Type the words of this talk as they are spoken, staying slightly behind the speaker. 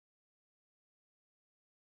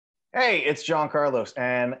Hey, it's John Carlos,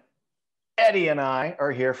 and Eddie and I are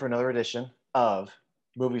here for another edition of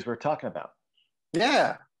Movies We're Talking About.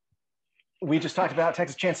 Yeah. We just talked about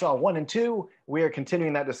Texas Chainsaw 1 and 2. We are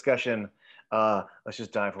continuing that discussion. Let's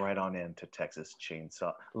just dive right on into Texas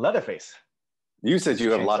Chainsaw. Leatherface. You said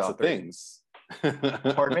you have lots Chainsaw of 3. things.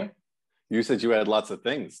 Pardon me? You said you had lots of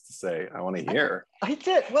things to say. I want to hear. I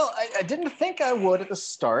did. Well, I didn't think I would at the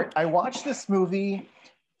start. I watched this movie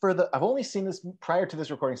I've only seen this prior to this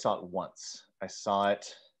recording, saw it once. I saw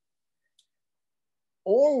it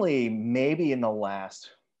only maybe in the last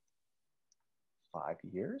 4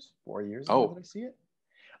 years ago that I see it.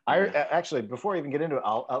 I actually, before I even get into it,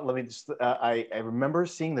 let me just, I remember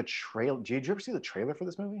seeing the trailer. Did you ever see the trailer for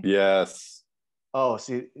this movie? Yes. Oh,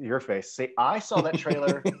 see your face. See, I saw that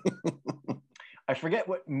trailer. I forget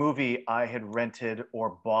what movie I had rented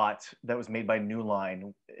or bought that was made by New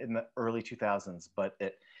Line in the early 2000s, but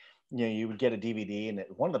you would get a DVD and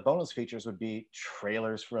one of the bonus features would be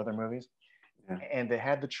trailers for other movies. Yeah. And they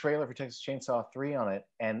had the trailer for Texas Chainsaw 3 on it.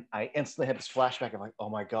 And I instantly had this flashback of like, oh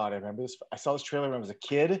my God, I remember this. I saw this trailer when I was a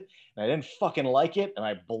kid and I didn't fucking like it. And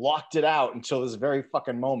I blocked it out until this very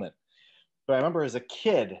fucking moment. But I remember as a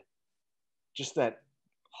kid, just that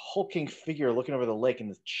hulking figure looking over the lake and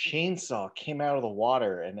the chainsaw came out of the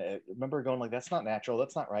water. And I remember going like, that's not natural.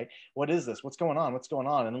 That's not right. What is this? What's going on? What's going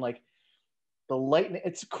on? And then like, the lightning,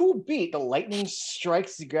 it's a cool beat. The lightning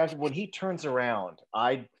strikes, he grabs it. When he turns around,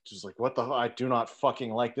 I just like, what the hell? I do not fucking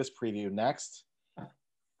like this preview. Next. And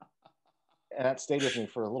that stayed with me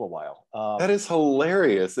for a little while. That is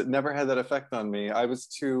hilarious. It never had that effect on me. I was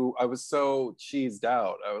so cheesed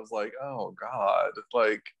out. I was like, oh God.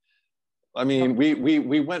 Like, I mean,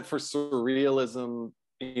 we went for surrealism,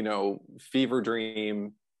 fever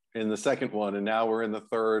dream in the second one, and now we're in the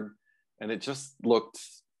third, and it just looked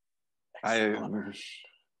it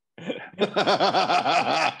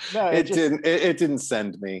didn't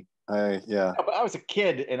send me. No, but I was a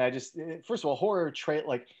kid and I just, first of all, horror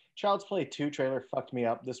like Child's Play 2 trailer fucked me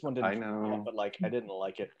up. This one didn't. I know, but like I didn't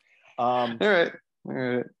like it. All right.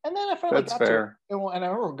 And then I finally got fair. to it, and I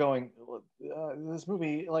remember going, this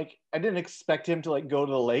movie, like I didn't expect him to like go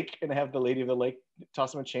to the lake and have the lady of the lake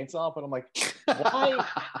toss him a chainsaw, but I'm like, why?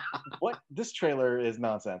 What? This trailer is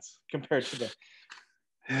nonsense compared to the.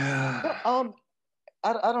 Yeah.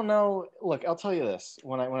 I don't know. Look, I'll tell you this.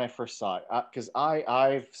 When I first saw it, because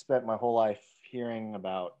I've spent my whole life hearing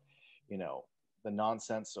about, the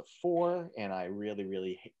nonsense of 4, and I really,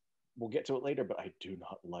 really hate, we'll get to it later, but I do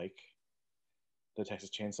not like the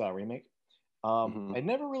Texas Chainsaw remake. I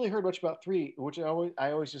never really heard much about 3, which I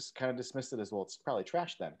always just kind of dismissed it as, well, it's probably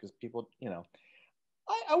trash then, because people,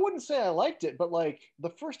 I wouldn't say I liked it, but like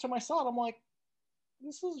the first time I saw it, I'm like,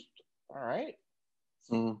 this is all right.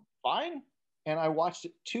 Fine. And I watched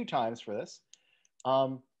it 2 times for this.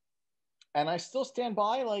 And I still stand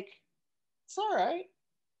by, like, it's all right.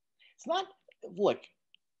 It's not, look,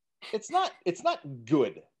 it's not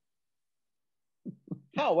good.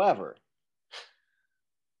 However,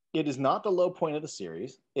 it is not the low point of the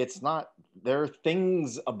series. It's not, there are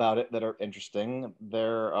things about it that are interesting.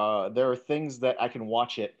 There are things that I can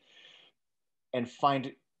watch it and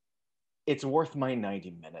find it's worth my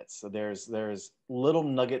 90 minutes. So there's little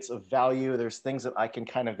nuggets of value. There's things that I can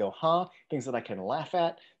kind of go, things that I can laugh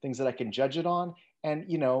at, things that I can judge it on. And,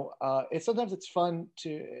 sometimes it's fun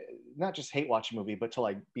to not just hate watch a movie, but to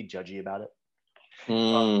like be judgy about it.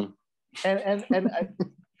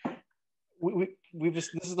 We've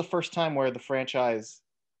just, this is the first time where the franchise,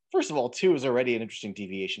 first of all, 2 is already an interesting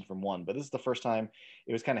deviation from 1, but this is the first time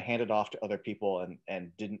it was kind of handed off to other people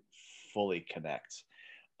and didn't fully connect.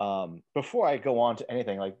 Before I go on to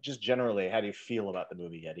anything, like just generally, how do you feel about the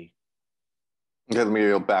movie, Eddie? Give me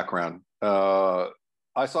a background.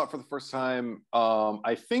 I saw it for the first time,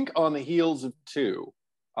 I think on the heels of 2.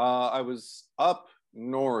 I was up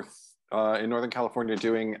north in Northern California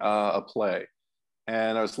doing a play.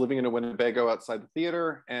 And I was living in a Winnebago outside the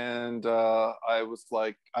theater. And I was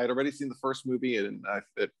like, I had already seen the first movie and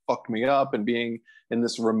it fucked me up. And being in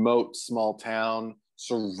this remote small town,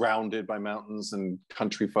 surrounded by mountains and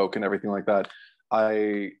country folk and everything like that,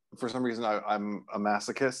 for some reason I'm a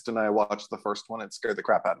masochist, and I watched the first one. It scared the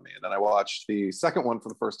crap out of me. And then I watched the second one for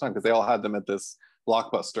the first time because they all had them at this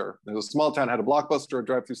Blockbuster. There was a small town, had a Blockbuster, a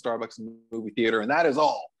drive-through Starbucks, and a movie theater, and that is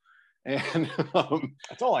all. And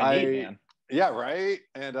that's all I need, man. Yeah, right.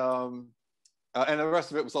 And the rest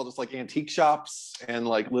of it was all just like antique shops and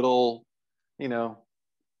like little,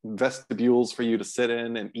 vestibules for you to sit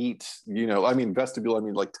in and eat. Vestibule, I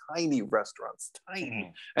mean like tiny restaurants,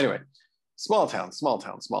 tiny. Anyway, small town.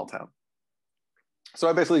 So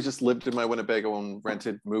I basically just lived in my Winnebago and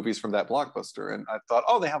rented movies from that Blockbuster. And I thought,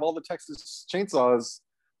 oh, they have all the Texas Chainsaws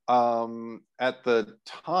at the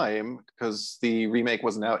time, because the remake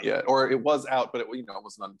wasn't out yet, or it was out, but it, you know, it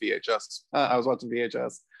wasn't on VHS. I was watching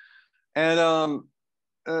VHS, and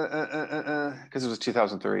because it was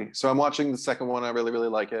 2003. So I'm watching the second one. I really, really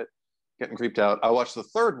like it. Getting creeped out. I watched the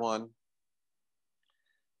third one.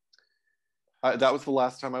 That was the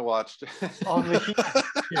last time I watched. On the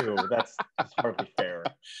two, that's hardly fair.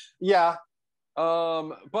 Yeah.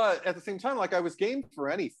 But at the same time, like I was game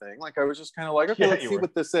for anything. Like I was just kind of like, okay, let's see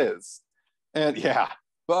what this is. And yeah,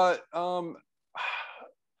 but so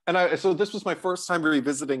this was my first time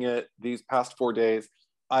revisiting it these past 4 days.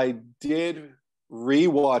 I did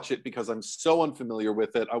rewatch it because I'm so unfamiliar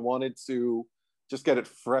with it. I wanted to just get it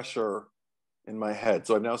fresher in my head.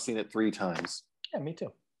 So I've now seen it 3 times. Yeah, me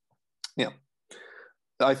too. Yeah.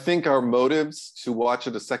 I think our motives to watch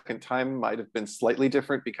it a second time might have been slightly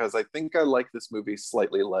different, because I think I like this movie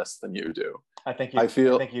slightly less than you do. I think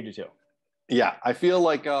you do too. Yeah, I feel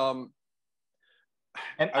like and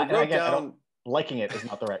I wrote down, liking it is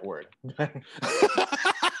not the right word.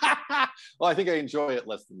 Well, I think I enjoy it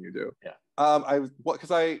less than you do. Yeah.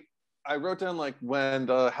 Because I wrote down like when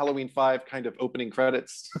the Halloween 5 kind of opening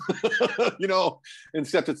credits, you know,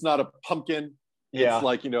 except it's not a pumpkin. Yeah. It's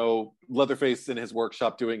like, you know, Leatherface in his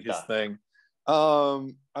workshop doing his thing.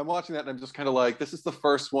 I'm watching that and I'm just kind of like, this is the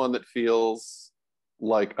first one that feels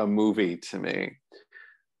like a movie to me.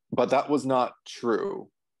 But that was not true.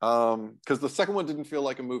 Because the second one didn't feel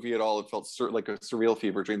like a movie at all. It felt like a surreal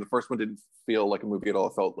fever dream. The first one didn't feel like a movie at all.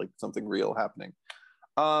 It felt like something real happening.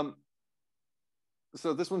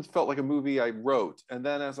 So this one felt like a movie I wrote. And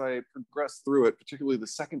then as I progressed through it, particularly the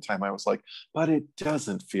second time, I was like, but it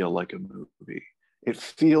doesn't feel like a movie. It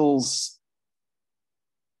feels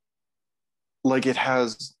like it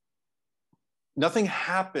has nothing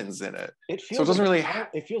happens in it. It feels so it doesn't like, really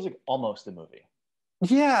it feels like almost a movie.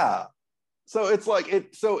 Yeah. So it's like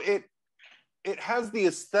it has the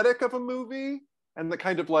aesthetic of a movie and the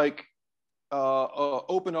kind of like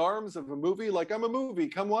open arms of a movie, like I'm a movie,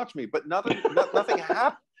 come watch me, but nothing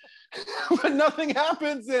happens. But nothing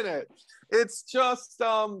happens in it. It's just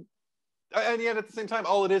and yet at the same time,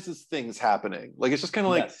 all it is things happening. Like it's just kind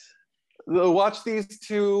of like, watch these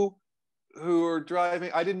two who are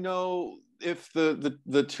driving. I didn't know if the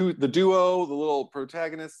duo, the little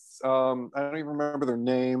protagonists, I don't even remember their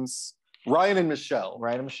names. Ryan and Michelle.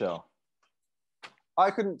 I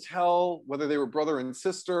couldn't tell whether they were brother and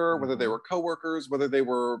sister, whether they were co-workers, whether they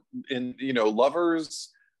were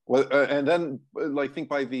lovers. And then I think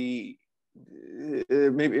by the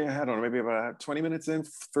maybe I don't know, maybe about 20 minutes in,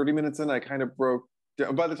 30 minutes in, I kind of broke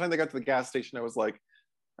down. By the time they got to the gas station, I was like,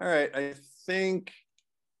 all right, I think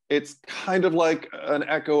it's kind of like an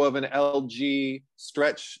echo of an LG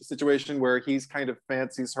Stretch situation where he's kind of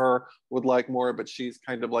fancies her, would like more, but she's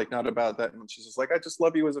kind of like not about that. And she's just like, I just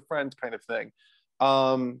love you as a friend kind of thing.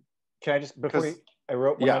 Can I just, I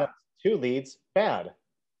wrote one up, 2 leads, bad.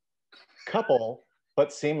 Couple,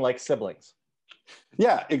 but seem like siblings.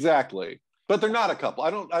 Yeah, exactly. But they're not a couple.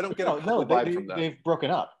 I don't get a couple vibe from them. They've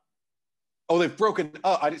broken up. Oh, they've broken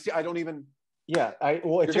up. I don't even. Yeah,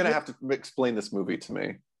 you're gonna have to explain this movie to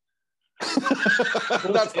me.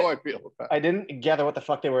 That's how I feel about it. I didn't gather what the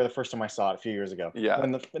fuck they were the first time I saw it a few years ago. Yeah.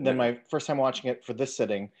 Then my first time watching it for this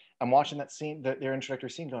sitting, I'm watching that scene, their introductory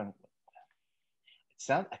scene, going,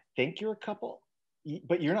 I think you're a couple,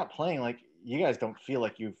 but you're not playing like, you guys don't feel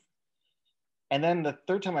like you've. And then the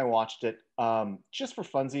third time I watched it, just for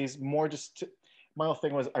funsies, my whole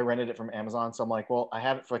thing was I rented it from Amazon. So I'm like, well, I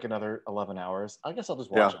have it for like another 11 hours. I guess I'll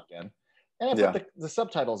just watch it again. And I put the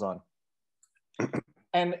subtitles on.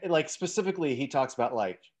 And like specifically, he talks about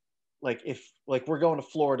like if like we're going to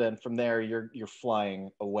Florida and from there you're flying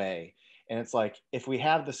away. And it's like, if we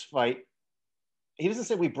have this fight, he doesn't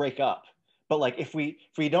say we break up, but like if we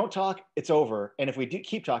don't talk, it's over. And if we do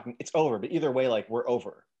keep talking, it's over. But either way, like we're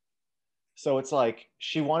over. So it's like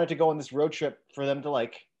she wanted to go on this road trip for them to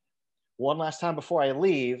like one last time before I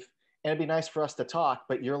leave, and it'd be nice for us to talk,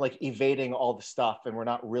 but you're like evading all the stuff and we're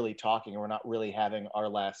not really talking and we're not really having our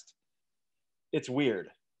last. It's weird.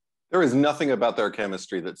 There is nothing about their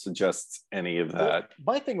chemistry that suggests any of that.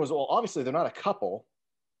 My thing was, well, obviously they're not a couple.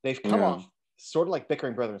 They've come off sort of like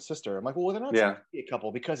bickering brother and sister. I'm like, well, they're not supposed to be a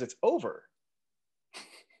couple because it's over.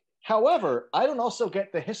 However, I don't also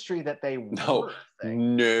get the history that they were.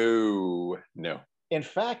 No. In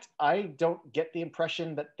fact, I don't get the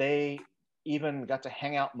impression that they even got to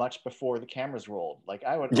hang out much before the cameras rolled. Like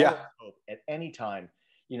I would hope at any time,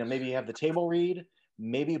 maybe you have the table read,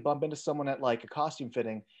 maybe you bump into someone at like a costume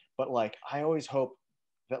fitting, but like I always hope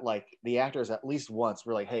that like the actors at least once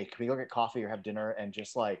were like, hey, can we go get coffee or have dinner and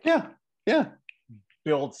just like yeah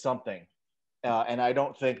build something? And I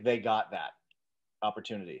don't think they got that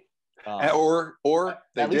opportunity. Or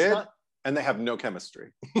they did, not, and they have no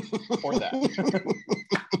chemistry. Or that.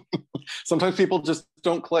 Sometimes people just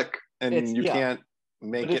don't click, and you can't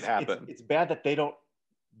make it happen. It's bad that they don't,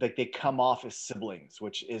 like, they come off as siblings,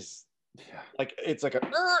 which is like, it's like a,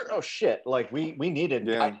 oh shit, like we needed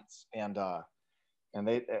guidance, and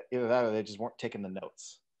they either that or they just weren't taking the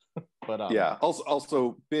notes. But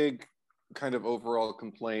also big kind of overall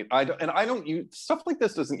complaint. I don't use stuff like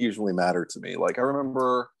this. Doesn't usually matter to me. Like I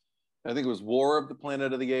remember, I think it was War of the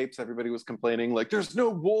Planet of the Apes. Everybody was complaining like, "There's no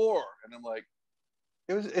war," and I'm like,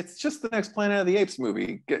 it's just the next Planet of the Apes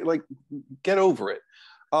movie. Get over it.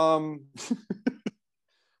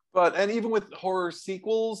 But and even with horror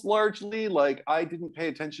sequels, largely, like I didn't pay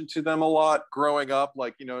attention to them a lot growing up.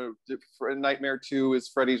 Like, you know, Nightmare 2 is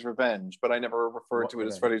Freddy's Revenge, but I never referred to it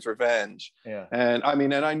as Freddy's Revenge. Yeah. And I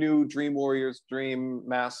mean, and I knew Dream Warriors, Dream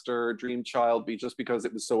Master, Dream Child just because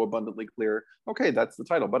it was so abundantly clear. Okay, that's the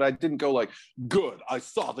title. But I didn't go like, good, I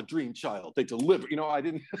saw the Dream Child. They delivered. You know, I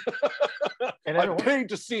didn't. And I paid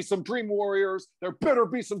to see some Dream Warriors. There better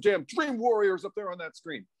be some damn Dream Warriors up there on that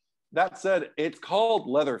screen. That said, it's called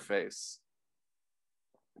Leatherface.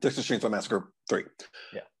 Texas Chainsaw Massacre 3.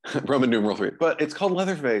 Yeah. Roman numeral 3. But it's called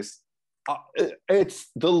Leatherface. It's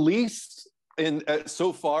the least,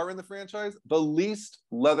 so far in the franchise, the least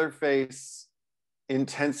Leatherface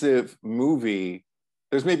intensive movie.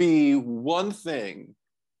 There's maybe one thing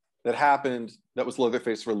that happened that was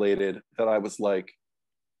Leatherface related that I was like,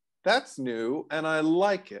 that's new and I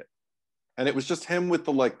like it. And it was just him with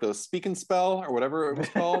the speak and spell or whatever it was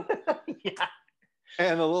called. Yeah.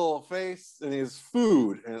 And a little face and his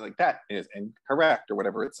food. And like that is incorrect or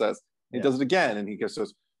whatever it says. He does it again and he goes,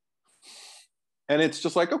 and it's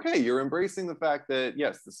just like, okay, you're embracing the fact that,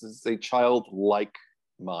 yes, this is a childlike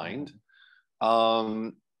mind.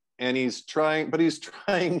 And he's trying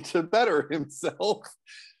to better himself.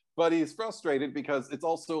 But he's frustrated because it's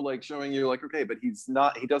also like showing you like, okay, but he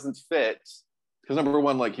doesn't fit. Because number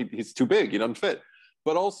one, like he's too big, he doesn't fit.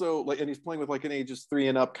 But also, like, and he's playing with like an ages 3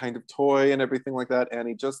 and up kind of toy and everything like that, and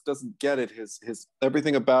he just doesn't get it. His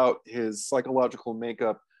everything about his psychological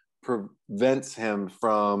makeup prevents him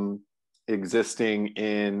from existing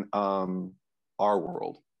in our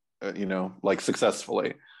world, you know, like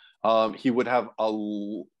successfully. He would have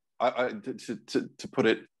to put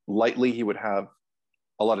it lightly, he would have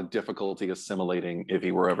a lot of difficulty assimilating if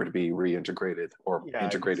he were ever to be reintegrated or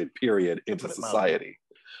integrated period into society.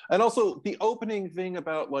 And also the opening thing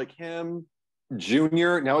about like him,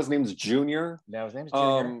 Junior, now his name's Junior.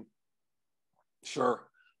 Sure.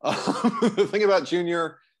 The thing about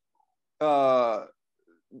Junior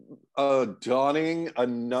donning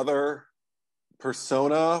another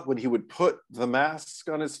persona when he would put the mask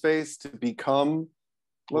on his face to become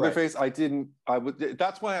Leatherface, right.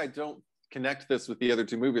 That's why I don't connect this with the other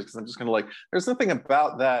two movies, because I'm just kind of like, there's nothing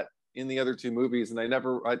about that in the other two movies, and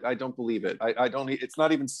I don't believe it. I don't. It's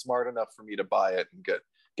not even smart enough for me to buy it and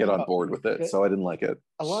get on board with it. So I didn't like it.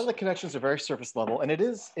 A lot of the connections are very surface level, and it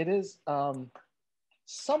is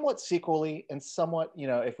somewhat sequely and somewhat, you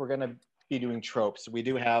know, if we're going to be doing tropes, we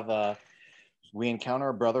do have we encounter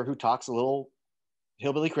a brother who talks a little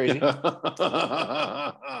hillbilly crazy. Go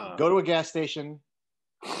to a gas station,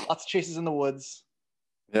 lots of chases in the woods.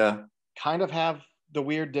 Yeah. Kind of have the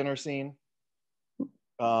weird dinner scene.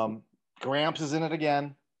 Gramps is in it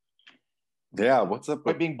again. Yeah, what's up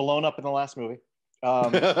with being blown up in the last movie?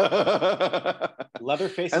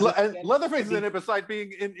 Leatherface and Leatherface is in it besides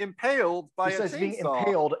being impaled by a chainsaw. Being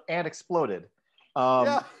impaled and exploded.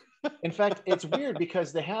 Yeah. In fact, it's weird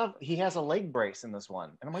because he has a leg brace in this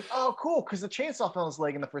one, and I'm like, oh, cool, because the chainsaw fell on his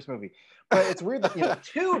leg in the first movie. But it's weird that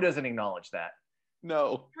 2 doesn't acknowledge that.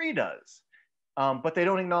 No, 3 does. But they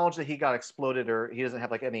don't acknowledge that he got exploded or he doesn't have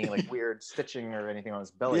like any like weird stitching or anything on his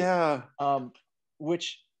belly. Yeah.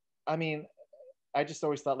 Which, I mean, I just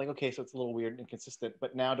always thought like, okay, so it's a little weird and inconsistent.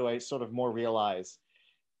 But now do I sort of more realize,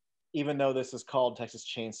 even though this is called Texas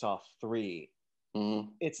Chainsaw 3,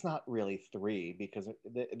 it's not really 3 because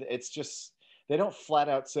it's just, they don't flat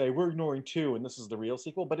out say we're ignoring 2 and this is the real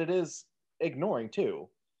sequel, but it is ignoring 2.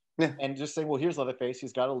 Yeah. And just saying, well, here's Leatherface.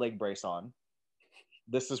 He's got a leg brace on.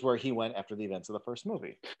 This is where he went after the events of the first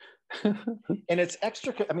movie. And it's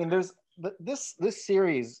extra. I mean, there's this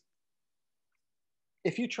series.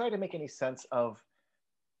 If you try to make any sense of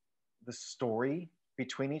the story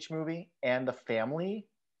between each movie and the family,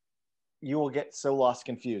 you will get so lost,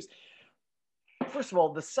 confused. First of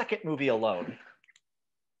all, the second movie alone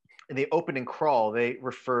in the opening crawl, they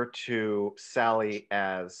refer to Sally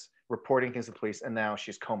as reporting things to the police, and now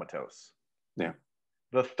she's comatose. Yeah.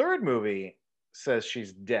 The third movie says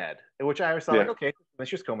she's dead, which I always thought, like, okay, then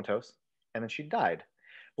she was comatose, and then she died.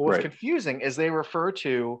 But what's confusing is they refer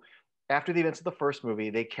to, after the events of the first movie,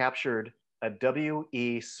 they captured a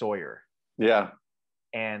W.E. Sawyer. Yeah.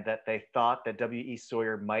 And that they thought that W.E.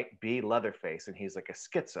 Sawyer might be Leatherface, and he's like a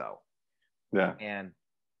schizo. Yeah. And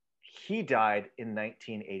he died in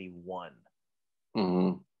 1981.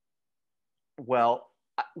 Mm-hmm. Well,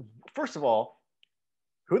 first of all,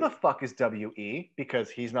 who the fuck is W.E.? Because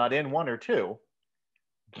he's not in 1 or 2.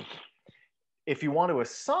 If you want to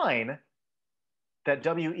assign that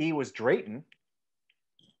W.E. was Drayton,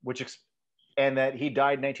 and that he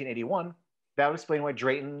died in 1981, that would explain why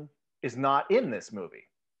Drayton is not in this movie.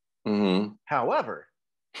 Mm-hmm. However,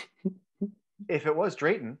 if it was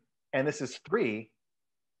Drayton, and this is 3,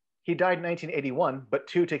 he died in 1981, but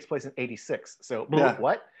 2 takes place in 86. So,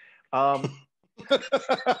 what?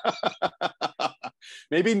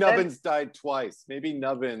 Maybe Nubbins died twice. Maybe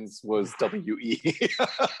Nubbins was W.E.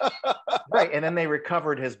 Right, and then they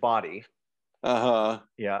recovered his body. Uh-huh.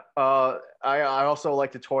 Yeah. I also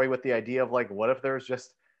like to toy with the idea of, like, what if there's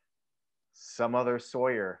just some other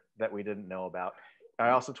Sawyer that we didn't know about?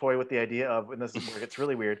 I also toy with the idea of, and this is where it gets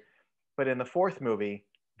really weird, but in the 4th movie,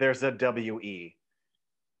 there's a W.E.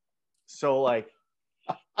 So, like,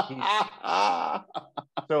 so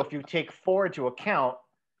if you take 4 into account,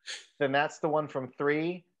 then that's the one from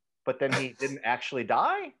 3, but then he didn't actually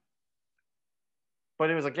die? But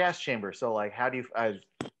it was a gas chamber, so, like, how do you...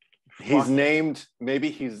 he's named, maybe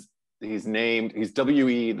he's named, he's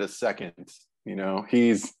W.E. the second, you know?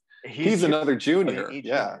 He's another junior. W.E.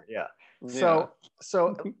 Junior. Yeah. So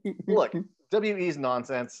look, W.E.'s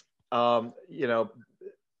nonsense. You know,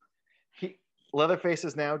 Leatherface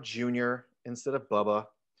is now Junior instead of Bubba.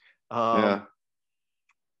 Yeah.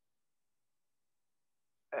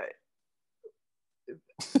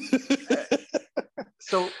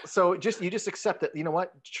 So you just accept that. You know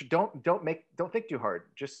what? Don't think too hard.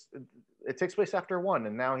 Just, it takes place after 1,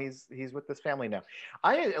 and now he's with this family now.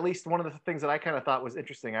 At least one of the things that I kind of thought was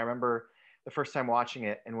interesting. I remember the first time watching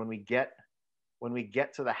it, and when we get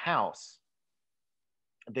to the house,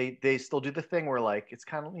 they still do the thing where, like, it's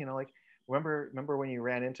kind of, you know, like, remember when you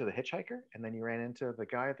ran into the hitchhiker and then you ran into the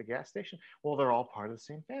guy at the gas station? Well, they're all part of the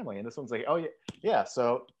same family, and this one's like, oh yeah.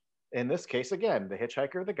 So in this case, again, the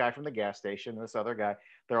hitchhiker, the guy from the gas station, this other guy,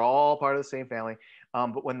 they're all part of the same family.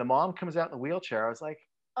 But when the mom comes out in the wheelchair, I was like,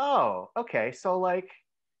 oh, okay, so, like,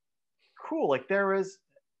 cool. Like, there is,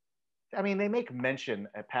 I mean, they make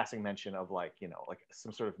a passing mention of, like, you know, like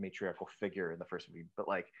some sort of matriarchal figure in the first movie, but,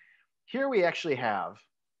 like, here we actually have,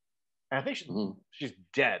 and I think she's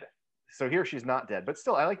dead. So here she's not dead, but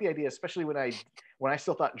still, I like the idea, especially when I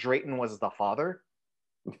still thought Drayton was the father.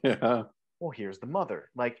 Yeah. Well, here's the mother.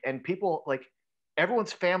 Like, and people, like,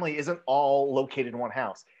 everyone's family isn't all located in one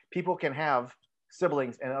house. People can have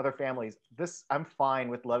siblings and other families. I'm fine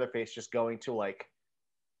with Leatherface just going to, like,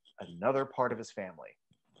 another part of his family.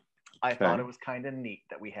 I thought it was kind of neat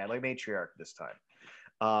that we had a matriarch this time.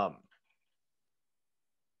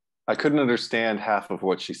 I couldn't understand half of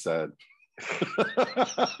what she said.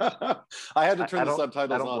 I had to turn the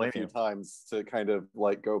subtitles on a few times to kind of,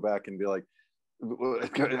 like, go back and be like,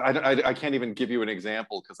 I can't even give you an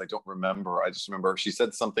example because I don't remember. I just remember she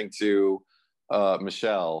said something to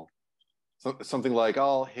Michelle, something like,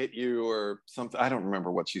 I'll hit you, or something. I don't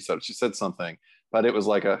remember what she said. She said something, but it was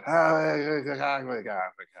like a,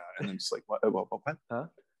 and then just like, what? Huh?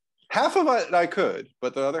 Half of it I could,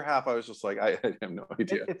 but the other half I was just like, I have no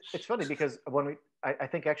idea. It's funny because I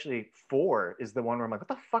think actually 4 is the one where I'm like, what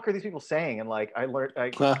the fuck are these people saying? And, like, I learned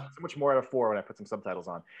so much more out of 4 when I put some subtitles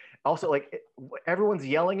on. Also, like, everyone's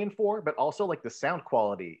yelling in 4, but also, like, the sound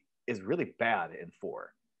quality is really bad in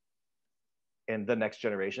 4. In The Next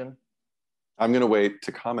Generation. I'm gonna wait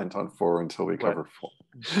to comment on 4 until we cover 4.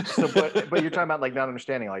 So, but you're talking about, like, not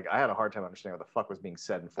understanding. Like, I had a hard time understanding what the fuck was being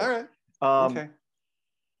said in 4. All right. Okay.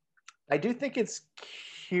 I do think it's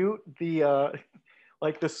cute, the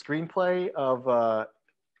like, the screenplay of,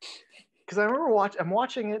 because I remember I'm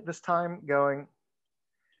watching it this time going,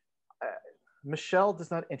 Michelle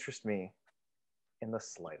does not interest me in the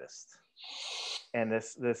slightest, and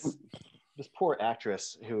this poor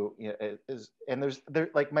actress who, you know, is, and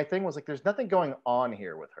like, my thing was, like, there's nothing going on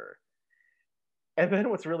here with her. And then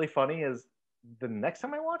what's really funny is the next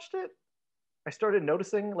time I watched it, I started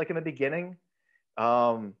noticing, like, in the beginning,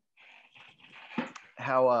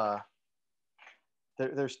 how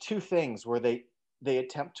there's 2 things where they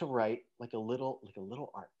attempt to write, like, a little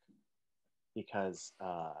arc, because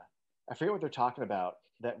I forget what they're talking about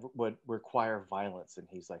that would require violence, and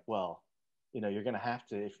he's like, well, you're gonna have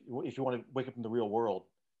to if you want to wake up in the real world.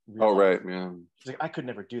 Real Oh, life. right, yeah. She's like, I could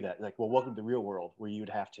never do that. Like, well, welcome to the real world where you'd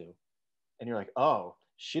have to. And you're like, oh,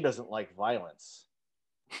 she doesn't like violence.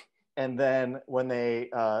 And then when they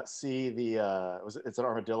see it's an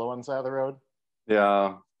armadillo on the side of the road.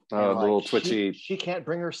 Yeah, the like, little twitchy. She can't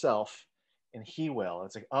bring herself, and he will.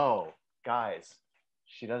 It's like, oh, guys,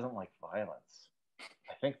 she doesn't like violence.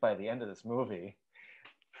 I think by the end of this movie.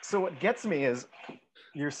 So what gets me is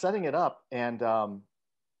you're setting it up, and I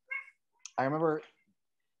remember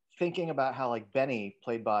thinking about how like Benny,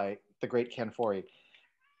 played by the great Ken Foree,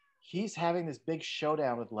 he's having this big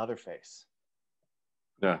showdown with Leatherface.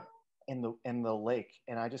 Yeah. In the lake,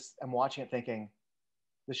 and I'm watching it thinking,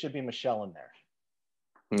 this should be Michelle in there.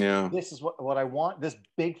 Yeah. This is what I want. This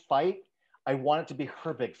big fight, I want it to be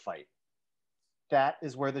her big fight. That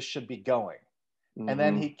is where this should be going. Mm-hmm. And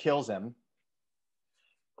then he kills him.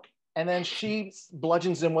 And then she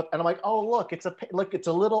bludgeons him with, and I'm like, oh, look, it's a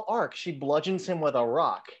little arc. She bludgeons him with a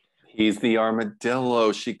rock. He's the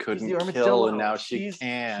armadillo she couldn't kill, and now she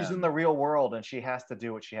can. She's in the real world, and she has to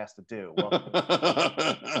do what she has to do.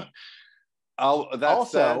 Well,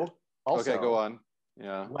 also, okay, go on.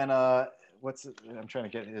 Yeah. When I'm trying to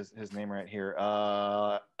get his name right here.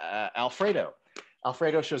 Alfredo.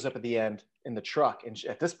 Alfredo shows up at the end in the truck, and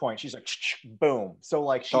at this point, she's like, boom. So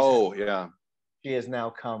like, she has now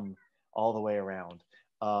come all the way around.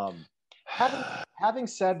 Having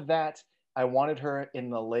said that, I wanted her in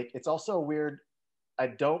the lake. It's also weird. I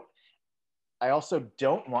also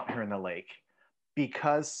don't want her in the lake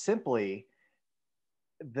because simply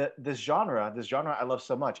this genre I love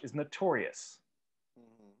so much is notorious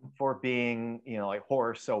for being, like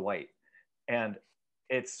horror so white. And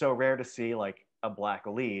it's so rare to see like a black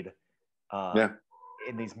lead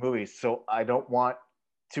in these movies. So I don't want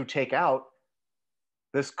to take out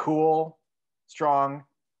this cool, strong,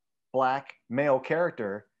 black male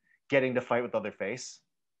character getting to fight with Leatherface.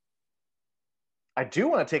 I do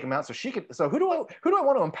want to take him out so she could. So who do I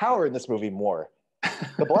want to empower in this movie more,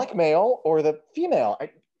 the black male or the female?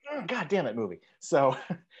 God damn it, movie. So,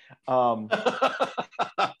 I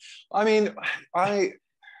mean,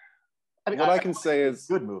 what I can say is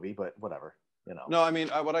good movie, but whatever, No, I mean,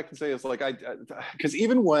 what I can say is like because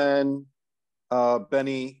even when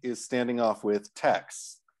Benny is standing off with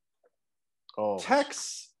Tex,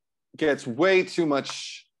 Tex gets way too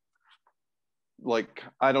much. Like,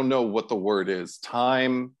 I don't know what the word is.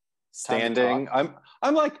 Time standing.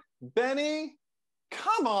 I'm like, Benny,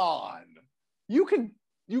 come on. You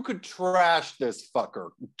could trash this fucker.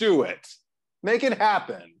 Do it. Make it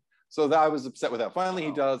happen. So that I was upset with that. Finally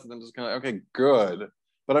he does, and I'm just kind of like, okay, good.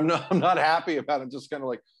 But I'm not happy about it. I'm just kind of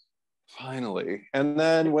like, finally. And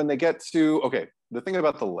then when they get to, the thing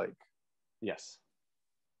about the lake. Yes.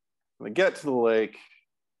 When they get to the lake,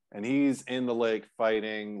 and he's in the lake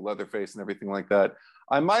fighting Leatherface and everything like that,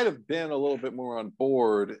 I might have been a little bit more on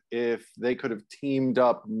board if they could have teamed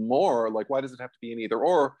up more. Like, why does it have to be an either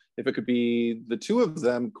or? If it could be the two of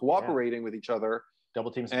them cooperating with each other.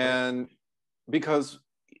 Double teams. And because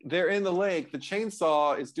they're in the lake, the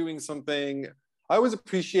chainsaw is doing something. I always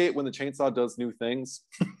appreciate when the chainsaw does new things.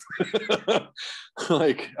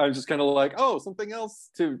 Like, I'm just kind of like, oh, something else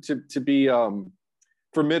to be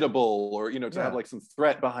formidable, or to have like some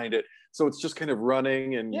threat behind it. So it's just kind of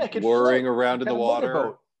running and whirring around in the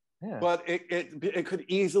water. Yeah. But it could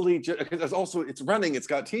easily, because also it's running, it's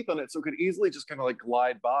got teeth on it, so it could easily just kind of like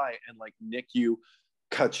glide by and like nick you,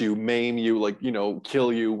 cut you, maim you, like,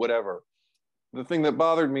 kill you, whatever. The thing that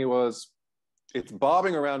bothered me was it's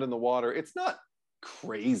bobbing around in the water. It's not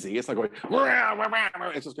crazy. It's not going,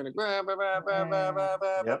 it's just going to.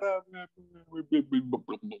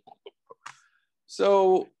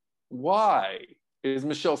 So why is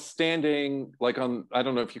Michelle standing like on, I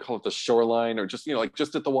don't know if you call it the shoreline or just, like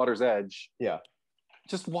just at the water's edge. Yeah.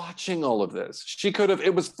 Just watching all of this. She could have,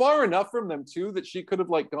 it was far enough from them too that she could have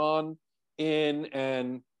like gone in,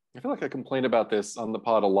 and I feel like I complain about this on the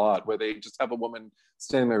pod a lot, where they just have a woman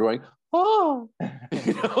standing there going, oh, and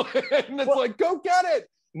it's like, go get it.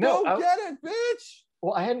 Get it, bitch.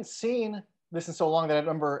 Well, I hadn't seen this in so long that I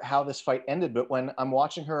remember how this fight ended, but when I'm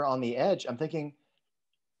watching her on the edge, I'm thinking,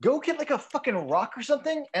 go get like a fucking rock or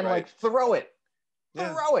something and like throw it.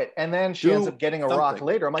 Throw it. And then she ends up getting a rock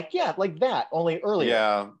later. I'm like, yeah, like that, only earlier.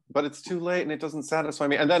 Yeah, but it's too late and it doesn't satisfy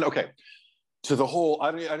me. And then, to the whole,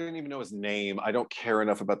 I didn't even know his name. I don't care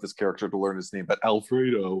enough about this character to learn his name, but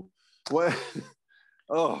Alfredo. What?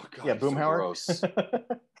 Oh, God. Yeah, Boomhauer. So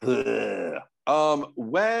gross.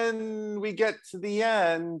 When we get to the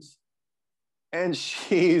end and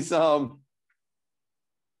she's,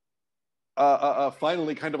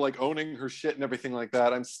 finally kind of like owning her shit and everything like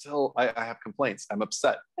that, I have complaints. I'm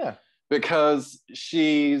upset. Yeah. Because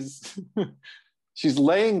she's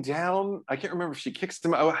laying down. I can't remember if she kicks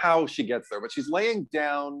him out, how she gets there, but she's laying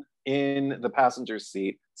down in the passenger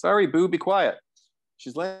seat. Sorry, boo, be quiet.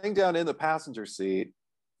 She's laying down in the passenger seat,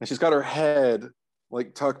 and she's got her head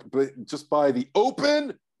like tucked just by the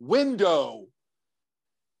open window.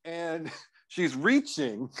 And she's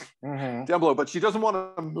reaching down below, but she doesn't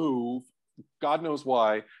want to move, God knows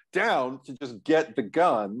why, down to just get the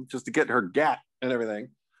gun, just to get her gat and everything.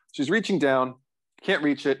 She's reaching down, can't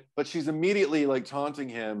reach it, but she's immediately like taunting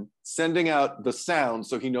him, sending out the sound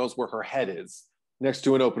so he knows where her head is next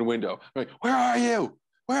to an open window. I'm like, where are you?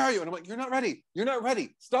 Where are you? And I'm like, you're not ready. You're not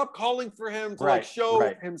ready. Stop calling for him to like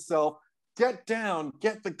show himself. Get down,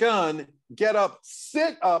 get the gun, get up,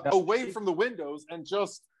 sit up away from the windows and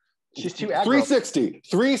just she's too aggro.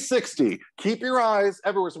 360. Keep your eyes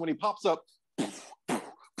everywhere. So when he pops up,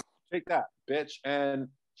 take that, bitch. And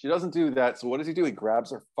she doesn't do that. So what does he do? He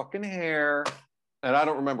grabs her fucking hair. And I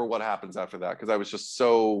don't remember what happens after that because I was just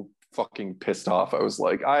so fucking pissed off. I was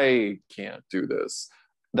like, I can't do this.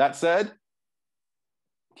 That said,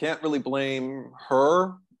 can't really blame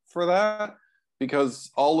her for that because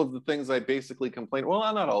all of the things I basically complained, well,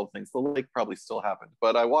 not all the things. The lake probably still happened,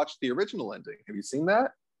 but I watched the original ending. Have you seen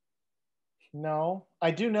that? No,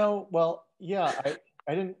 I do know. Well, yeah,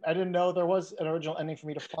 I didn't know there was an original ending for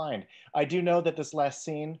me to find. I do know that this last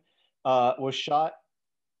scene was shot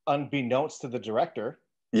unbeknownst to the director.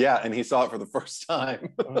 Yeah, and he saw it for the first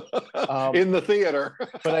time in the theater.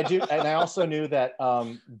 But I also knew that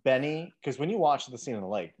Benny, because when you watch the scene in the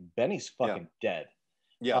lake, Benny's fucking dead.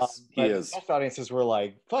 Yes, he is. Most audiences were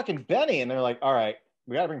like, fucking Benny, and they're like, all right,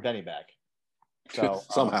 we got to bring Benny back. So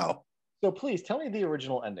somehow. So please tell me the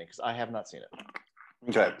original ending because I have not seen it.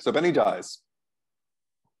 Okay, so Benny dies.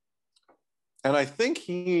 And I think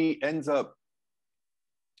he ends up,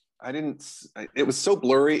 it was so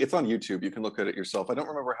blurry. It's on YouTube. You can look at it yourself. I don't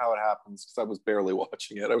remember how it happens because I was barely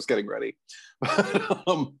watching it. I was getting ready.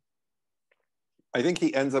 I think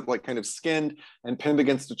he ends up like kind of skinned and pinned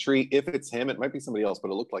against a tree. If it's him, it might be somebody else,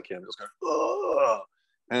 but it looked like him. It was kind of, ugh.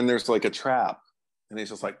 And there's like a trap. And he's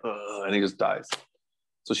just like, ugh, and he just dies.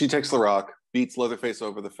 So she takes the rock, beats Leatherface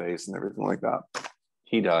over the face and everything like that.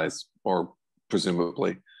 He dies, or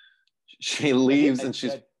presumably. She leaves and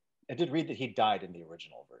she's... I did read that he died in the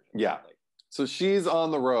original version. Yeah. So she's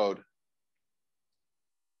on the road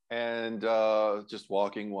and just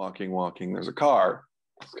walking. There's a car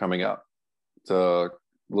coming up.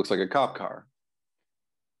 Looks like a cop car.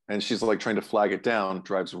 And she's like trying to flag it down,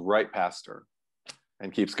 drives right past her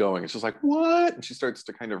and keeps going. It's just like, what? And she starts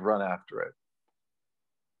to kind of run after it.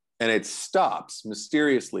 And it stops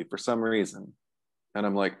mysteriously for some reason. And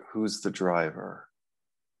I'm like, who's the driver?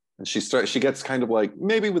 And she gets kind of like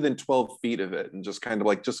maybe within 12 feet of it and just kind of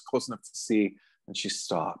like just close enough to see. And she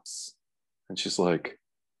stops. And she's like,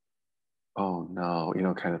 oh no,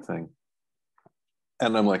 kind of thing.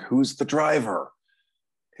 And I'm like, who's the driver?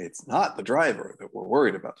 It's not the driver that we're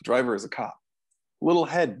worried about. The driver is a cop. Little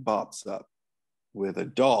head bops up with a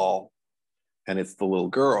doll, and it's the little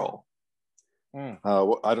girl. I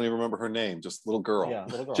don't even remember her name, just little girl. Yeah,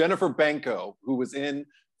 little girl. Jennifer Banco, who was in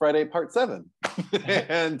Friday Part 7.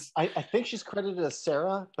 And I think she's credited as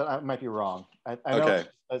Sarah, but I might be wrong. I know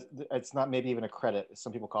it's not maybe even a credit.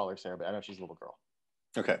 Some people call her Sarah, but I know she's a little girl.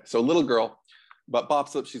 Okay, so little girl, but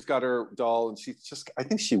bops up. She's got her doll, and she's just, I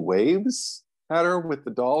think she waves at her with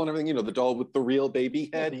the doll and everything. The doll with the real baby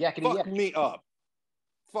head. Yeah, the Fuck me up.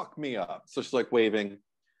 Fuck me up. So she's like waving,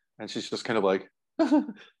 and she's just kind of like,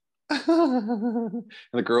 and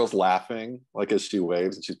the girl's laughing like as she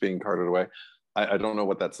waves, and she's being carted away. I don't know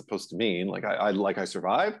what that's supposed to mean. Like I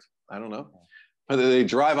survived. I don't know. But they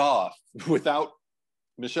drive off without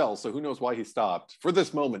Michelle. So who knows why he stopped for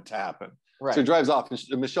this moment to happen. Right. So he drives off,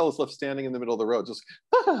 and Michelle is left standing in the middle of the road, just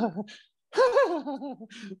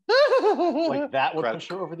like that would push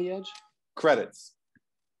her over the edge. Credits.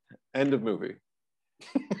 End of movie.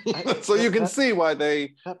 So you can see why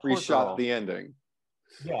they reshot the ending.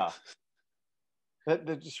 Yeah.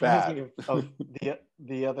 That just reminds me of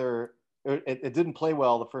the other. It didn't play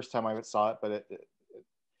well the first time I saw it,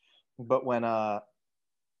 but when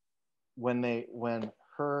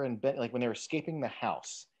her and Ben, like when they were escaping the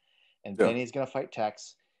house, and Benny's gonna fight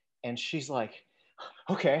Tex, and she's like,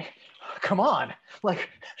 "Okay, come on, like,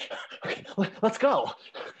 okay, let's go,"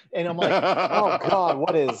 and I'm like, "Oh God,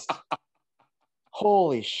 what is?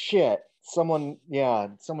 Holy shit!" someone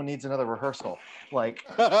needs another rehearsal. Like,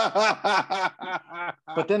 but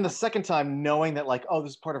then the second time, knowing that like, oh,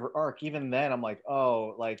 this is part of her arc, even then I'm like,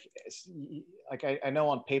 oh, like I know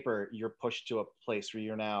on paper you're pushed to a place where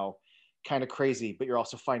you're now kind of crazy, but you're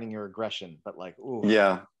also finding your aggression. But like, ooh,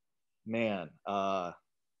 Yeah. Man,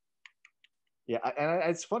 yeah, and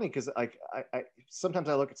it's funny because like I sometimes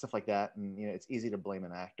I look at stuff like that, and it's easy to blame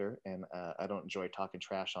an actor, and I don't enjoy talking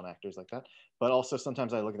trash on actors like that. But also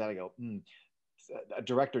sometimes I look at that and I go, a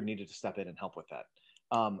director needed to step in and help with that.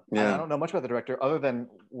 And I don't know much about the director other than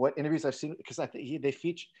what interviews I've seen, because I think they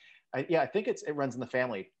feature. I think it runs in the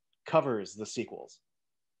family, covers the sequels.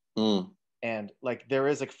 And like there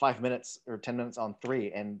is like 5 minutes or 10 minutes on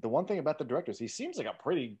 3. And the one thing about the director is he seems like a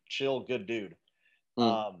pretty chill, good dude.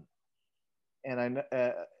 And I know,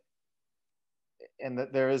 and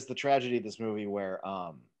there is the tragedy of this movie where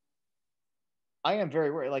I am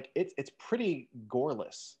very worried. Like it's pretty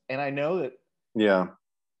goreless, and I know that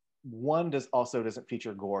one doesn't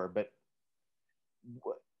feature gore, but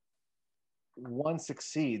one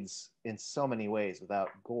succeeds in so many ways without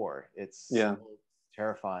gore. It's so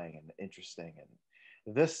terrifying and interesting, and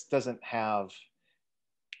this doesn't have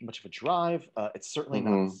much of a drive. It's certainly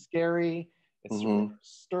not scary. It's certainly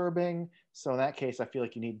disturbing. So in that case, I feel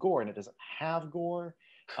like you need gore, and it doesn't have gore.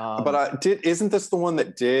 But isn't this the one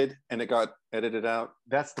that did, and it got edited out?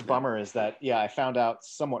 That's the bummer. Is that I found out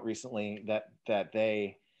somewhat recently that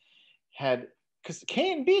they had, because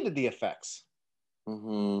K&B did the effects.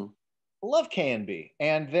 Love K&B,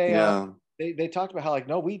 and they talked about how like,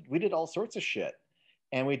 no, we did all sorts of shit,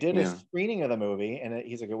 and we did a screening of the movie, and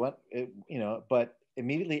he's like, what, but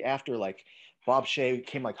immediately after, like Bob Shea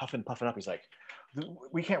came like huffing puffing up. He's like,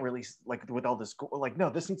 we can't release like with all this like, no,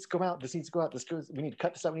 this needs to go out, we need to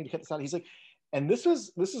cut this out. He's like, and this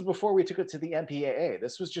was before we took it to the MPAA.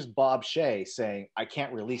 This was just Bob Shea saying, I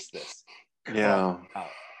can't release this. And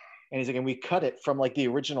he's like, and we cut it from like the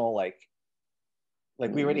original, like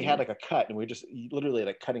we already had like a cut, and we just literally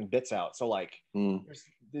like cutting bits out. So like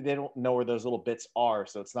they don't know where those little bits are,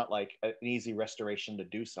 so it's not like an easy restoration to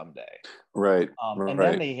do someday. And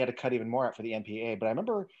then they had to cut even more out for the MPA. But I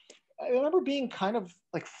remember being kind of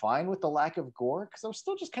like fine with the lack of gore, because I was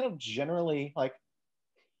still just kind of generally like,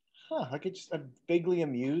 like I'm vaguely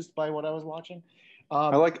amused by what I was watching.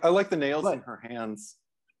 I like the nails in her hands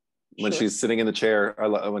when she's sitting in the chair.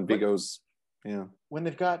 When Vigo's when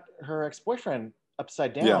they've got her ex-boyfriend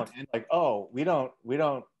upside down, and like, oh, we don't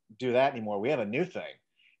do that anymore, we have a new thing,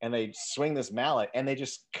 and they swing this mallet and they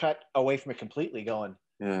just cut away from it completely, going,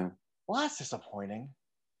 well, that's disappointing.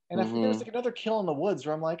 And I think there was like another kill in the woods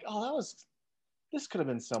where I'm like, oh, this could have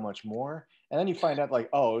been so much more. And then you find out like,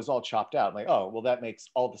 oh, it was all chopped out. I'm like, oh, well, that makes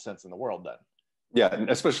all the sense in the world then. Yeah, and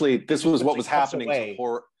especially this was what was happening to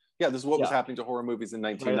horror. Yeah, this is what was happening to horror movies in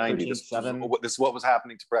 1990. This is what was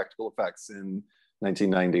happening to practical effects in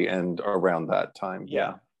 1990 and around that time.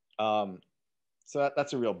 So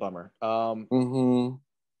that's a real bummer.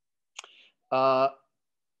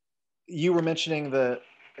 You were mentioning the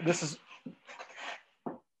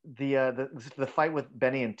fight with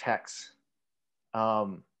Benny and Tex.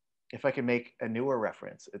 If I could make a newer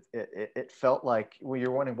reference, it felt like, well,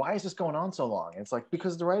 you're wondering, why is this going on so long? And it's like,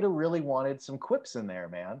 because the writer really wanted some quips in there,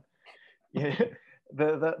 man. It's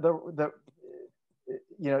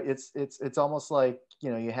almost like,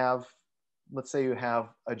 you have, let's say you have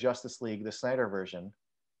a Justice League, the Snyder version,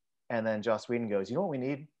 and then Joss Whedon goes, you know what we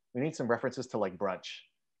need? We need some references to like brunch,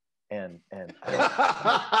 and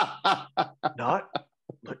not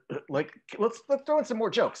like let's throw in some more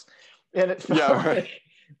jokes. And it felt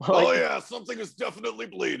oh yeah, something is definitely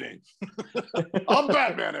bleeding. I'm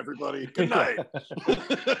Batman, everybody. Good night.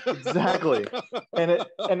 Exactly.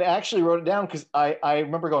 And actually wrote it down, because I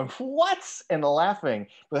remember going, what? And laughing,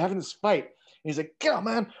 but having this fight. And he's like, get on,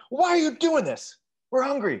 man. Why are you doing this? We're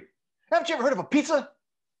hungry. Haven't you ever heard of a pizza?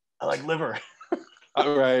 I like liver.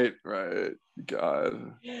 Right.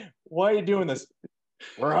 God. Why are you doing this?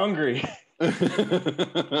 We're hungry.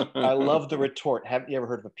 I love the retort. Haven't you ever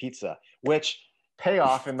heard of a pizza? Which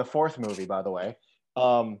payoff in the fourth movie, by the way.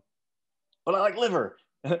 But I like liver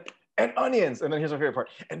and onions. And then here's my favorite part.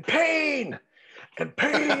 And pain. And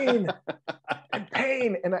pain. And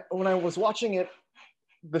pain. And when I was watching it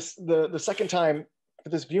the second time for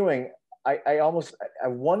this viewing, I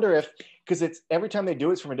wonder if, because it's every time they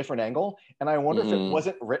do it's from a different angle, and I wonder if it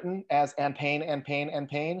wasn't written as and pain and pain and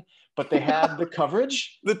pain, but they had the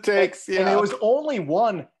coverage, the takes, and it was only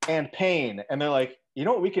one and pain, and they're like, you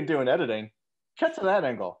know what we can do in editing? Cut to that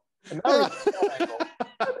angle, and now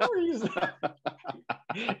we're using that.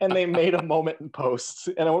 And they made a moment in post,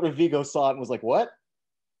 and I wonder if Vigo saw it and was like, what?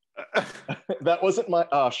 That wasn't my,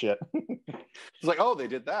 oh shit. It's like, oh, they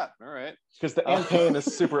did that. All right. Because the end pain is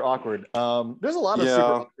super awkward. There's a lot of super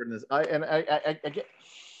awkwardness. I get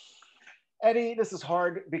Eddie. This is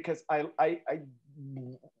hard because I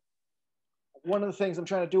one of the things I'm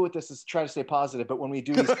trying to do with this is try to stay positive. But when we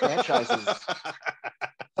do these franchises,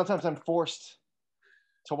 sometimes I'm forced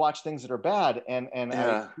to watch things that are bad, and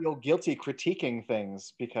I feel guilty critiquing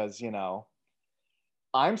things because, you know,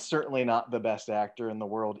 I'm certainly not the best actor in the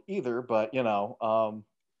world either. But, you know,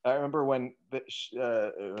 I remember when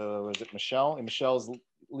was it Michelle? And Michelle's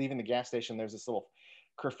leaving the gas station. There's this little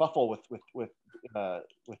kerfuffle with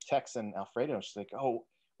Tex and Alfredo. And she's like, "Oh,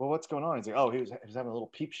 well, what's going on?" He's like, "Oh, he was having a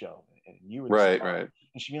little peep show, and you were right." And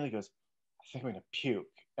she immediately goes, "I think I'm gonna puke."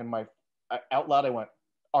 And out loud, I went,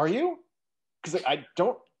 "Are you?" Because I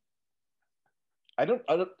don't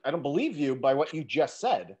believe you by what you just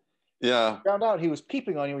said. Yeah. I found out he was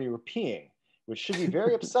peeping on you when you were peeing, which should be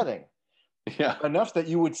very upsetting. Yeah. Enough that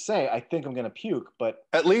you would say, "I think I'm going to puke," but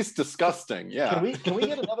at least disgusting. Yeah. Can we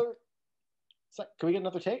get another? Can we get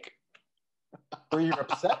another take? Where you're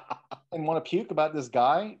upset and want to puke about this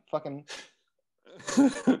guy? Fucking.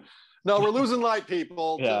 No, we're losing light,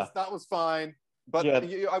 people. Yeah. That was fine. But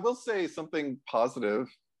I will say something positive.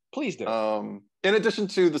 Please do. In addition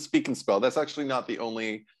to the speak and spell, that's actually not the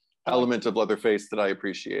only element of Leatherface that I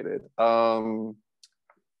appreciated.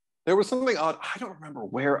 There was something odd. I don't remember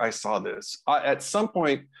where I saw this. At some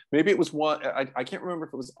point, maybe it was one. I can't remember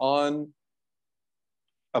if it was on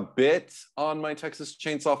a bit on my Texas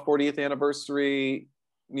Chainsaw 40th anniversary,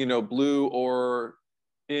 you know, Blue, or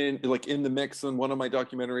in the mix in one of my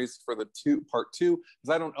documentaries for the part two,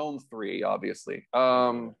 because I don't own 3, obviously.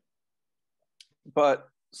 But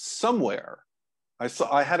somewhere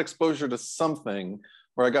I had exposure to something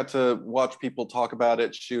where I got to watch people talk about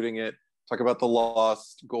it, shooting it, talk about the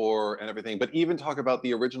lost gore and everything, but even talk about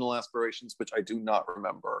the original aspirations, which I do not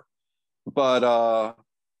remember. But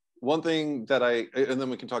one thing that and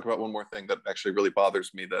then we can talk about one more thing that actually really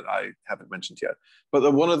bothers me that I haven't mentioned yet.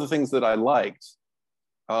 But one of the things that I liked,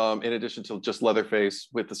 in addition to just Leatherface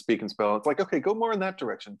with the speak and spell, it's like, okay, go more in that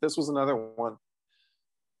direction. This was another one.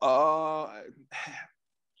 I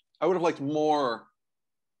would have liked more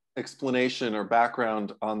explanation or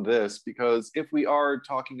background on this, because if we are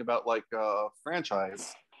talking about like a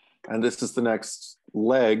franchise and this is the next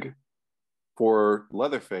leg for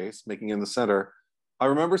Leatherface, making in the center, I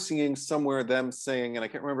remember seeing somewhere them saying, and I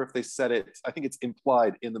can't remember if they said it, I think it's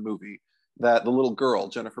implied in the movie, that the little girl,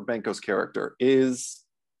 Jennifer Benko's character, is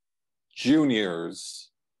Junior's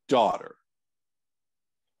daughter.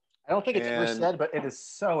 I don't think it's ever said, but it is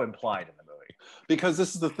so implied in the movie. Because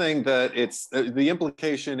this is the thing, that it's the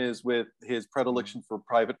implication is with his predilection for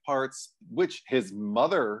private parts, which his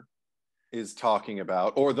mother is talking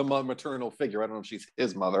about, or the maternal figure. I don't know if she's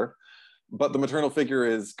his mother, but the maternal figure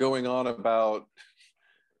is going on about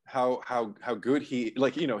how good he,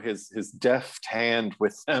 like, you know, his deft hand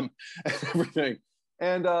with them and everything.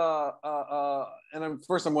 And I'm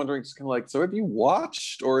wondering, just kind of like, so have you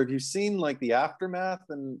watched or have you seen like the aftermath?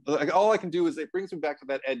 And like, all I can do is, it brings me back to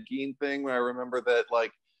that Ed Gein thing where I remember that,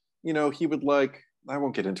 like, you know, he would, like, I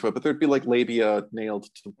won't get into it, but there'd be like labia nailed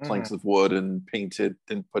to planks of wood and painted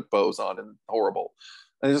and put bows on, and horrible.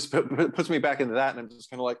 And it just puts me back into that, and I'm just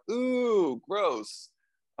kind of like, ooh, gross.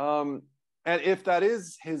 And if that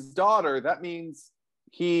is his daughter, that means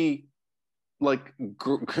he like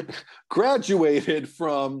graduated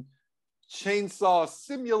from chainsaw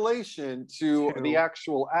simulation to the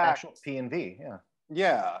actual act. Actual P&V, yeah.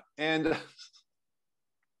 Yeah, and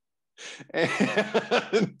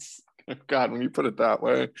God, when you put it that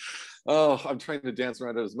way, oh, I'm trying to dance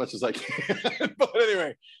around it as much as I can. But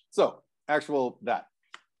anyway, so actual that.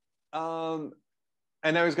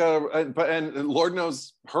 And now he's got and Lord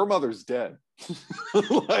knows her mother's dead.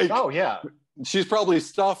 Like, oh yeah, she's probably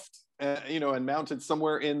stuffed, you know, and mounted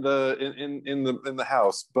somewhere in the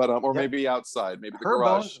house, but or maybe outside, maybe the garage.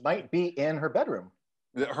 Her bones might be in her bedroom.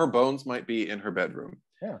 Her bones might be in her bedroom.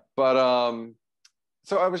 Yeah. But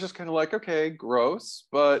so I was just kind of like, okay, gross,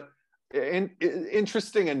 but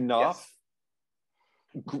interesting enough.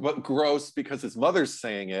 Yes. But gross because his mother's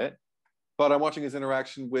saying it. But I'm watching his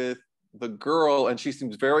interaction with the girl, and she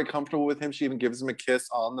seems very comfortable with him. She even gives him a kiss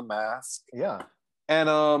on the mask. Yeah. And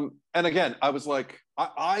again, I was like,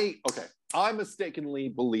 I mistakenly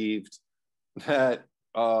believed that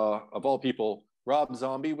of all people, Rob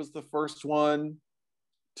Zombie was the first one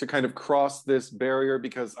to kind of cross this barrier,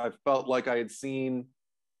 because I felt like I had seen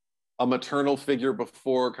a maternal figure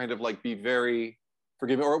before kind of like be very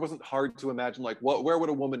forgiving, or it wasn't hard to imagine like where would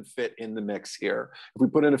a woman fit in the mix here? If we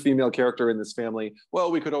put in a female character in this family, well,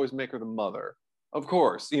 we could always make her the mother. Of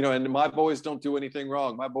course, and my boys don't do anything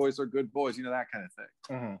wrong. My boys are good boys, that kind of thing.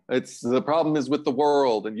 Mm-hmm. It's the problem is with the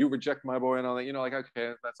world, and you reject my boy and all that. Like,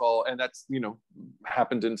 okay, that's all, and that's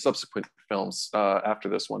happened in subsequent films after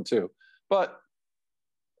this one too. But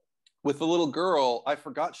with the little girl, I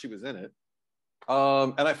forgot she was in it,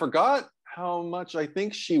 and I forgot how much I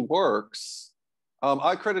think she works.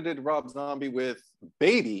 I credited Rob Zombie with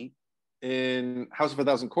Baby in House of a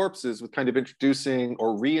Thousand Corpses, with kind of introducing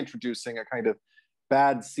or reintroducing a kind of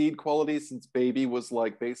bad seed quality, since Baby was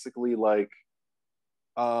like basically like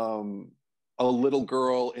a little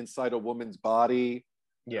girl inside a woman's body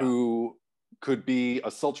who could be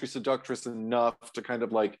a sultry seductress enough to kind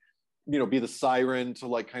of like be the siren to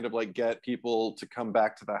like kind of like get people to come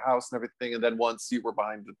back to the house and everything. And then once you were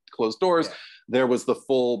behind the closed doors, there was the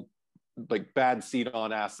full like bad seed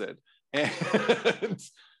on acid. And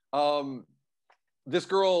this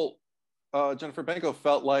girl, Jennifer Benko,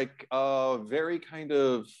 felt like very kind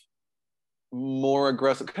of more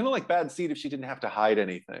aggressive, kind of like bad seed if she didn't have to hide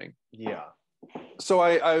anything. Yeah. So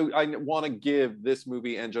I want to give this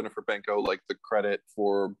movie and Jennifer Benko like the credit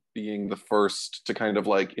for being the first to kind of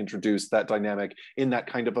like introduce that dynamic in that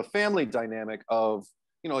kind of a family dynamic of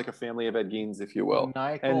like a family of Ed Geins, if you will.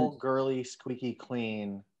 Maniacal, girly, squeaky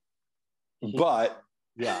clean. But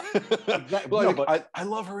yeah, exactly. I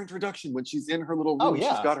love her introduction when she's in her little room. She's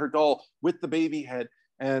got her doll with the baby head,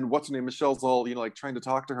 and what's her name, Michelle's all like trying to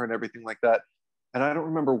talk to her and everything like that. And I don't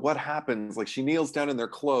remember what happens. Like she kneels down and they're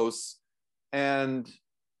close, and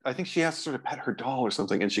I think she has to sort of pet her doll or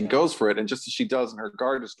something, and she goes for it, and just as she does and her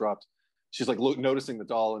guard is dropped, she's like noticing the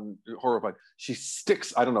doll and horrified. She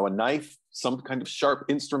sticks, I don't know, a knife, some kind of sharp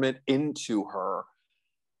instrument into her,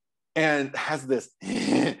 and has this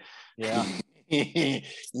yeah and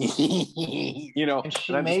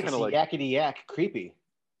she and makes the like, yakety yak creepy.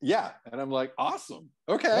 Yeah, and I'm like, awesome.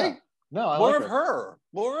 Okay, no, I more like of her,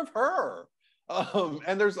 more of her.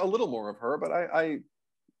 And there's a little more of her, but I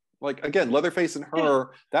like, again, Leatherface and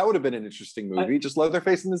her. That would have been an interesting movie. Just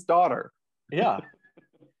Leatherface and his daughter. Yeah.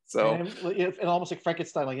 So and almost like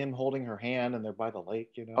Frankenstein, like him holding her hand, and they're by the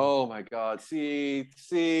lake. Oh my God! See,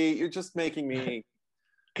 you're just making me.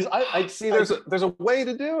 Because I see. There's a way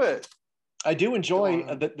to do it. I do enjoy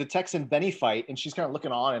the Tex and Benny fight, and she's kind of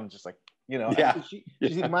looking on and just like, she's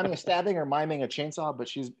either miming a stabbing or miming a chainsaw, but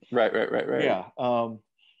she's right.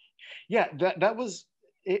 Yeah, that was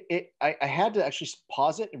it. I had to actually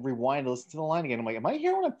pause it and rewind and listen to the line again. I'm like, am I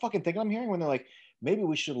hearing what I'm fucking thinking I'm hearing? When they're like, maybe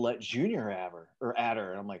we should let Junior have her or add her,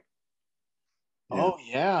 and I'm like, oh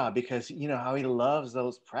yeah, because how he loves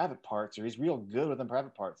those private parts, or he's real good with them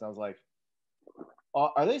private parts. And I was like,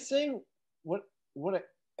 are they saying what?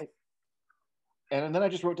 And then I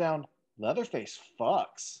just wrote down, Leatherface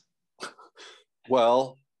fucks.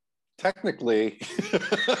 Well, technically,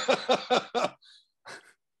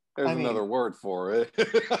 there's another word for it.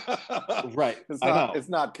 Right. It's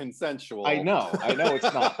not consensual. I know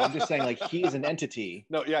it's not. I'm just saying, like, he is an entity.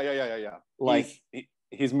 No, yeah. Like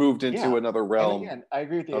he's moved into another realm. And again, I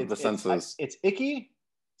agree with you. Of the senses. It's icky.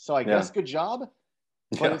 So I guess good job.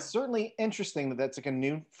 But it's certainly interesting that that's like a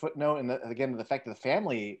new footnote. And again, the fact that the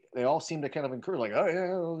family, they all seem to kind of encourage, like,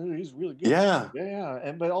 oh yeah, he's really good. Yeah.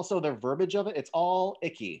 And but also their verbiage of it, it's all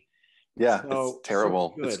icky. Yeah, it's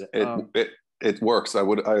terrible. So it works.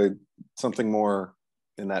 Something more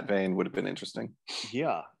in that vein would have been interesting.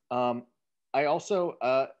 Yeah. I also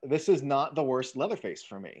this is not the worst Leatherface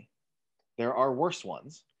for me. There are worse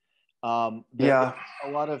ones. A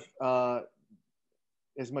lot of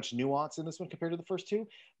as much nuance in this one compared to the first two,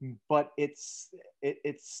 but it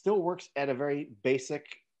still works at a very basic.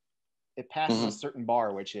 It passes a certain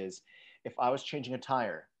bar, which is if I was changing a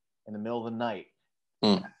tire in the middle of the night,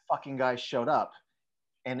 and that fucking guy showed up,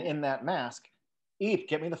 and in that mask, Eep,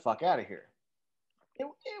 get me the fuck out of here. It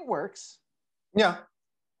works. Yeah.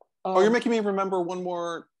 You're making me remember one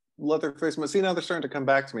more Leatherface. See, now they're starting to come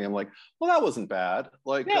back to me. I'm like, well, that wasn't bad.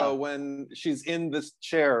 Like when she's in this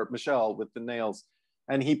chair, Michelle, with the nails,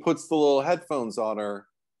 and he puts the little headphones on her,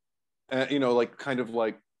 and like kind of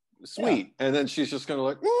like sweet, and then she's just kind of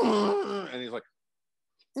like, and he's like,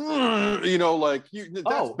 like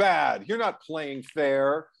that's bad. You're not playing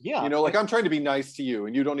fair. Yeah, like I'm trying to be nice to you,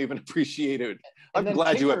 and you don't even appreciate it. I'm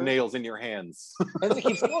glad you have nails in your hands. And it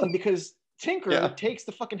keeps going because Tinker takes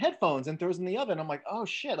the fucking headphones and throws in the oven. I'm like, oh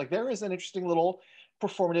shit! Like there is an interesting little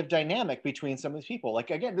performative dynamic between some of these people. Like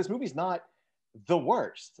again, this movie's not the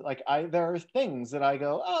worst. Like there are things that I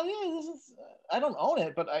go, oh yeah, this is. I don't own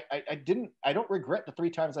it, but I don't regret the 3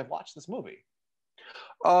 times I've watched this movie.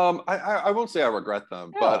 I won't say I regret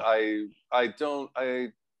them, but I don't.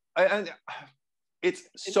 It's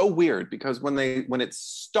so weird because when it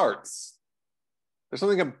starts, There's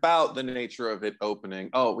something about the nature of it opening.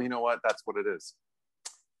 Oh, you know what? That's what it is.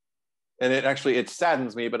 And it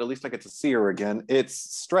saddens me, but at least I get to see her again. It's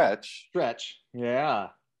Stretch. Stretch. Yeah.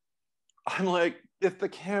 I'm like, if the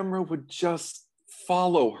camera would just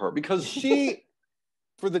follow her, because she,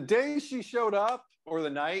 for the day she showed up, or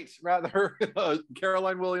the night rather,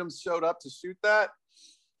 Caroline Williams showed up to shoot that,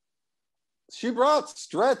 she brought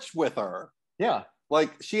Stretch with her. Yeah.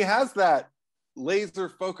 Like, she has that laser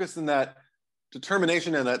focus and that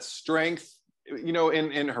determination and that strength, you know,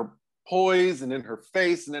 in her poise and in her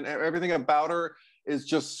face, and in everything about her is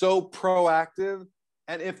just so proactive.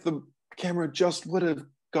 And if the camera just would have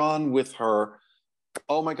gone with her,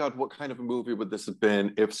 oh my God, what kind of a movie would this have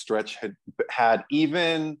been if Stretch had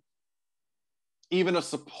even a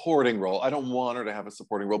supporting role? I don't want her to have a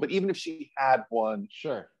supporting role, but even if she had one,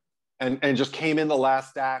 sure, and just came in the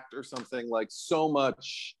last act or something, like, so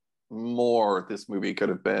much more this movie could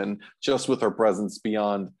have been just with her presence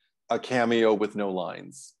beyond a cameo with no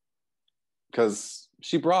lines, because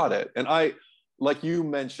she brought it. And I, like you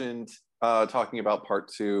mentioned, talking about part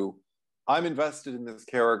two, I'm invested in this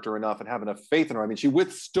character enough and have enough faith in her. I mean, she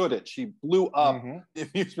withstood it. She blew up the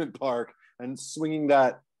amusement park and swinging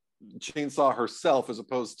that chainsaw herself, as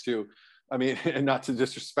opposed to, I mean, and not to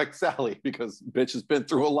disrespect Sally, because bitch has been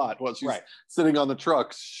through a lot while she's sitting on the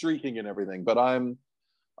truck shrieking and everything. But I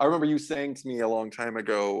remember you saying to me a long time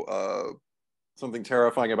ago, something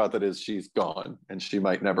terrifying about that is she's gone and she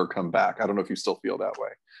might never come back. I don't know if you still feel that way,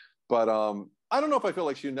 but I don't know if I feel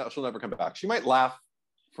like she'll never come back. She might laugh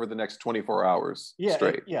for the next 24 hours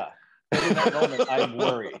straight. But in that moment, I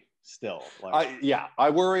worry still. Like, I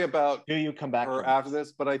worry about, do you come back her after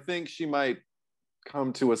this? But I think she might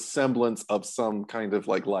come to a semblance of some kind of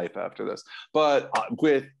like life after this. But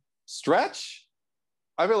with Stretch,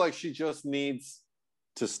 I feel like she just needs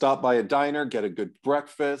to stop by a diner, get a good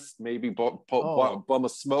breakfast, maybe bum a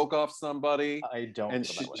smoke off somebody. I don't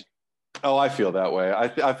feel that way. Oh, I feel that way.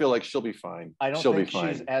 I feel like she'll be fine. I don't she'll think be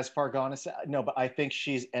fine. She's as far gone as no, but I think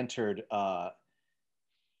she's entered a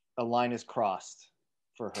line is crossed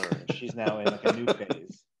for her. She's now in like a new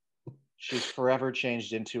phase. She's forever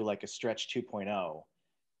changed into like a Stretch 2.0.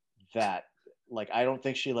 That, like, I don't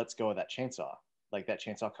think she lets go of that chainsaw. Like, that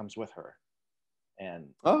chainsaw comes with her. And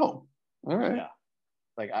all right. Yeah.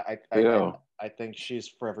 Like I think she's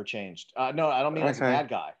forever changed. No, I don't mean as a bad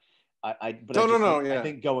guy. I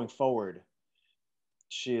think going forward,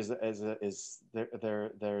 she is there's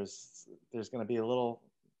going to be a little,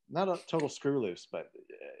 not a total screw loose, but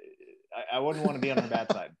I wouldn't want to be on her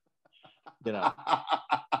bad side. You know,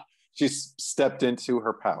 she's stepped into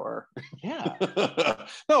her power. Yeah.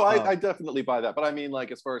 No, I definitely buy that. But I mean,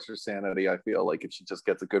 like, as far as her sanity, I feel like if she just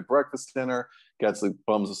gets a good breakfast dinner, gets like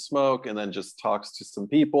bums of smoke, and then just talks to some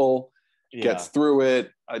people, gets through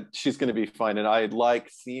it, she's going to be fine. And I like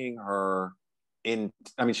seeing her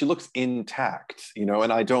she looks intact, you know,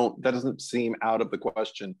 and that doesn't seem out of the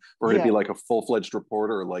question for her to be like a full-fledged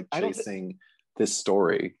reporter, like chasing this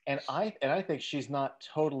story. And I think she's not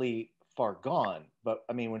totally far gone, but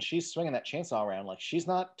I mean, when she's swinging that chainsaw around, like, she's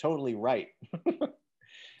not totally right.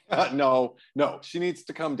 No, she needs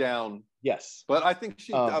to come down. Yes, but I think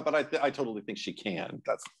I totally think she can.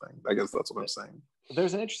 That's the thing. I guess that's what I'm saying.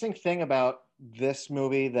 There's an interesting thing about this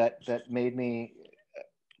movie that made me.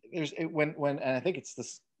 And I think it's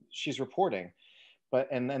this. She's reporting,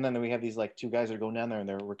 and then we have these like two guys that are going down there and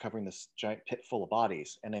they're recovering this giant pit full of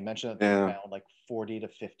bodies, and they mentioned that they found like 40 to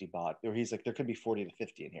 50 bodies. Or he's like, there could be 40 to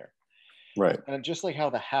 50 in here. Right. And just like how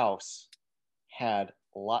the house had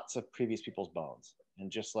lots of previous people's bones,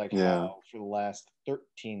 and just like how for the last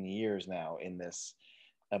 13 years now in this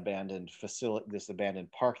abandoned facility, this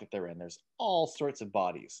abandoned park that they're in, there's all sorts of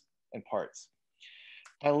bodies and parts.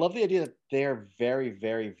 I love the idea that they're very,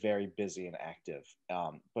 very, very busy and active.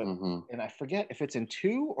 But and I forget if it's in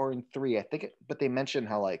 2 or in 3. I think but they mentioned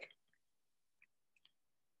how like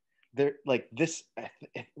they're like this.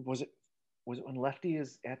 Was it when Lefty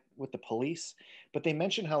is with the police? But they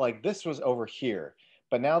mentioned how like this was over here,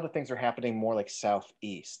 but now the things are happening more like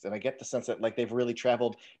southeast. And I get the sense that like they've really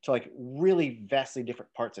traveled to like really vastly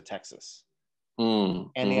different parts of Texas.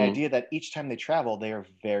 And the idea that each time they travel, they are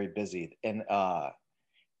very busy. And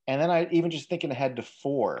then I even just thinking ahead to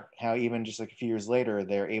 4, how even just like a few years later,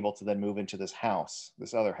 they're able to then move into this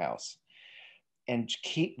other house, and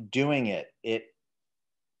keep doing it.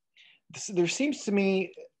 There seems to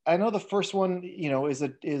me, I know the first one, you know,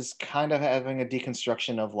 is kind of having a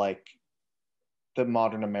deconstruction of like the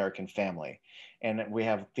modern American family, and we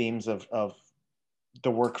have themes of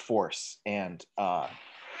the workforce and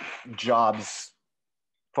jobs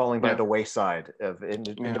falling by the wayside of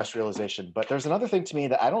industrialization. But there's another thing to me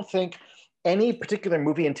that I don't think any particular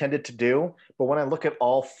movie intended to do. But when I look at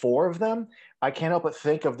all four of them, I can't help but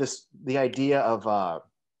think of the idea of,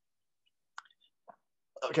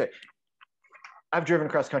 okay, I've driven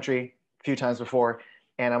across country a few times before,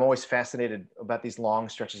 and I'm always fascinated about these long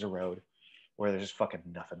stretches of road where there's just fucking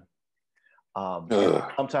nothing. And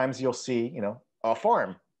sometimes you'll see, you know, a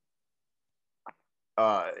farm,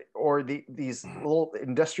 or these little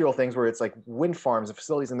industrial things where it's like wind farms and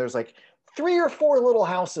facilities, and there's like 3 or 4 little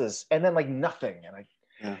houses, and then like nothing.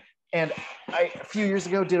 And I a few years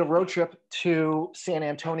ago did a road trip to San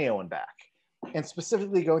Antonio and back, and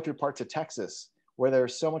specifically going through parts of Texas where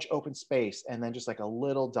there's so much open space, and then just like a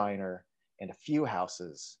little diner and a few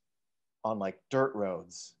houses on like dirt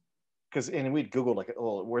roads. And we'd Googled like,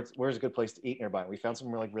 oh, where's a good place to eat nearby? And we found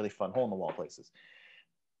some like really fun hole in the wall places.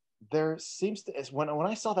 There seems to, when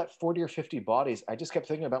I saw that 40 or 50 bodies, I just kept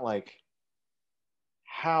thinking about like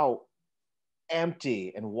how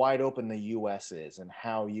empty and wide open the US is, and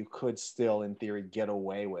how you could still in theory get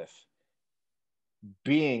away with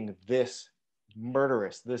being this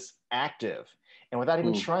murderous, this active, and without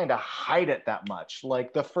even trying to hide it that much.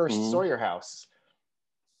 Like the first Sawyer house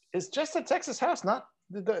is just a Texas house, not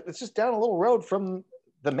it's just down a little road from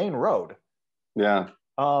the main road. Yeah.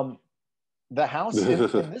 The house in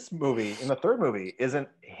this movie, in the third movie, isn't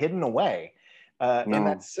hidden away. In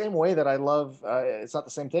that same way that I love, it's not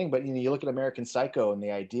the same thing, but you look at American Psycho and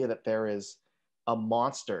the idea that there is a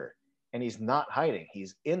monster and he's not hiding.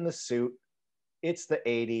 He's in the suit. It's the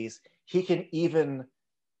 80s.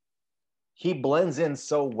 He blends in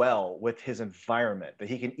so well with his environment that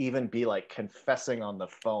he can even be like confessing on the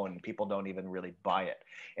phone. People don't even really buy it.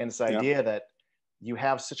 And this idea that you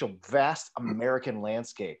have such a vast American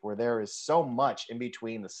landscape where there is so much in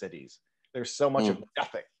between the cities. There's so much of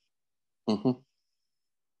nothing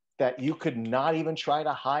that you could not even try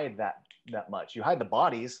to hide that much. You hide the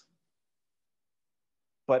bodies,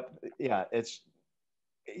 but yeah, it's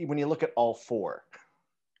when you look at all four,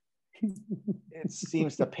 it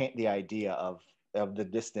seems to paint the idea of the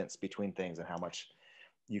distance between things and how much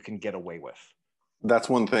you can get away with. That's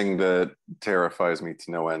one thing that terrifies me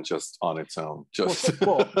to no end, just on its own.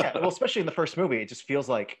 Well, especially in the first movie, it just feels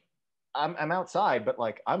like I'm outside, but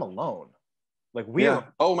like I'm alone. Like we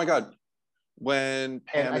are. Oh my God. When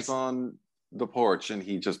Pam is on the porch and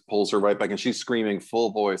he just pulls her right back and she's screaming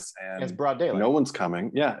full voice and it's broad daylight. No one's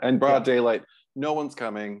coming. Yeah. And broad daylight, no one's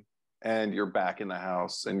coming. And you're back in the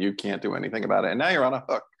house and you can't do anything about it. And now you're on a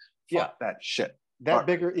hook. Fuck that shit.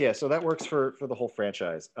 So that works for the whole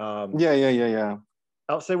franchise. Yeah.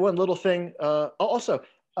 I'll say one little thing. Also,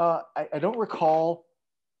 I don't recall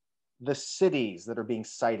the cities that are being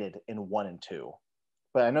cited in 1 and 2,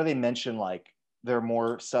 but I know they mention like they're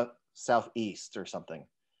more southeast or something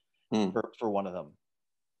for one of them.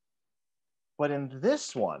 But in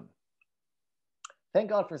this one, thank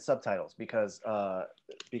God for subtitles because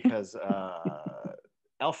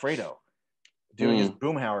Alfredo doing his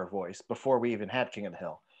Boomhauer voice before we even had King of the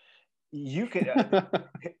Hill,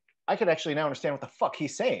 I could actually now understand what the fuck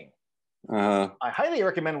he's saying. I highly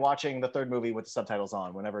recommend watching the third movie with the subtitles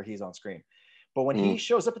on whenever he's on screen. But when he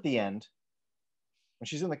shows up at the end, when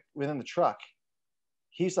she's within the truck,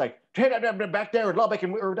 he's like, back there in Lubbock,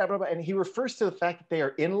 and he refers to the fact that they are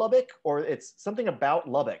in Lubbock, or it's something about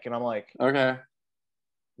Lubbock. And I'm like, okay,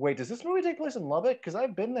 wait, does this movie take place in Lubbock? Because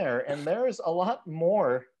I've been there, and there's a lot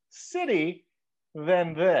more city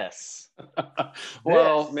than this.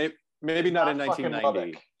 Well, maybe not in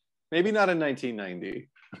 1990. Maybe not in 1990.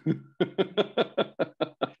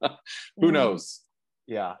 Who knows?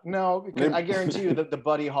 Yeah, no, because I guarantee you that the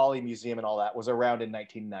Buddy Holly Museum and all that was around in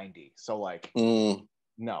 1990. So like,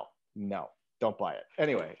 no, don't buy it.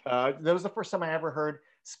 Anyway, that was the first time I ever heard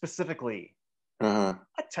specifically a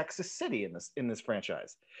Texas city in this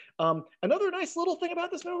franchise. Another nice little thing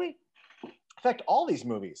about this movie, in fact, all these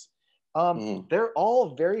movies, they're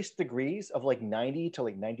all various degrees of like 90 to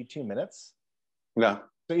like 92 minutes. Yeah.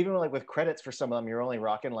 So even like with credits for some of them, you're only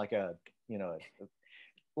rocking like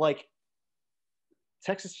like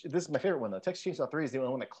Texas. This is my favorite one though. Texas Chainsaw 3 is the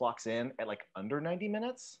only one that clocks in at like under 90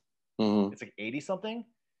 minutes. It's like 80 something.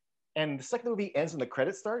 And the second the movie ends and the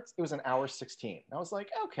credit starts, it was 1:16. And I was like,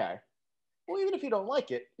 okay, well, even if you don't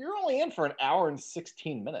like it, you're only in for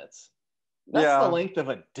 1:16. That's the length of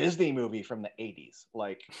a Disney movie from the 80s.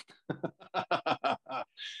 Like,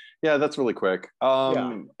 yeah, that's really quick.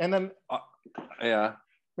 And then,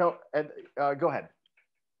 no, go ahead.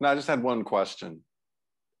 No, I just had one question.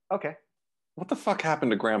 Okay. What the fuck happened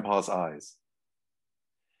to Grandpa's eyes?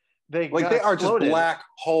 They Like got they are just exploded. black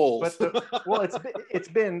holes. Well, it's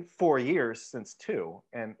been 4 years since 2,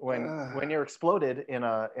 and when you're exploded in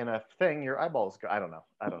a thing, your eyeballs go. I don't know.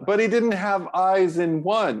 But he didn't have eyes in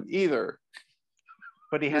 1 either.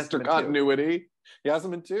 But he has Mr. Continuity. He has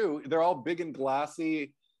them in 2. They're all big and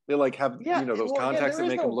glassy. They like have those contacts that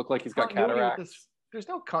make him look like he's got cataracts. There's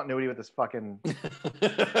no continuity with this fucking.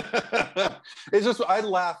 It's just I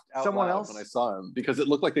laughed out Someone loud else? when I saw him because it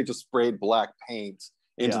looked like they just sprayed black paint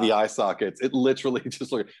into the eye sockets. It literally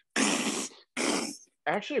just looked. I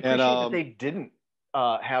actually appreciate that they didn't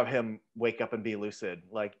have him wake up and be lucid.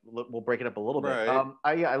 Like we'll break it up a little bit.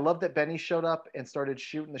 I love that Benny showed up and started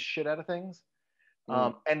shooting the shit out of things.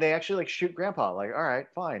 And they actually like shoot Grandpa. Like, all right,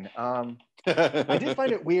 fine. I did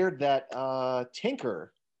find it weird that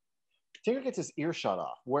Tinker gets his ear shot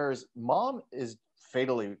off, whereas Mom is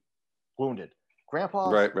fatally wounded.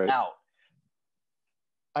 Grandpa's out.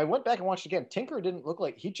 I went back and watched again. Tinker didn't look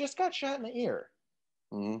like he just got shot in the ear.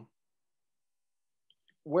 Mm-hmm.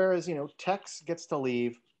 Whereas, Tex gets to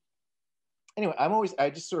leave. Anyway, I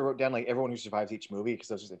just sort of wrote down like everyone who survives each movie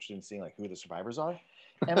because I was just interested in seeing like who the survivors are.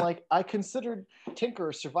 And like I considered Tinker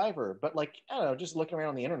a survivor, but like I don't know, just looking around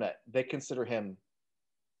on the internet, they consider him.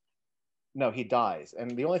 No, he dies.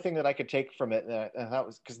 And the only thing that I could take from it, and that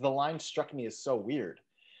was because the line struck me as so weird.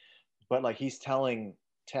 But like he's telling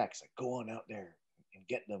Tex, like, go on out there and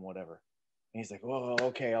get them, whatever. And he's like, "Whoa,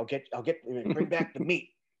 okay, I'll get, bring back the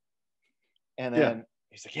meat." And then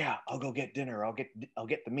he's like, "Yeah, I'll go get dinner. I'll get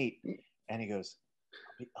the meat." And he goes,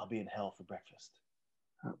 "I'll be in hell for breakfast."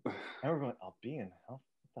 And we're going, "I'll be in hell?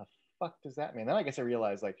 What the fuck does that mean?" Then I guess I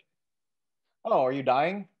realized, like, oh, are you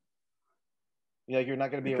dying? You're not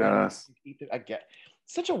going to be around to eat it. I get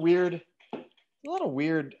such a lot of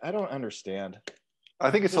weird. I don't understand.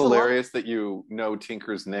 I think it's hilarious that you know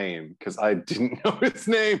Tinker's name because I didn't know his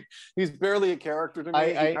name. He's barely a character to me.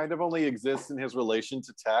 He kind of only exists in his relation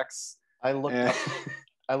to Tex. I looked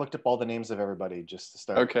up all the names of everybody just to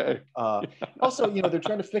start. Okay. Also, they're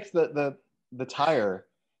trying to fix the tire,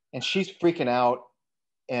 and she's freaking out.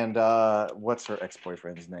 And what's her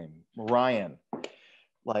ex-boyfriend's name? Ryan.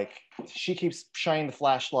 Like she keeps shining the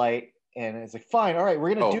flashlight, and it's like, fine, all right,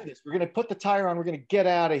 we're gonna do this. We're gonna put the tire on. We're gonna get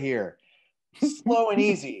out of here, slow and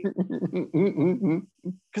easy,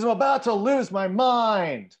 because I'm about to lose my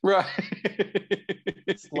mind. Right.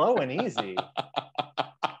 Slow and easy.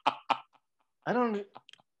 I don't.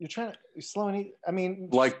 You're slow and easy. I mean,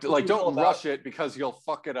 like don't rush it because you'll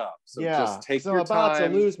fuck it up. So just take your time. I'm about to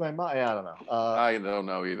lose my mind. I don't know. I don't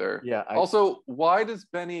know either. Yeah. Also, why does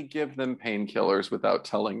Benny give them painkillers without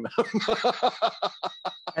telling them?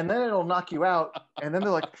 And then it'll knock you out. And then they're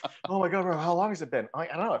like, "Oh my god, bro, how long has it been?" I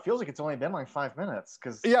don't know. It feels like it's only been like 5 minutes.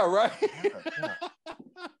 Right.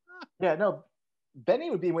 Yeah. No. Benny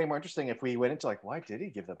would be way more interesting if we went into like, why did he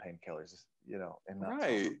give them painkillers? And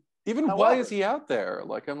right. Even why is he out there?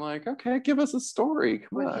 Like, I'm like, okay, give us a story.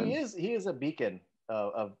 Come on. He is a beacon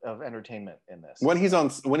of entertainment in this. When he's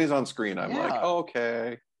on screen, I'm like, oh,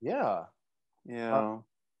 okay. Yeah. Yeah.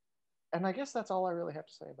 And I guess that's all I really have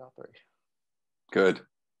to say about 3. Good.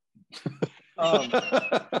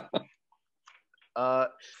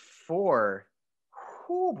 4.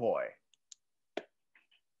 Oh boy.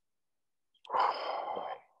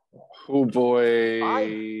 Oh boy.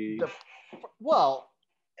 Well,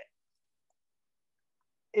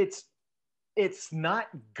 it's not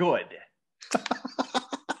good.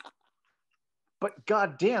 But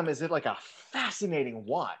goddamn, is it like a fascinating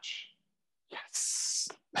watch? Yes.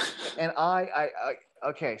 And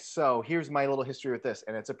okay, so here's my little history with this,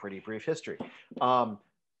 and it's a pretty brief history. I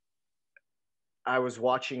was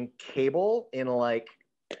watching cable in like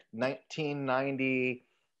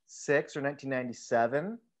 1996 or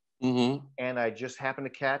 1997, and I just happened to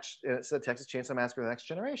catch it said Texas Chainsaw Massacre: The Next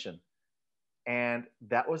Generation, and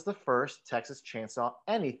that was the first Texas Chainsaw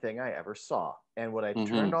anything I ever saw. And what I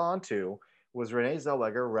turned on to was Renee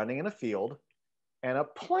Zellweger running in a field, and a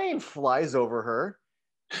plane flies over her.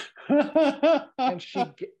 and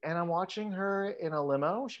I'm watching her in a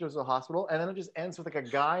limo. She goes to the hospital, and then it just ends with like a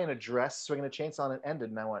guy in a dress swinging a chainsaw, and it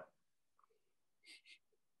ended. And I went,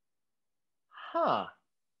 "Huh."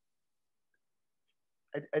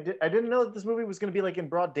 I didn't know that this movie was going to be like in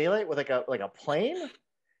broad daylight with like a plane,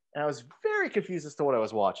 and I was very confused as to what I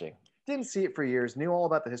was watching. Didn't see it for years. Knew all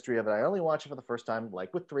about the history of it. I only watched it for the first time,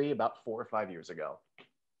 like with 3, about 4 or 5 years ago.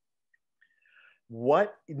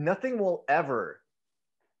 Nothing will ever.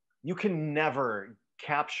 You can never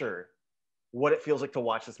capture what it feels like to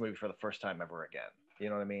watch this movie for the first time ever again. You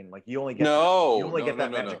know what I mean? Like you only get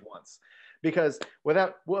that magic once, because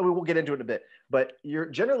we'll get into it in a bit, but you're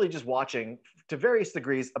generally just watching to various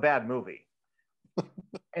degrees a bad movie.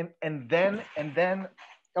 and then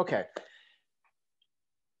okay,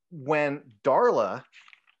 when Darla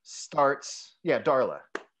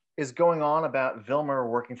is going on about Vilmer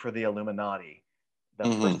working for the Illuminati.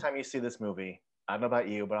 The first time you see this movie, I don't know about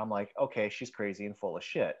you, but I'm like, okay, she's crazy and full of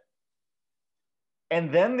shit.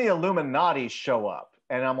 And then the Illuminati show up,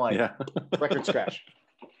 and I'm like, record scratch.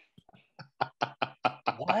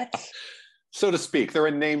 What? So to speak, they're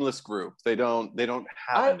a nameless group. They don't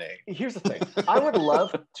have a name. Here's the thing. I would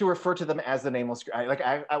love to refer to them as the nameless group.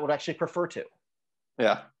 I would actually prefer to.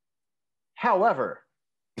 Yeah. However,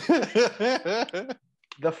 the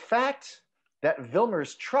fact that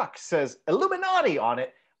Vilmer's truck says Illuminati on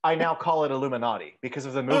it, I now call it Illuminati, because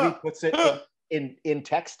if the movie puts it in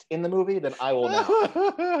text in the movie, then I will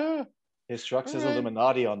now. His truck says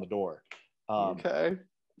Illuminati on the door. Okay.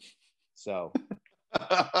 So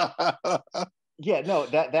yeah, no,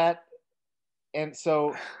 that and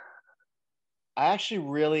so I actually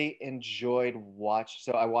really enjoyed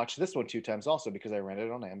so I watched this one 2 times also because I rented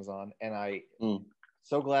it on Amazon, and I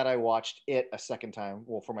so glad I watched it a second time,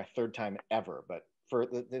 well, for my 3rd time ever, but for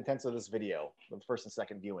the intents of this video, the first and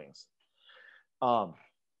second viewings.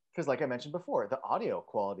 Because like I mentioned before, the audio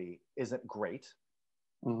quality isn't great,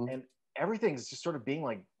 and everything's just sort of being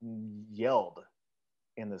like yelled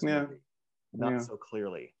in this movie, not so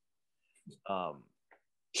clearly. Well,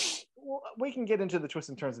 we can get into the twists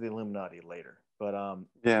and turns of the Illuminati later, but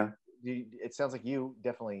it sounds like you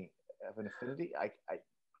definitely have an affinity.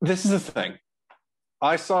 This is the thing.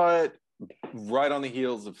 I saw it right on the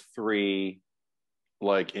heels of 3,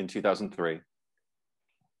 like in 2003,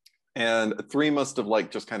 and 3 must have like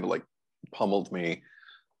just kind of like pummeled me,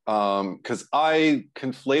 because I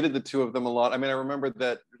conflated the 2 of them a lot. I mean, I remember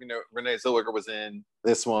that Renee Zellweger was in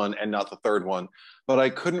this one and not the 3rd one, but I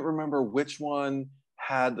couldn't remember which one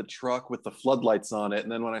had the truck with the floodlights on it.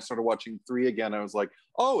 And then when I started watching 3 again, I was like,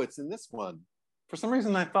 oh, it's in this one. For some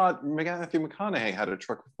reason, I thought Matthew McConaughey had a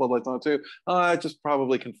truck with floodlights on it too. I just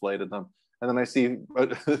probably conflated them. And then I see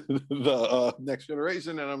the Next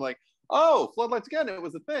Generation, and I'm like, oh, floodlights again. It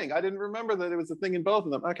was a thing. I didn't remember that it was a thing in both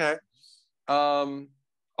of them. Okay. All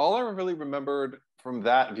I really remembered from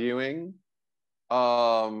that viewing,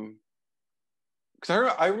 because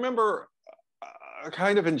I remember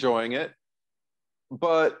kind of enjoying it,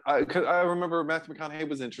 but I remember Matthew McConaughey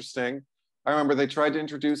was interesting. I remember they tried to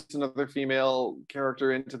introduce another female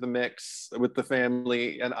character into the mix with the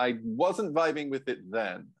family, and I wasn't vibing with it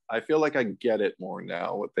then. I feel like I get it more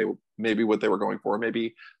now, what they were going for.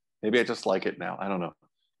 Maybe I just like it now. I don't know.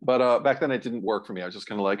 But back then it didn't work for me. I was just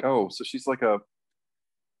kind of like, oh, so she's like a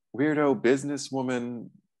weirdo businesswoman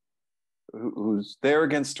who's there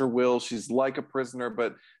against her will. She's like a prisoner,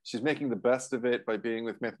 but she's making the best of it by being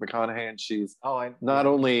with Matthew McConaughey, and she's not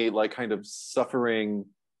only like kind of suffering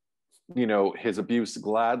his abuse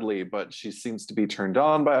gladly, but she seems to be turned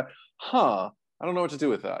on by I don't know what to do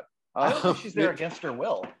with that. I don't think she's there against her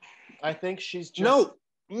will. I think she's just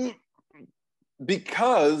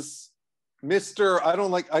because I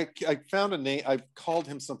don't like, I found a name. I called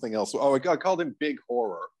him something else. I called him Big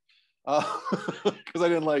Horror, because I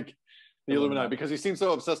didn't like the Illuminati, because he seemed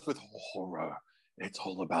so obsessed with horror. It's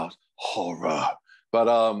all about horror.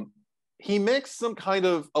 But he makes some kind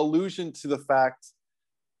of allusion to the fact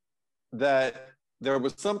that there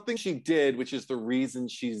was something she did, which is the reason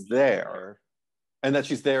she's there, and that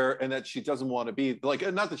she's there, and that she doesn't want to be like,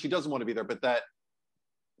 not that she doesn't want to be there, but that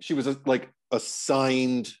she was like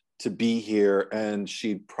assigned to be here, and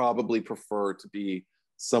she'd probably prefer to be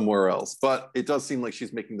somewhere else. But it does seem like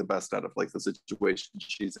she's making the best out of like the situation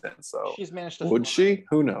she's in. So she's managed to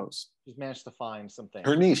who knows? She's managed to find something.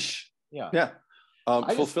 Her niche. Yeah.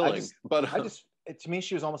 Fulfilling. To me,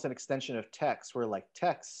 she was almost an extension of Tex, where like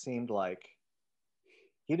Tex seemed like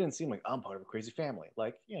he didn't seem like, I'm part of a crazy family.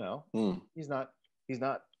 Like, he's not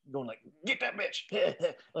going like, get that bitch.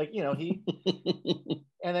 Like, he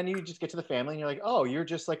and then you just get to the family and you're like, oh, you're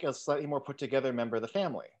just like a slightly more put together member of the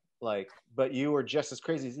family. Like, but you were just as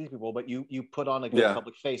crazy as these people, but you put on a good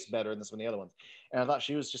public face better than this one, the other ones. And I thought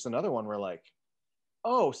she was just another one where like,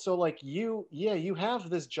 oh, so like you have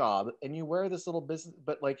this job and you wear this little business,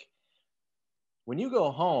 but like when you go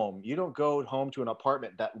home, you don't go home to an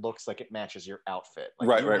apartment that looks like it matches your outfit.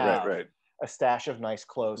 Like right. A stash of nice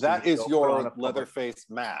clothes. That is your Leatherface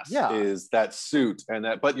mask. Yeah. Is that suit and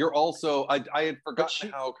that? But you're also, I had forgotten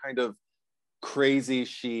how kind of crazy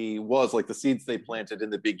she was. Like the seeds they planted in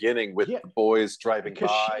the beginning with the boys driving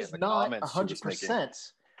by. She's not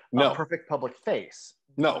 100% a perfect public face.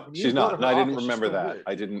 No, she's not. And I didn't remember that.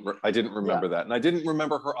 I didn't remember that, and I didn't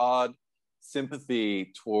remember her odd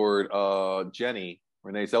sympathy toward Jenny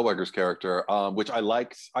Renee Zellweger's character, which I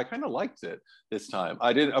liked. I kind of liked it this time.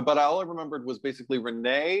 I didn't, but all I remembered was basically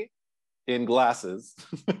Renee in glasses,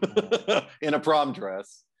 in a prom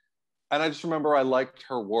dress, and I just remember I liked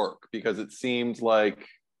her work because it seemed like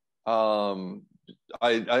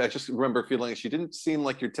I just remember feeling like she didn't seem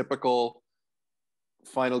like your typical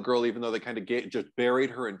final girl, even though they kind of just buried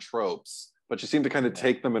her in tropes, but she seemed to kind of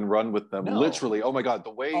take them and run with them. Literally, oh my god,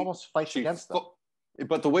 the way almost fights against them.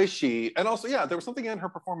 But the way she, and also, yeah, there was something in her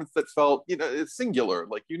performance that felt, it's singular,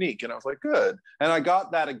 like unique. And I was like, good. And I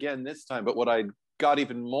got that again this time. But what I got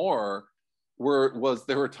even more was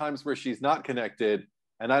there were times where she's not connected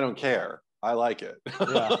and I don't care. I like it.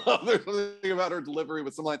 Yeah. There's something about her delivery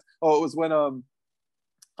with some lines. Oh, it was when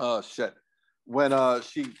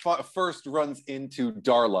she first runs into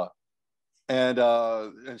Darla. And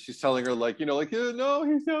she's telling her like, no,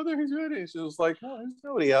 he's out there, he's ready. She was like, no, there's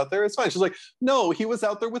nobody out there. It's fine. She's like, no, he was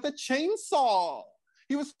out there with a chainsaw.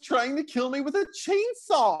 He was trying to kill me with a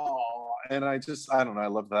chainsaw. And I don't know. I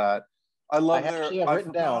love that. I love I have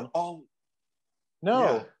written down.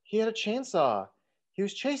 He had a chainsaw. He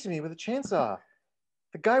was chasing me with a chainsaw.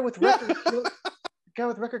 The guy with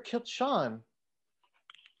record killed Sean.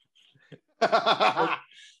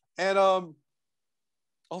 And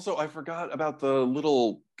also, I forgot about the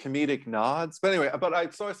little comedic nods. But anyway, I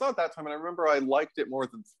saw it that time, and I remember I liked it more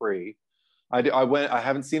than 3. I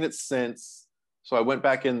haven't seen it since, so I went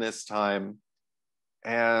back in this time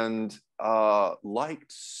and liked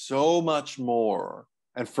so much more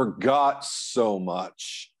and forgot so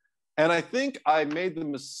much. And I think I made the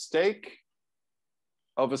mistake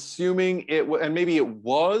of assuming it was, and maybe it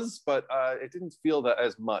was, but it didn't feel that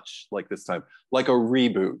as much like this time, like a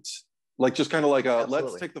reboot. Like just kind of like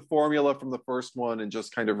let's take the formula from the first one and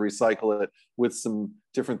just kind of recycle it with some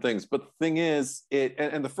different things. But the thing is,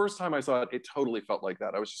 and the first time I saw it, it totally felt like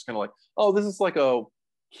that. I was just kind of like, oh, this is like a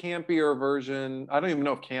campier version. I don't even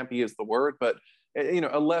know if campy is the word, but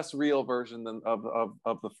a less real version than of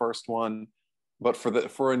the first one, but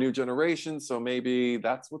for a new generation. So maybe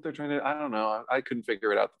that's what they're trying to. I don't know. I couldn't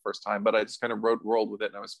figure it out the first time, but I just kind of rolled with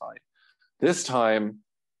it and I was fine. This time,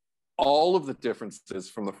 all of the differences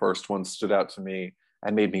from the first one stood out to me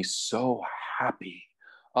and made me so happy.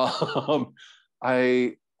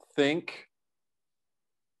 I think,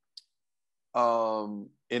 in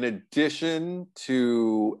addition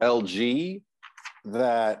to LG,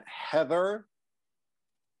 that Heather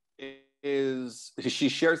she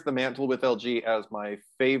shares the mantle with LG as my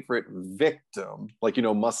favorite victim, like,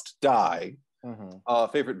 must die,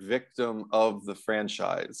 favorite victim of the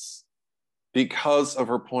franchise. Because of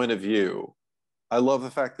her point of view. I love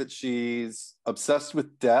the fact that she's obsessed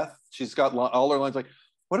with death. She's got all her lines like,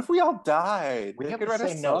 what if we all died? We could write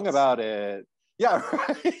a song about it. Yeah,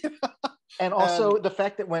 right. And also the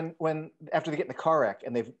fact that when after they get in the car wreck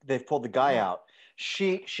and they've pulled the guy out,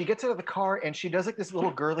 she gets out of the car and she does like this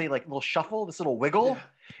little girly, like little shuffle, this little wiggle. Yeah.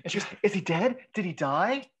 And she's, is he dead? Did he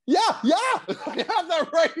die? Yeah. I have that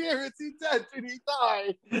right here. Is he dead? Did he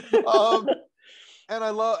die? And I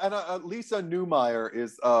love, Lisa Newmeyer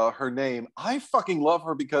is her name. I fucking love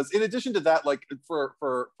her because in addition to that, like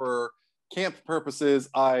for camp purposes,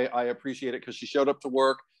 I appreciate it because she showed up to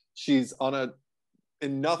work. She's on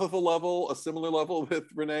enough of a similar level with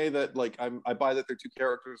Renee that like I buy that their two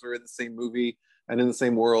characters are in the same movie and in the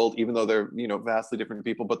same world, even though they're vastly different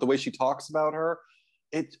people. But the way she talks about her,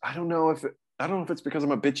 I don't know if it's because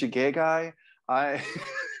I'm a bitchy gay guy. I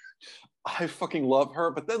fucking love her.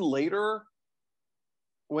 But then later,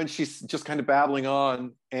 when she's just kind of babbling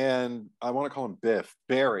on, and I want to call him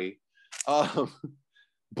Barry,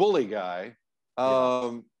 bully guy,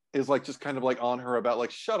 is like just kind of like on her about like,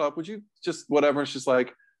 shut up, would you just whatever. And she's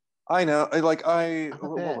like, I know,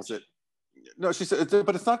 what was it? No, she said,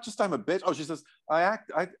 but it's not just I'm a bitch. Oh, she says, I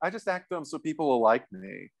just act dumb so people will like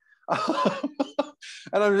me.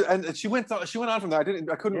 and she went on from there.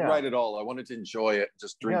 I couldn't write it all. I wanted to enjoy it,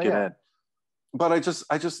 just drink it in. But I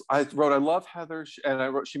wrote, I love Heather, and I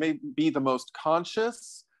wrote, she may be the most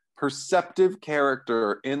conscious, perceptive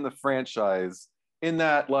character in the franchise in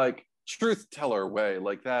that like truth teller way,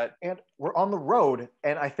 like that. And we're on the road,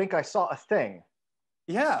 and I think I saw a thing.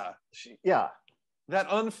 Yeah. That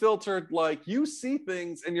unfiltered, like you see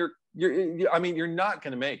things, and you're not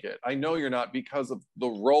going to make it. I know you're not because of the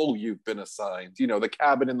role you've been assigned. The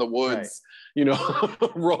cabin in the woods.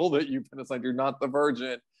 Right. Role that you've been assigned. You're not the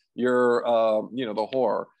virgin. You're the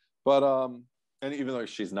whore, but and even though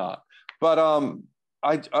she's not, but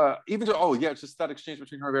it's just that exchange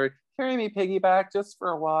between her and Barry, carry me piggyback just for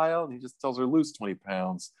a while, and he just tells her lose 20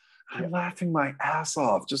 pounds. I'm laughing my ass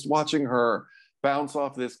off just watching her bounce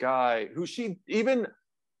off this guy who she even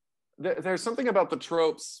there's something about the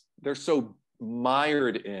tropes. They're so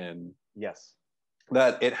mired in. Yes.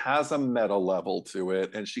 That it has a meta level to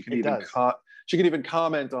it, and she can she can even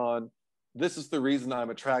comment on, this is the reason I'm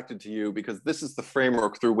attracted to you, because this is the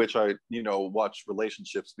framework through which I, watch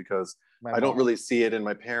relationships, because I don't really see it in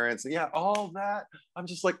my parents. And yeah, all that. I'm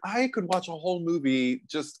just like, I could watch a whole movie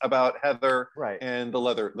just about Heather and the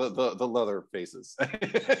leather faces.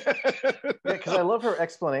 Yeah, because I love her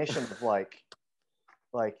explanation of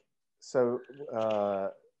so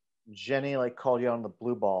Jenny like called you on the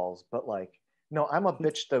blue balls, but like, no, I'm a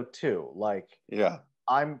bitch though too. Like, yeah,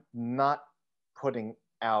 I'm not putting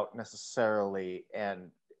out necessarily, and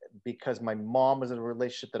because my mom was in a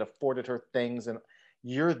relationship that afforded her things, and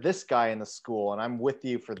you're this guy in the school, and I'm with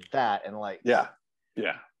you for that, and like, yeah,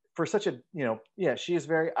 for such a she is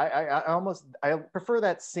very. I prefer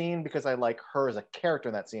that scene because I like her as a character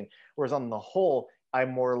in that scene, whereas on the whole, I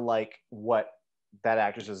more like what that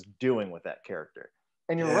actress is doing with that character.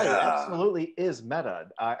 And you're right, it absolutely is meta.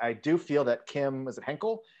 I do feel that Kim, is it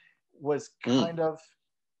Henkel, was kind of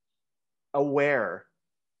aware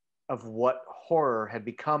of what horror had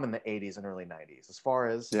become in the 80s and early 90s as far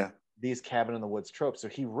as these cabin in the woods tropes. So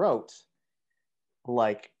he wrote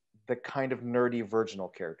like the kind of nerdy virginal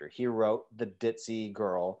character. He wrote the ditzy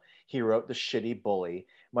girl. He wrote the shitty bully.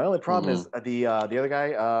 My only problem is the other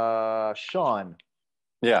guy, Sean.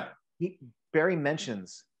 Yeah. Barry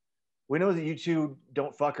mentions, we know that you two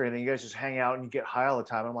don't fuck or anything. You guys just hang out and you get high all the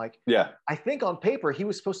time. I'm like, I think on paper he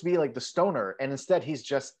was supposed to be like the stoner, and instead he's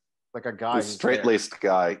just like a guy, straight-laced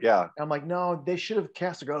guy. Yeah. And I'm like, no, they should have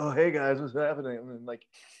cast a go. Oh, hey guys, what's happening? And like,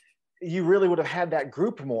 you really would have had that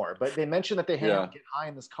group more. But they mentioned that they hang out and get high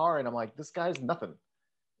in this car, and I'm like, this guy's nothing.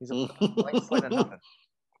 He's a blank slate of nothing.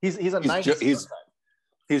 He's a 90s.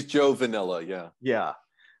 He's Joe Vanilla. Yeah. Yeah.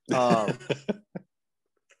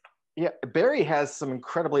 Yeah, Barry has some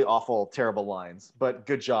incredibly awful, terrible lines, but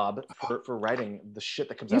good job for writing the shit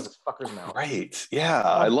that comes out of this fucker's mouth. Right. Yeah.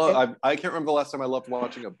 I can't remember the last time I loved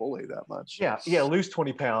watching a bully that much. Yeah, lose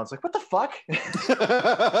 20 pounds. Like, what the fuck?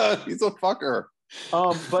 He's a fucker.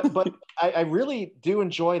 But I really do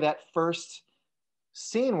enjoy that first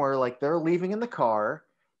scene where like they're leaving in the car.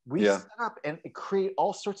 We set up and create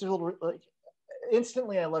all sorts of little like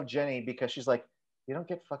instantly I love Jenny because she's like, you don't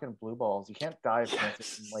get fucking blue balls. You can't die of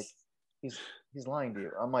cancer. Like, he's lying to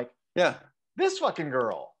you. I'm like, this fucking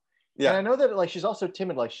girl. Yeah. And I know that like she's also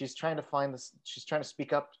timid. Like she's trying to find this. She's trying to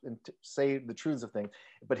speak up and say the truths of things.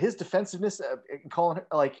 But his defensiveness, calling her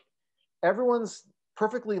like, everyone's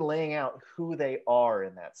perfectly laying out who they are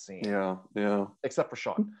in that scene. Yeah. Except for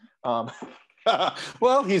Sean.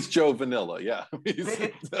 Well, he's Joe Vanilla. Yeah.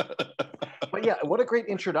 But yeah, what a great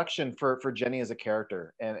introduction for Jenny as a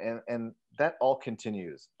character, and that all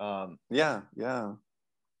continues. I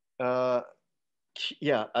love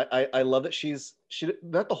that she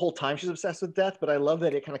not the whole time she's obsessed with death, but I love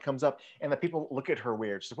that it kind of comes up and that people look at her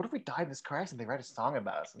weird. She's like, what if we died in this car accident? They write a song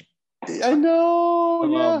about us. I know. I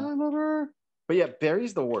love her. But yeah,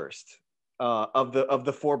 Barry's the worst of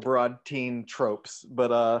the four broad teen tropes.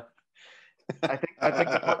 But I think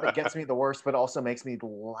the part that gets me the worst, but also makes me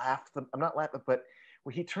laugh. I'm not laughing, but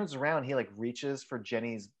when he turns around, he like reaches for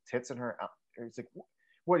Jenny's tits in her. He's like,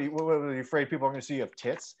 "What are you afraid people are going to see you have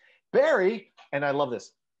tits?" Barry, and I love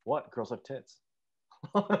this. What, girls have tits?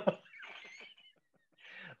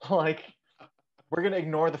 Like, we're going to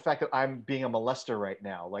ignore the fact that I'm being a molester right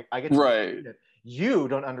now. Like, I get to you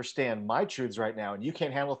don't understand my truths right now, and you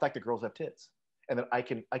can't handle the fact that girls have tits, and that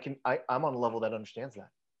I'm on a level that understands that.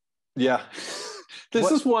 Yeah. This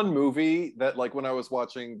is one movie that, like, when I was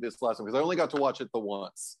watching this last one, because I only got to watch it the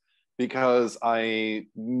once, because I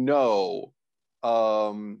know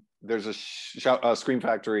there's a Scream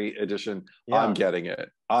Factory edition. I'm getting it.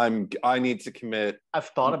 I need to commit. I've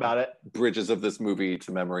thought about it. Bridges of this movie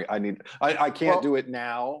to memory. I can't do it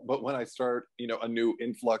now, but when I start, a new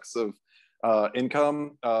influx of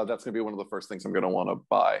income, that's going to be one of the first things I'm going to want to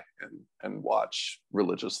buy and watch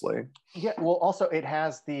religiously. Yeah, well, also it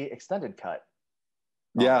has the extended cut.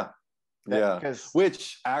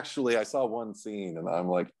 Which actually I saw one scene and I'm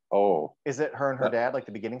like, oh, is it her and her dad, like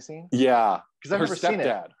the beginning scene? Yeah, because I've never seen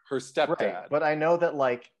it. Her stepdad. Right. But I know that,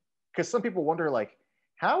 like, because some people wonder, like,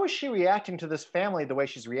 how is she reacting to this family the way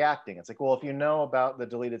she's reacting? It's like, well, if you know about the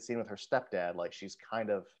deleted scene with her stepdad, like, she's kind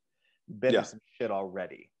of been in some shit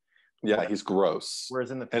already. Yeah, he's gross.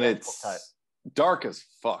 Whereas in the and it's cut, dark as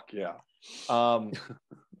fuck. Yeah.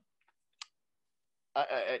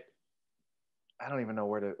 I don't even know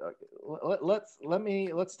where to.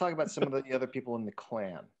 Let's talk about some of the other people in the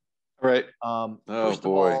clan. Right. First of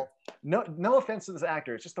all, no offense to this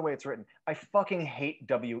actor. It's just the way it's written. I fucking hate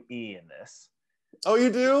WE in this. Oh,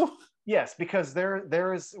 you do? Yes, because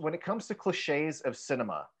there is, when it comes to cliches of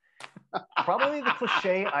cinema, probably the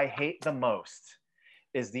cliche I hate the most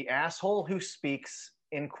is the asshole who speaks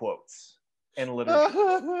in quotes in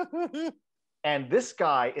literature. And this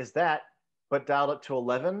guy is that, but dialed up to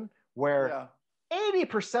 11, where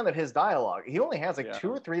 80% of his dialogue, he only has like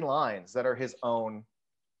 2 or 3 lines that are his own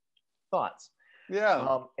thoughts.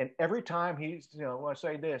 Yeah. And every time he's, well, I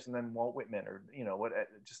say this, and then Walt Whitman, or, what,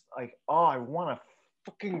 just like, oh, I want to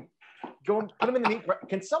fucking go and put him in the meat.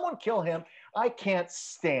 Can someone kill him? I can't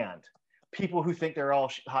stand people who think they're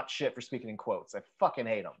all hot shit for speaking in quotes. I fucking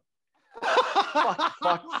hate them.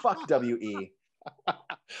 fuck W.E.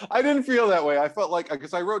 I didn't feel that way. I felt like,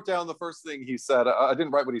 because I wrote down the first thing he said. I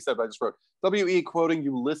didn't write what he said, but I just wrote W.E. quoting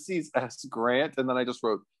Ulysses S. Grant, and then I just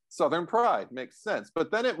wrote Southern Pride. Makes sense. But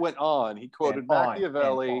then it went on. He quoted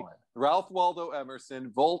Machiavelli, Ralph Waldo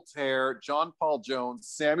Emerson, Voltaire, John Paul Jones,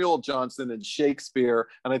 Samuel Johnson, and Shakespeare.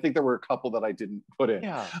 And I think there were a couple that I didn't put in.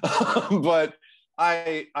 Yeah. But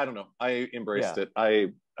I don't know. I embraced it.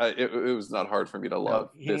 It was not hard for me to love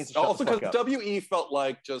this. Also, because W.E. felt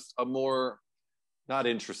like just a more, not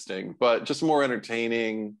interesting, but just more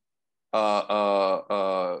entertaining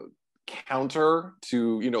counter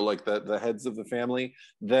to, like the heads of the family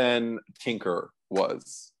than Tinker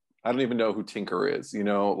was. I don't even know who Tinker is,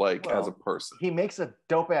 as a person. He makes a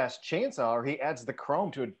dope-ass chainsaw, or he adds the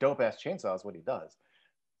chrome to a dope-ass chainsaw is what he does.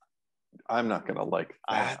 I'm not going to like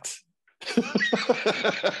that.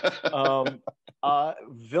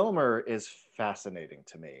 Vilmer is fascinating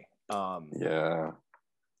to me. Yeah.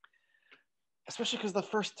 Especially because the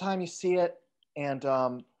first time you see it, and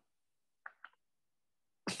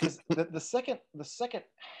because the second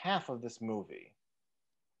half of this movie,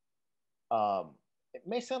 it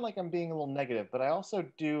may sound like I'm being a little negative, but I also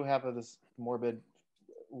do have this morbid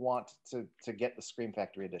want to get the Scream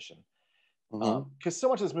Factory edition, because so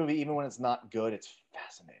much of this movie, even when it's not good, it's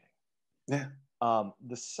fascinating. Yeah.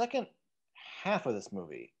 The second half of this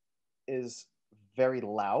movie is very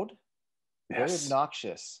loud, very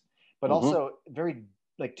obnoxious, but also very,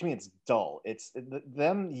 like, to me, it's dull. It's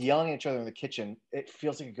them yelling at each other in the kitchen. It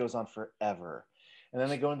feels like it goes on forever. And then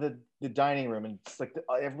they go into the dining room, and it's like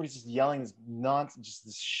everybody's just yelling this nonsense, just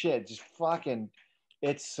this shit, just fucking,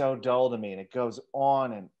 it's so dull to me. And it goes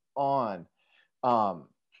on and on.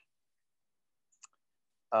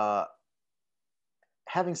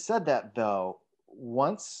 Having said that, though,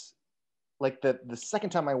 once, like the second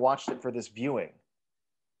time I watched it for this viewing,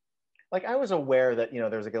 like, I was aware that,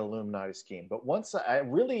 there's like an Illuminati scheme, but once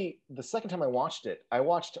the second time I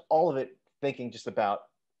watched all of it thinking just about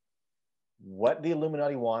what the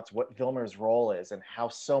Illuminati wants, what Vilmer's role is, and how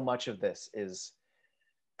so much of this is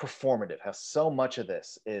performative, how so much of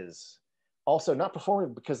this is also not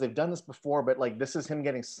performative because they've done this before, but like, this is him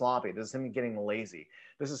getting sloppy. This is him getting lazy.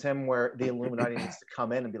 This is him where the Illuminati needs to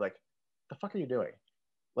come in and be like, the fuck are you doing?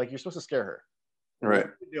 Like, you're supposed to scare her. Right. What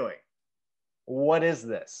are you doing? What is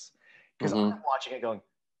this? Because I'm watching it going,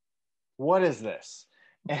 what is this?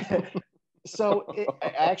 And so I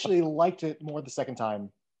actually liked it more the second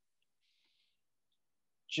time,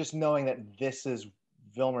 just knowing that this is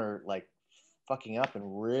Vilmer, like, fucking up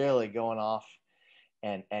and really going off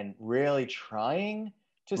and really trying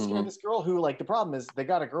to scare this girl who, like, the problem is they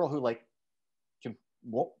got a girl who, like,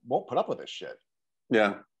 won't put up with this shit.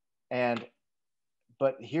 Yeah.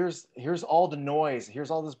 But here's all the noise,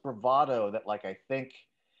 here's all this bravado that, like, I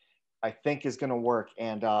think is going to work.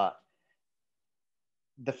 And the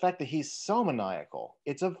fact that he's so maniacal,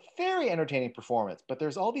 it's a very entertaining performance, but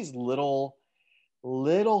there's all these little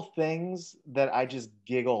things that I just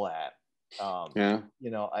giggle at.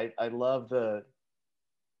 I love the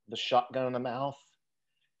shotgun in the mouth.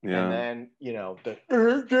 Yeah. And then,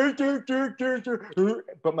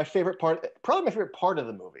 but my favorite part, probably my favorite part of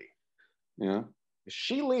the movie. Yeah.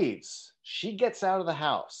 She leaves. She gets out of the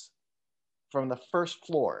house from the first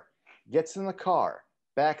floor, gets in the car,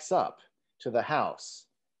 backs up to the house.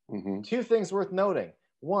 2 things worth noting.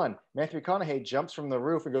 1, Matthew McConaughey jumps from the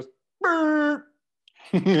roof and goes, "Burr."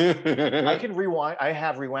 I can rewind. I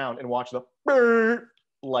have rewound and watched the "Burr"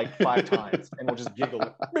 like 5 times, and we'll just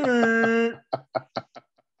giggle. Burr.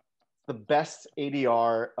 The best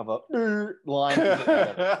ADR of a line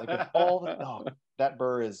ever. Like, with all the, that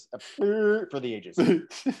burr is a burr for the ages.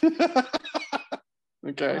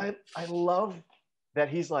 Okay. I love that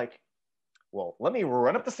he's like, well, let me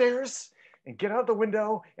run up the stairs and get out the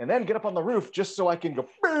window and then get up on the roof just so I can go,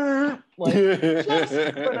 burr. Like, just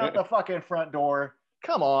put out the fucking front door.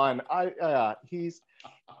 Come on. He's,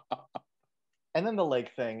 and then the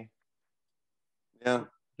leg thing. Yeah.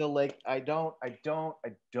 The leg, I don't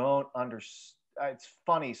understand. It's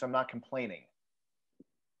funny, so I'm not complaining.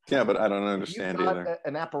 Yeah, but I don't If you've understand got either.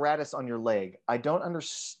 an apparatus on your leg, I don't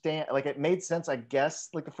understand. Like it made sense, I guess.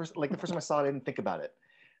 Like the first time I saw it, I didn't think about it.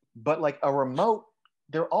 But like a remote,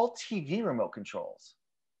 they're all TV remote controls.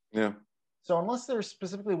 Yeah. So unless they're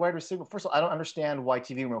specifically wired receiver, first of all, I don't understand why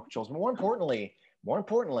TV remote controls. But more importantly,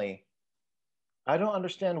 I don't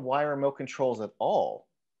understand why remote controls at all.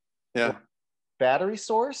 Yeah. Like, battery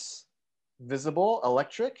source, visible,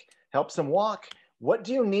 electric, helps him walk. What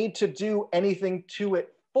do you need to do anything to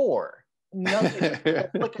it for? Nothing. A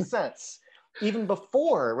flick of sense. Even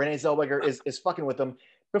before Renee Zellweger is fucking with him,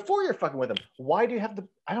 before you're fucking with him, why do you have the?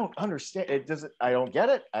 I don't understand. It doesn't. I don't get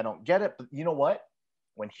it. I don't get it. But you know what?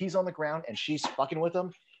 When he's on the ground and she's fucking with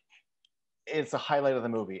him, it's a highlight of the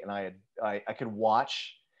movie. And I could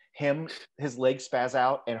watch him, his legs spaz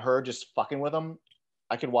out, and her just fucking with him.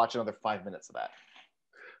 I could watch another 5 minutes of that.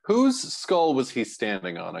 Whose skull was he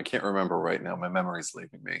standing on? I can't remember right now. My memory's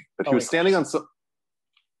leaving me. But he Oh, was standing on some.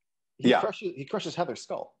 He crushes Heather's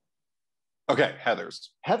skull. Okay,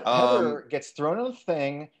 Heather's. Heather gets thrown in a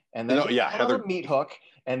thing, and then gets thrown on a meat hook,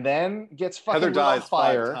 and then gets fucking Heather dies on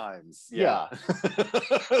fire 5 times. Yeah.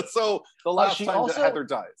 So the last time that Heather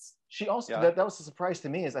dies. She also that was a surprise to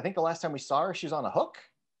me. Is I think the last time we saw her, she was on a hook,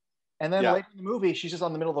 and then later in the movie, she's just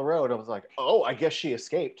on the middle of the road. I was like, oh, I guess she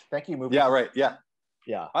escaped. Thank you, movie. Yeah, right. Yeah.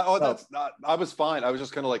 Yeah. That's not. I was fine. I was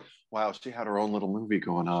just kind of like, wow, she had her own little movie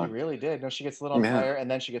going on. She really did. No, she gets lit on fire, and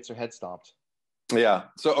then she gets her head stomped. Yeah.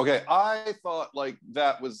 So okay, I thought like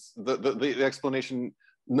that was the explanation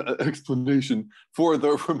for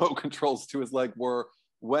the remote controls to his leg were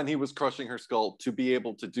when he was crushing her skull to be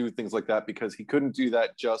able to do things like that, because he couldn't do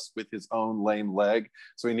that just with his own lame leg.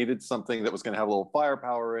 So he needed something that was going to have a little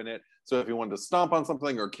firepower in it. So if he wanted to stomp on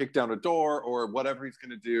something or kick down a door or whatever he's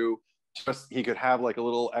going to do, just he could have like a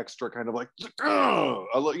little extra kind of like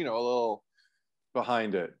a little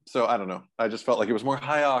behind it. So I don't know. I just felt like it was more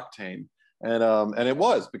high octane, and it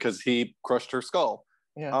was because he crushed her skull.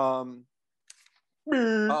 Yeah.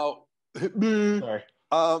 Sorry.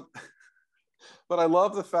 But I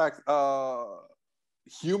love the fact,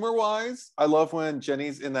 humor-wise, I love when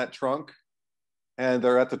Jenny's in that trunk and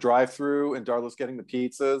they're at the drive-through and Darla's getting the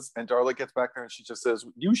pizzas and Darla gets back there and she just says,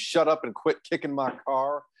 "You shut up and quit kicking my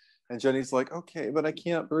car." And Jenny's like, "Okay, but I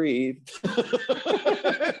can't breathe."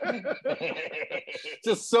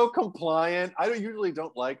 Just so compliant. I usually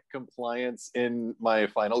don't like compliance in my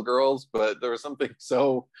final girls, but there was something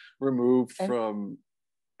so removed from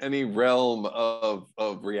any realm of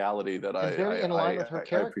reality that I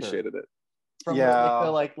appreciated it. From yeah,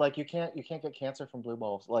 like you can't get cancer from blue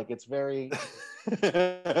balls. Like it's very.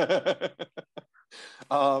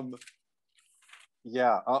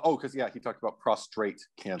 Yeah. Because he talked about prostate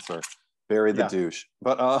cancer. Bury the douche.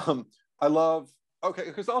 But I love. Okay,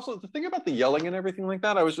 because also the thing about the yelling and everything like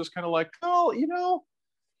that, I was just kind of like, oh,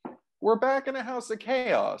 we're back in a house of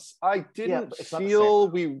chaos. I didn't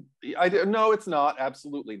feel I did. No, it's not.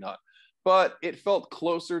 Absolutely not. But it felt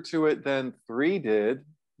closer to it than 3 did.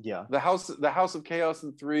 Yeah. The house of chaos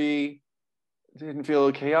in 3 didn't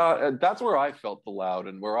feel chaotic. That's where I felt the loud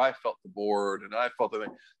and where I felt the bored and I felt the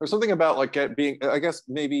thing. There's something about like being. I guess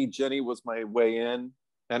maybe Jenny was my way in,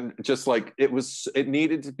 and just like it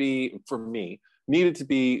needed to be for me. Needed to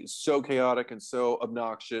be so chaotic and so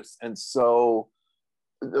obnoxious and so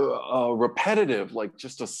repetitive, like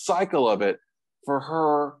just a cycle of it, for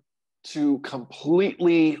her to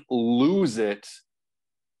completely lose it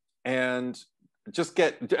and just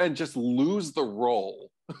lose the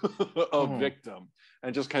role of victim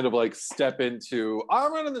and just kind of like step into,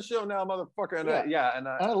 I'm running the show now, motherfucker. And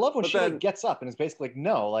I love when she like gets up and is basically like,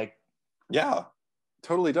 no, like, yeah,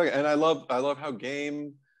 totally dug it. And I love how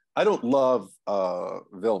game. I don't love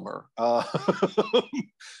Vilmer.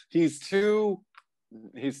 He's too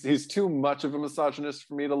much of a misogynist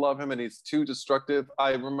for me to love him, and he's too destructive.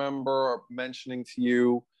 I remember mentioning to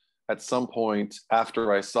you at some point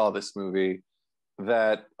after I saw this movie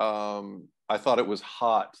that I thought it was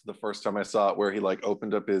hot the first time I saw it, where he like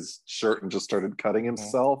opened up his shirt and just started cutting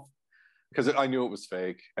himself, because I knew it was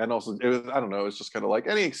fake, and also it was, I don't know, it was just kind of like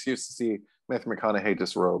any excuse to see Matthew McConaughey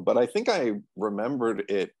disrobe. But I think I remembered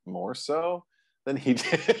it more so than he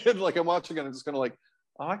did. Like I'm watching it, I'm just kind of like,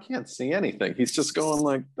 oh, I can't see anything. He's just going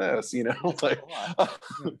like this, like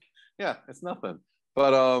yeah, it's nothing.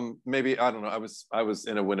 But maybe, I don't know, I was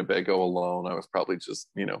in a Winnebago alone. I was probably just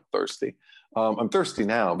thirsty. I'm thirsty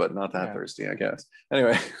now, but not that thirsty, I guess.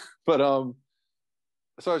 Anyway, but so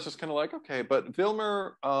I was just kind of like, okay. But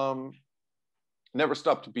Vilmer never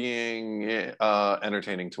stopped being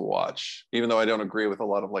entertaining to watch, even though I don't agree with a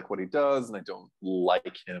lot of like what he does, and I don't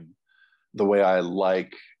like him the way I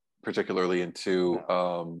like particularly into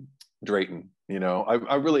Drayton.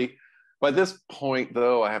 I really, by this point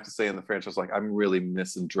though, I have to say in the franchise, like I'm really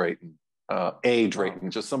missing Drayton. Drayton,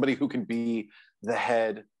 just somebody who can be the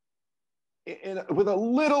head with a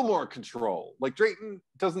little more control. Like Drayton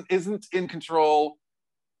isn't in control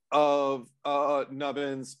of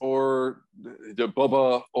Nubbins or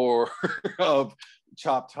Bubba or of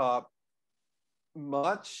Chop Top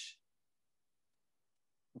much,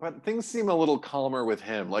 but things seem a little calmer with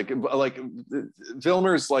him. Like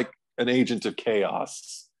Vilmer's like an agent of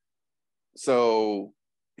chaos, so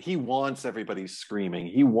he wants everybody screaming.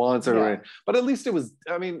 He wants everybody, but at least it was.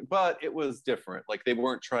 But it was different. Like they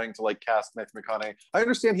weren't trying to like cast Matthew McConaughey. I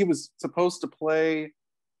understand he was supposed to play,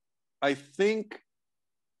 I think,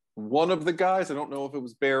 one of the guys. I don't know if it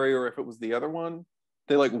was Barry or if it was the other one.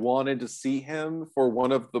 They like wanted to see him for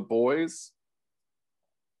one of the boys,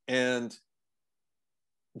 and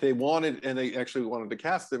they actually wanted to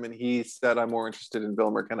cast him, and he said, "I'm more interested in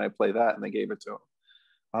Vilmer. Can I play that?" And they gave it to him.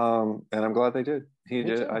 And I'm glad they did. He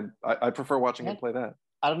did. I prefer watching him play that.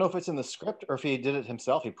 I don't know if it's in the script or if he did it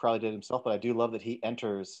himself. He probably did it himself, but I do love that he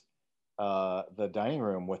enters the dining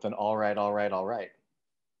room with an "all right, all right, all right."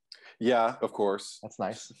 Yeah, of course. That's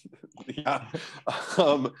nice. Yeah.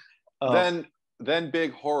 Then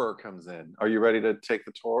big horror comes in. Are you ready to take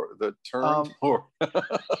the turn?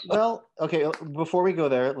 Well, okay. Before we go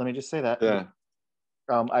there, let me just say that. Yeah.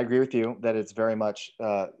 I agree with you that it's very much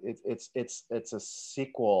it's a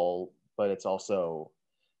sequel, but it's also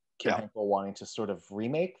Kim Henkel wanting to sort of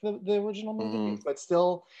remake the original movie, but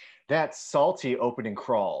still that salty opening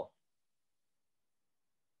crawl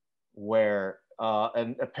where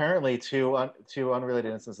and apparently two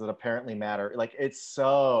unrelated instances that apparently matter. Like it's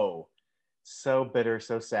so bitter,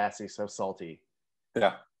 so sassy, so salty.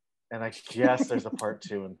 Yeah. And I guess there's a part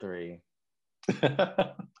 2 and 3.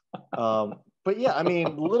 But yeah, I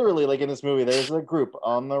mean, literally, like in this movie, there's a group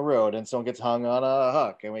on the road, and someone gets hung on a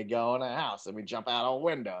hook, and we go in a house, and we jump out a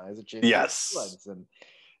window. There's a chase. Yes. And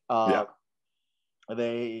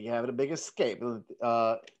they have a big escape.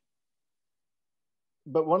 But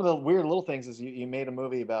one of the weird little things is you made a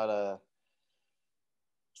movie about a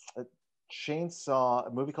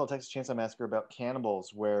movie called Texas Chainsaw Massacre about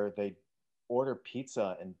cannibals, where they order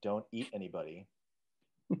pizza and don't eat anybody.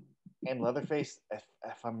 And Leatherface, if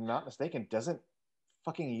I'm not mistaken, doesn't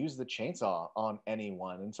fucking use the chainsaw on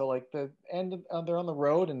anyone until like the end. They're on the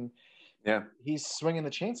road and he's swinging the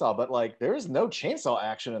chainsaw, but like there is no chainsaw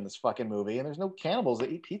action in this fucking movie, and there's no cannibals that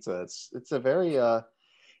eat pizza. It's a very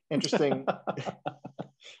interesting.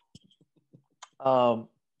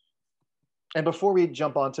 And before we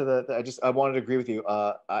jump onto I wanted to agree with you.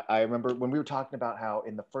 I remember when we were talking about how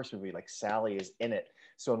in the first movie, like Sally is in it.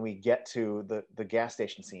 So when we get to the gas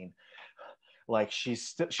station scene, like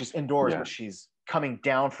she's indoors, but she's coming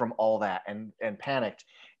down from all that and panicked.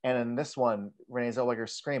 And in this one, Renee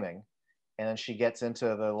Zellweger's screaming, and then she gets into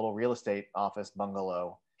the little real estate office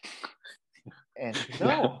bungalow, and she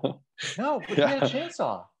goes, no, but he had a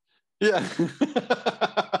chainsaw. Yeah.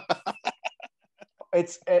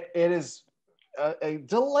 It is a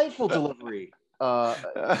delightful delivery.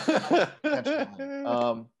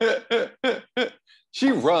 She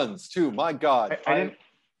runs too. My God,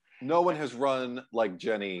 no one has run like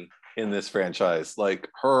Jenny in this franchise. Like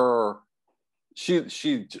her,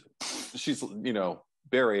 she's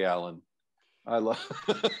Barry Allen. I love.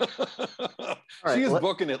 She is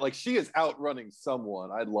booking it like she is outrunning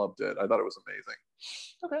someone. I loved it. I thought it was amazing.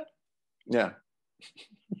 Okay. Yeah.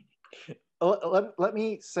 Let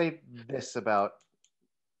me say this about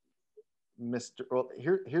Mr. Well,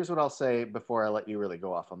 here's what I'll say before I let you really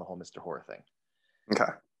go off on the whole Mr. Horror thing.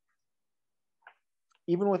 Okay.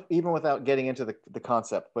 Even without getting into the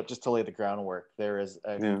concept, but just to lay the groundwork, there is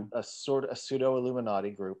a sort of a pseudo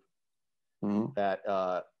Illuminati group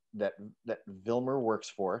that Vilmer works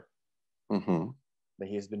for, that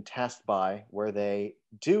he has been tasked by, where they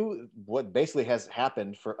do what basically has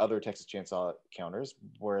happened for other Texas Chainsaw counters,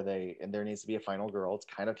 where there needs to be a final girl. It's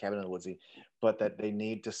kind of Cabin in the Woodsy, but that they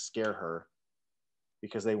need to scare her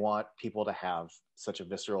because they want people to have such a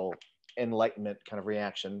visceral enlightenment kind of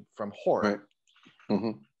reaction from horror.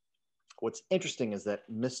 Right. What's interesting is that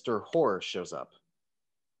Mr. Horror shows up.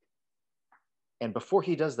 And before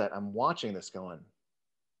he does that, I'm watching this going,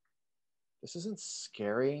 this isn't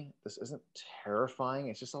scary. This isn't terrifying.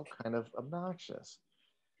 It's just all kind of obnoxious.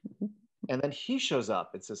 And then he shows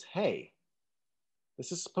up and says, hey,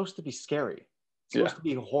 this is supposed to be scary. It's supposed to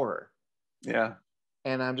be horror. Yeah.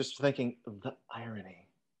 And I'm just thinking, the irony.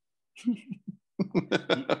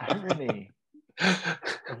 The irony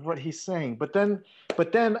of what he's saying. But then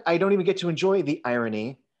I don't even get to enjoy the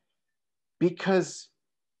irony because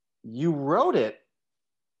you wrote it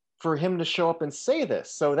for him to show up and say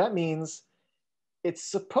this. So that means it's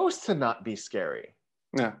supposed to not be scary.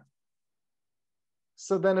 Yeah.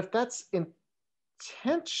 So then if that's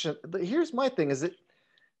intention, here's my thing, is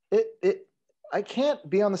I can't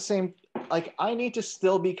be on the same, like, I need to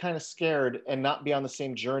still be kind of scared and not be on the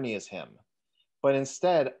same journey as him. But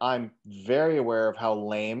instead, I'm very aware of how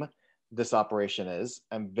lame this operation is.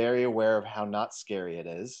 I'm very aware of how not scary it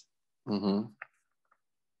is. Mm-hmm.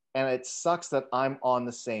 And it sucks that I'm on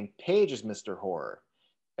the same page as Mr. Horror.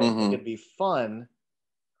 I Mm-hmm. think it'd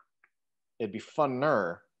be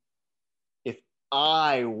funner if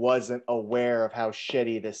I wasn't aware of how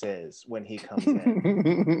shitty this is when he comes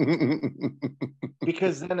in.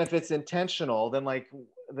 Because then if it's intentional, then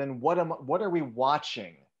what are we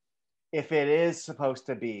watching? If it is supposed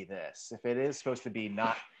to be this, if it is supposed to be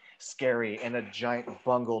not scary and a giant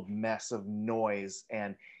bungled mess of noise,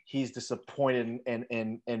 and he's disappointed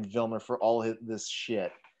in Vilmer for all this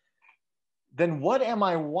shit, then what am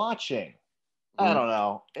I watching? I don't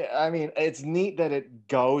know. I mean, it's neat that it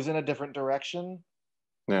goes in a different direction.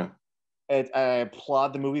 Yeah. I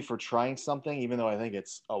applaud the movie for trying something, even though I think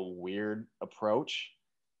it's a weird approach.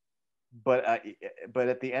 But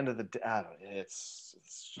at the end of the day, I don't know. It's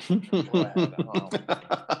go ahead.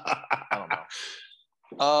 I don't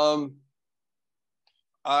know.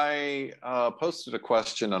 I posted a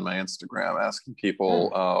question on my Instagram asking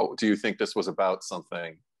people, do you think this was about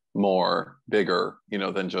something more bigger,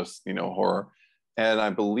 than just, horror? And I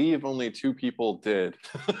believe only 2 people did.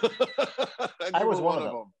 I was one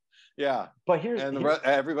of them. Yeah. But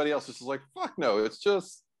everybody else is just like, fuck no, it's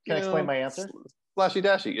just. Can I explain my answer? Splashy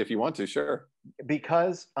dashy, if you want to, sure.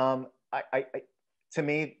 Because to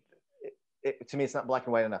me, it's not black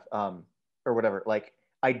and white enough, or whatever. Like,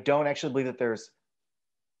 I don't actually believe that there's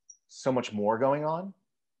so much more going on,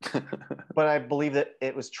 but I believe that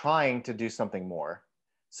it was trying to do something more.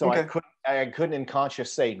 So okay. I couldn't in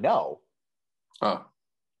conscious say no. Oh.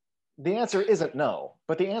 The answer isn't no,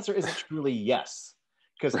 but the answer isn't truly yes,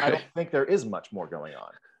 because I don't think there is much more going on.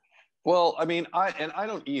 Well, I mean, I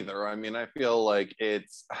don't either. I mean, I feel like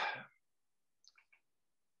it's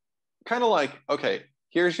kind of like, okay,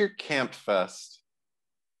 here's your camp fest.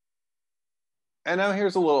 And now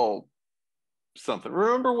here's a little something.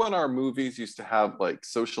 Remember when our movies used to have like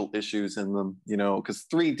social issues in them, because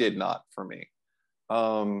 3 did not for me.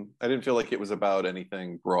 I didn't feel like it was about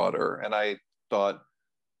anything broader. And I thought,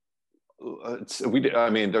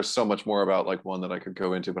 there's so much more about like 1 that I could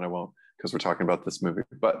go into, but I won't, because we're talking about this movie.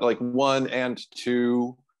 But like 1 and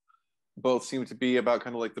 2 both seem to be about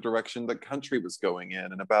kind of like the direction the country was going in,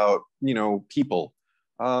 and about, people.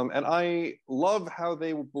 And I love how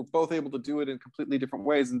they were both able to do it in completely different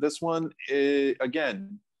ways. And this one,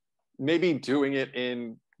 again, maybe doing it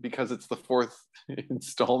because it's the 4th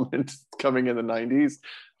installment coming in the 90s.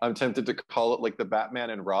 I'm tempted to call it like the Batman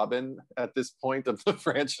and Robin at this point of the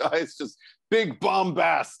franchise, just big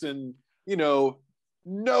bombast and,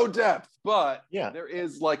 no depth. But there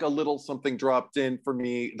is like a little something dropped in for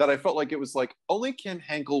me that I felt like it was like only Ken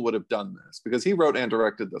Henkel would have done this, because he wrote and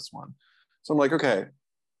directed this one. So I'm like, okay,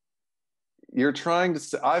 you're trying to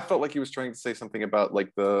say, I felt like he was trying to say something about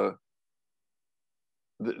like the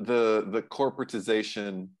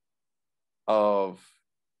corporatization of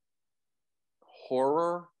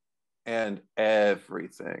horror and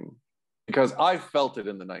everything, because I felt it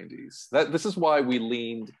in the 90s. This is why we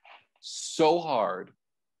leaned so hard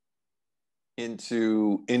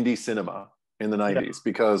into indie cinema in the 90s,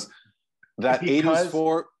 because that 80s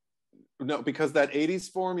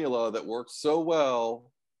formula that worked so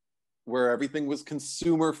well, where everything was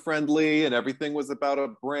consumer friendly and everything was about a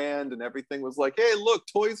brand and everything was like, hey, look,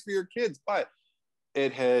 toys for your kids, buy it.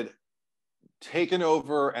 It had taken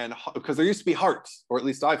over, and because there used to be heart, or at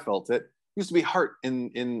least I felt it, used to be heart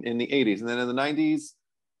in the 80s, and then in the 90s,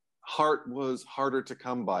 heart was harder to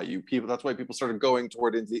come by. That's why people started going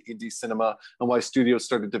toward indie cinema, and why studios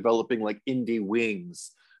started developing like indie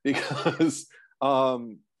wings, because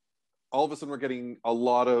all of a sudden we're getting a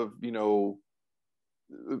lot of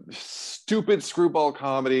stupid screwball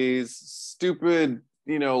comedies, stupid,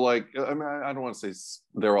 like, I mean, I don't want to say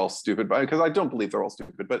they're all stupid, because I don't believe they're all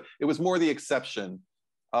stupid, but it was more the exception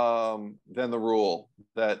than the rule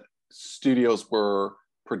that studios were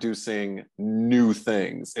producing new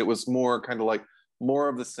things. It was more kind of like more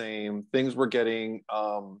of the same. Things were getting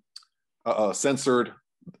censored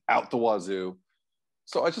out the wazoo.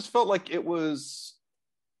 So I just felt like it was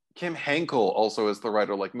Kim Henkel also as the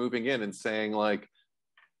writer, like moving in and saying like,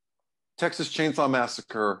 Texas Chainsaw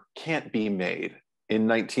Massacre can't be made in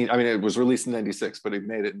it was released in 96, but it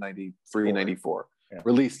made it in 93, 94,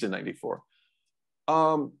 released in 94.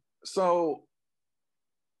 So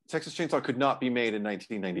Texas Chainsaw could not be made in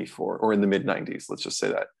 1994 or in the mid 90s. Let's just say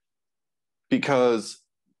that, because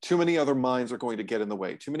too many other minds are going to get in the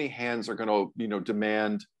way. Too many hands are going to,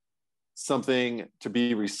 demand something to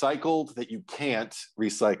be recycled that you can't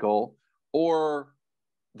recycle, or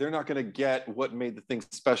they're not going to get what made the thing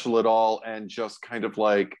special at all, and just kind of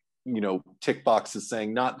like, tick boxes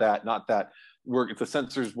saying not that, not that. If the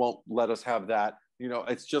censors won't let us have that,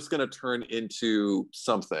 it's just going to turn into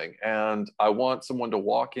something. And I want someone to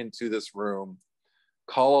walk into this room,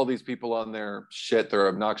 call all these people on their shit, their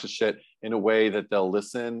obnoxious shit, in a way that they'll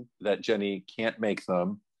listen, that Jenny can't make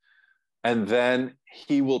them. And then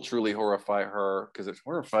he will truly horrify her, because it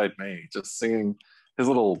horrified me just seeing his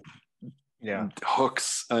little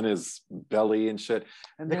hooks on his belly and shit.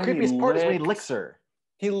 And the creepiest part is when he licks her.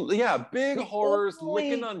 Big horrors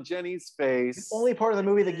licking on Jenny's face. The only part of the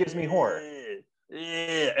movie that gives me horror.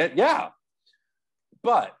 Yeah.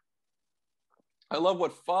 But I love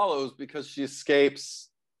what follows, because she escapes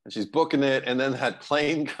and she's booking it, and then that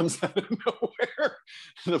plane comes out of nowhere.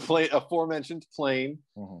 The plane, aforementioned plane,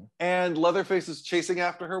 and Leatherface is chasing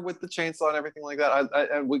after her with the chainsaw and everything like that.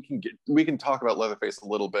 And we can talk about Leatherface a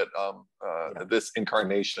little bit. This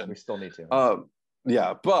incarnation, we still need to.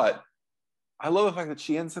 But I love the fact that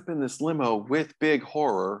she ends up in this limo with Big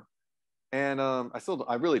Horror, and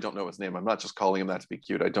I really don't know his name. I'm not just calling him that to be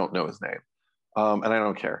cute. I don't know his name, and I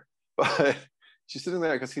don't care. But she's sitting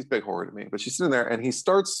there because he's Big Horror to me. But she's sitting there, and he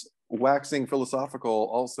starts waxing philosophical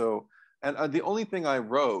also. And the only thing I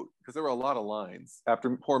wrote, because there were a lot of lines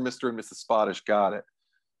after poor Mr. and Mrs. Spottish got it,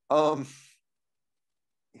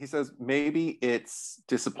 he says, maybe it's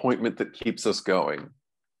disappointment that keeps us going.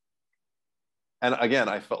 And again,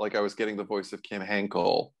 I felt like I was getting the voice of Kim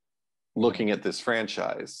Henkel looking at this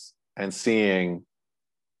franchise and seeing,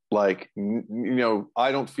 like,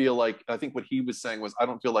 I don't feel like, I think what he was saying was, I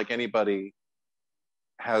don't feel like anybody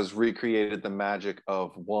has recreated the magic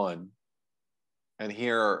of one. And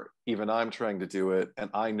here, even I'm trying to do it, and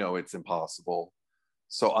I know it's impossible.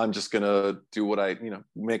 So I'm just going to do what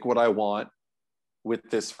make what I want with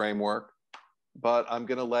this framework. But I'm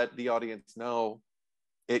going to let the audience know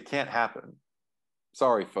it can't happen.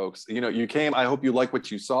 Sorry, folks. You came, I hope you like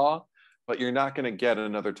what you saw, but you're not going to get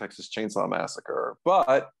another Texas Chainsaw Massacre.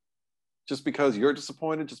 But just because you're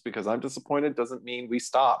disappointed, just because I'm disappointed, doesn't mean we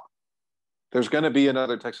stop. There's going to be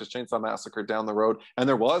another Texas Chainsaw Massacre down the road. And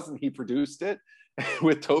there was, and he produced it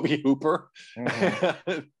with Toby Hooper.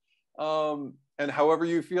 And however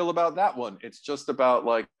you feel about that one, it's just about,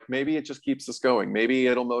 like, maybe it just keeps us going. Maybe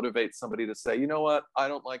it'll motivate somebody to say, you know what, I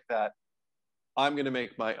don't like that. I'm going to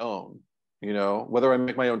make my own. Whether I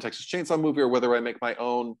make my own Texas Chainsaw movie or whether I make my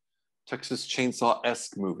own Texas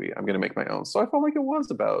Chainsaw-esque movie, I'm going to make my own. So I felt like it was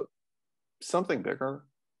about something bigger,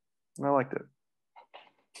 and I liked it.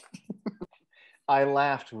 I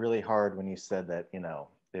laughed really hard when you said that,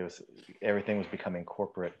 everything was becoming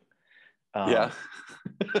corporate.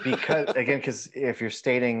 Because if you're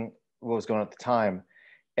stating what was going on at the time,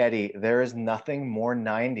 Eddie, there is nothing more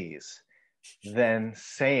 90s than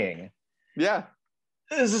saying,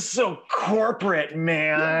 this is so corporate,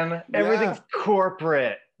 man. Everything's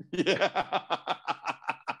corporate.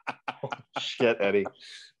 Shit, Eddie.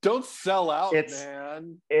 Don't sell out,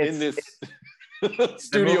 man. In this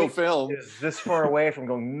studio film, is this far away from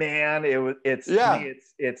going, man. It's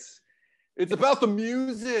about the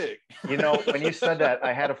music. When you said that,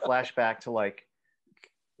 I had a flashback to, like,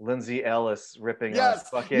 Lindsay Ellis ripping on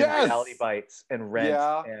fucking Reality Bites and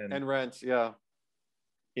Rent. And Rent,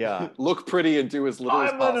 Look pretty and do as little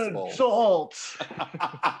as possible. I'm an adult.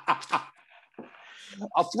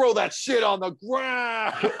 I'll throw that shit on the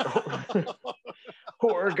ground.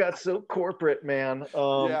 Horror got so corporate, man.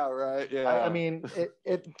 I mean,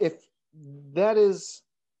 if that is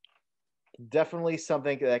definitely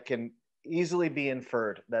something that can easily be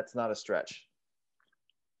inferred. That's not a stretch.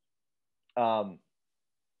 But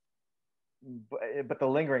the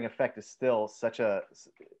lingering effect is still such a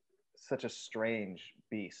strange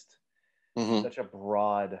beast, such a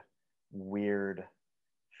broad, weird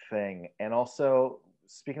thing. And also,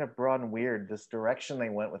 speaking of broad and weird, this direction they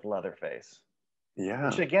went with Leatherface.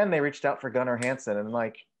 Which, again, they reached out for Gunnar Hansen, and,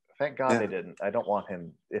 like, thank God they didn't. I don't want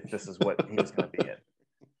him if this is what he was going to be in.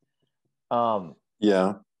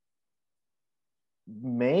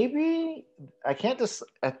 Maybe I can't just.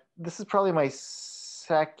 This is probably my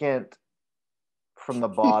second from the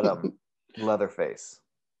bottom Leatherface.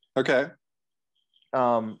 Okay.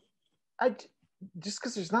 I just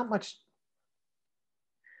because there's not much.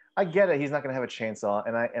 I get it. He's not going to have a chainsaw,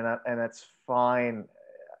 and that's fine.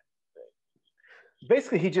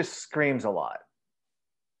 Basically, he just screams a lot.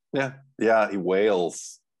 Yeah, he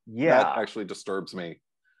wails. Yeah, that actually disturbs me.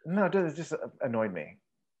 No, it just annoyed me.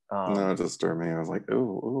 No, it disturbed me. I was like,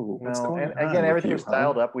 ooh, what's No, going and on again, with everything you, was huh?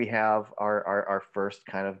 dialed up. We have our first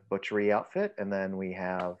kind of butchery outfit, and then we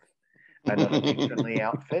have another matronly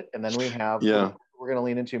outfit, and then we have Yeah. we're going to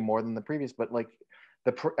lean into more than the previous. But like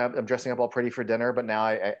I'm dressing up all pretty for dinner, but now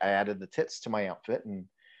I added the tits to my outfit, and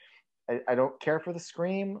I don't care for the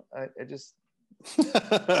scream. I just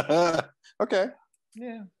Okay.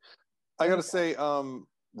 yeah. I gotta say,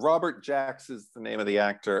 Robert Jacks is the name of the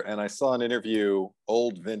actor, and I saw an interview,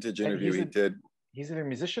 old vintage interview he did. He's either a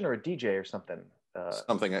musician or a DJ or something.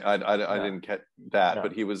 Something I didn't get that,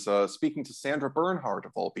 but he was speaking to Sandra Bernhard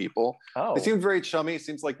of all people. Oh, they seemed very chummy. It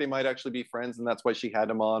seems like they might actually be friends, and that's why she had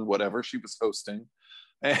him on whatever she was hosting.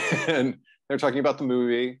 And they're talking about the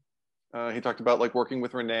movie. He talked about like working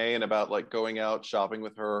with Renee and about like going out shopping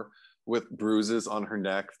with her with bruises on her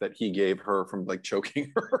neck that he gave her from like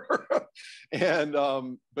choking her. And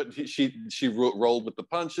but she rolled with the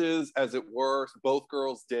punches, as it were. Both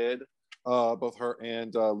girls did. Both her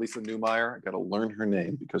and Lisa Newmeyer. I got to learn her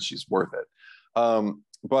name because she's worth it.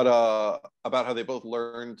 But about how they both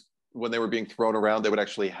learned when they were being thrown around, they would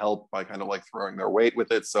actually help by kind of like throwing their weight with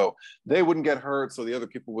it, so they wouldn't get hurt, so the other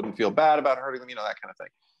people wouldn't feel bad about hurting them, that kind of thing.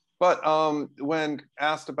 But when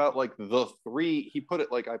asked about like the three, he put it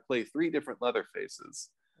like, I play three different Leatherfaces.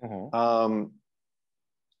 Mm-hmm.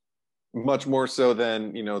 Much more so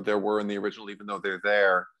than there were in the original, even though they're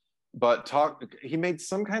there. But he made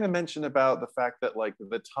some kind of mention about the fact that like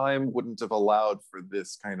the time wouldn't have allowed for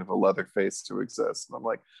this kind of a Leatherface to exist. And I'm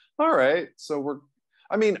like, all right, so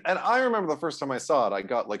and I remember the first time I saw it, I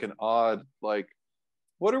got like an odd, like,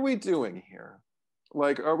 what are we doing here?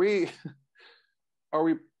 Like, are we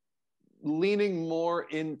leaning more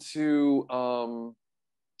into I'll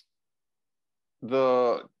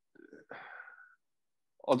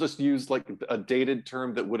just use like a dated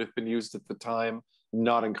term that would have been used at the time,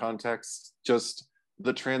 not in context, just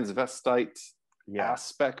the transvestite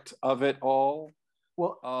aspect of it all.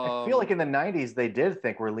 Well, I feel like in the 90s, they did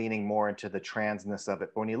think we're leaning more into the transness of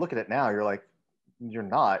it. But when you look at it now, you're like, you're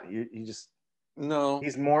not. You just, no.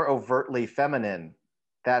 He's more overtly feminine.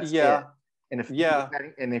 That's it. And if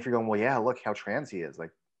you're going, well, yeah, look how trans he is.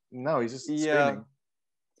 Like, no, he's just screaming.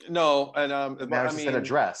 No, and now he's just in a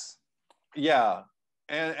dress. Yeah.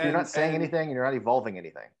 And you're not saying anything, and you're not evolving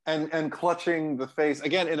anything. And clutching the face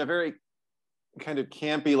again in a very kind of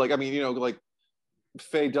campy, like, like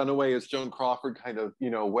Faye Dunaway as Joan Crawford kind of,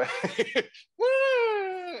 way.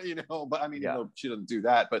 But she doesn't do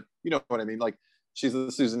that, but you know what I mean? Like, she's the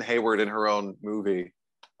Susan Hayward in her own movie.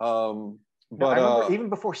 But I remember even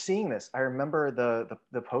before seeing this, I remember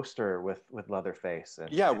the poster with Leatherface and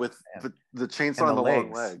the chainsaw and the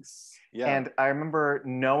long legs. Yeah. And I remember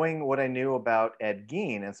knowing what I knew about Ed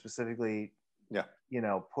Gein, and specifically,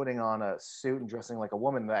 putting on a suit and dressing like a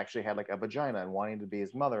woman that actually had like a vagina and wanting to be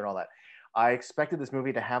his mother and all that. I expected this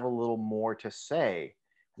movie to have a little more to say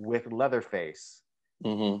with Leatherface,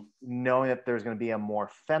 knowing that there's going to be a more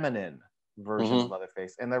feminine version of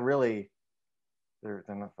Leatherface, and they're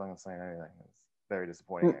not fucking saying anything. It's very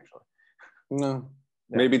disappointing, actually. No.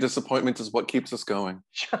 Yeah. Maybe disappointment is what keeps us going.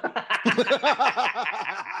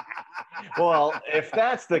 Well, if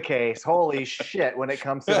that's the case, holy shit, when it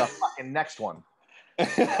comes to the fucking next one.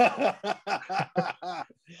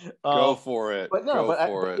 Go for it. But no,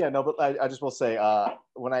 I just will say,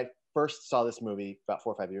 when I first saw this movie about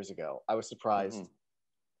 4 or 5 years ago, I was surprised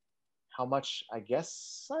how much, I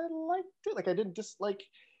guess, I liked it. Like, I didn't dislike.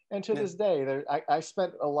 And to this day, I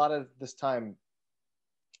spent a lot of this time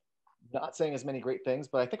not saying as many great things,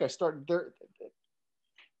 but I think I started there.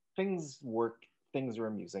 Things work. Things are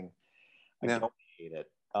amusing. I don't hate it.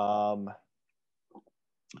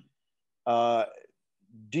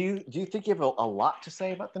 Do you think you have a lot to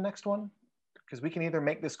say about the next one? Because we can either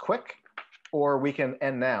make this quick, or we can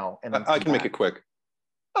end now. And then I can make it quick.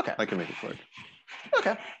 Okay. I can make it quick.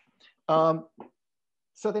 Okay.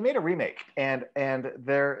 So they made a remake, and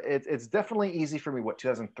it's definitely easy for me. What,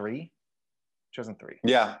 2003? 2003.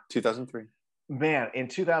 Yeah, 2003. Man, in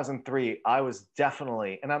 2003, I was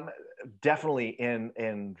definitely, and I'm definitely in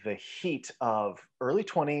the heat of early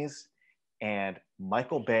 20s, and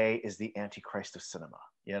Michael Bay is the Antichrist of cinema,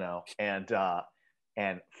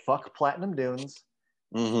 and fuck Platinum Dunes,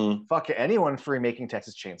 fuck anyone for remaking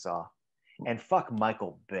Texas Chainsaw, and fuck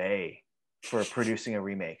Michael Bay for producing a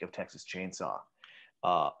remake of Texas Chainsaw.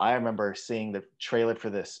 I remember seeing the trailer for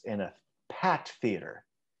this in a packed theater.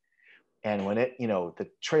 And when the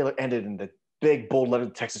trailer ended and the big bold letter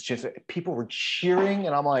Texas Chainsaw, people were cheering.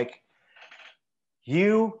 And I'm like,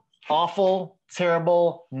 you awful,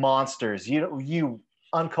 terrible monsters. You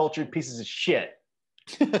uncultured pieces of shit.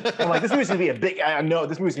 I'm like, this movie's gonna be a big. I know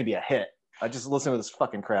this movie's gonna be a hit. I just listen to this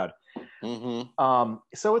fucking crowd.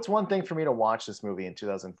 So it's one thing for me to watch this movie in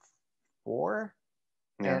 2004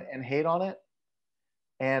 and hate on it.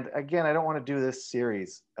 And again, I don't want to do this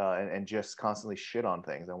series and just constantly shit on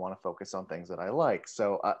things. I want to focus on things that I like.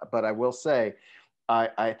 So, but I will say,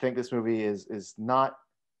 I think this movie is not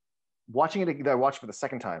watching it. I watched for the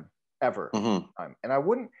second time ever, and I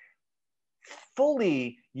wouldn't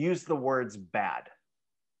fully use the words bad.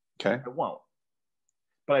 Okay, I won't.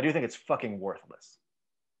 But I do think it's fucking worthless.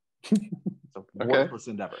 It's a worthless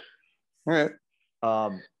endeavor. All right.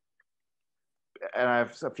 And I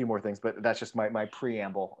have a few more things, but that's just my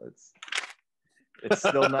preamble. It's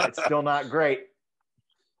still not great.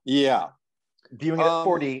 Yeah. Viewing it at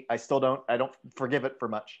 40, I don't forgive it for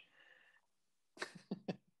much.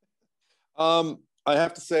 I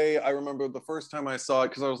have to say, I remember the first time I saw it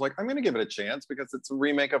because I was like, I'm going to give it a chance because it's a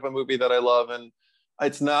remake of a movie that I love, and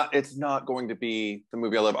it's not going to be the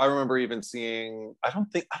movie I love. I remember even seeing, I don't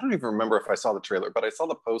even remember if I saw the trailer, but I saw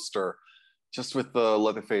the poster just with the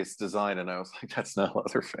Leatherface design, and I was like, that's not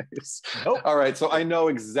Leatherface. Nope. All right, so I know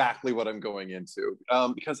exactly what I'm going into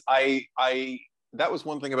because I that was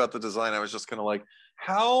one thing about the design. I was just kind of like,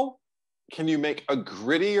 how can you make a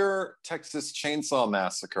grittier Texas Chainsaw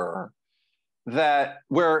Massacre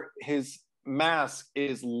where his mask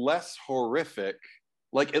is less horrific?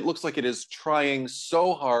 Like, it looks like it is trying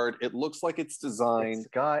so hard. It looks like it's designed.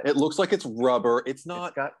 It looks like it's rubber. It's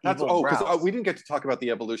not. Because we didn't get to talk about the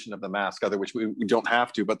evolution of the mask, which we don't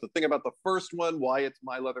have to. But the thing about the first one, why it's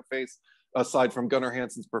my Leatherface, aside from Gunnar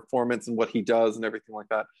Hansen's performance and what he does and everything like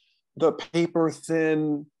that, the paper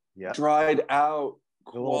thin, dried out,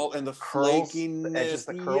 and the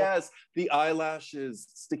flakiness. Yes, the eyelashes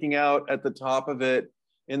sticking out at the top of it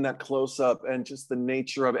in that close-up, and just the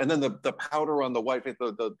nature of it, and then the powder on the white face,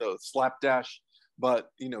 the slapdash, but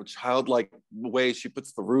childlike way he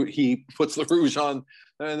puts the rouge on,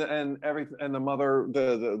 and everything, and the mother,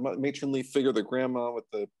 the matronly figure, the grandma with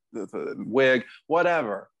the wig,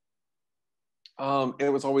 whatever. It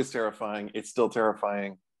was always terrifying. It's still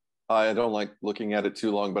terrifying. I don't like looking at it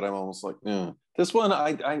too long, but I'm almost like, this one,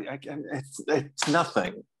 it's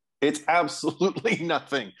nothing. It's absolutely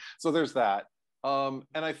nothing. So there's that. And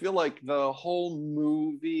I feel like the whole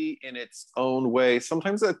movie in its own way,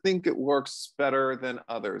 sometimes I think it works better than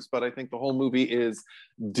others, but I think the whole movie is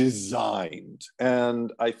designed.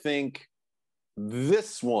 And I think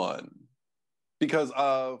this one, because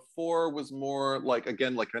 4 was more like,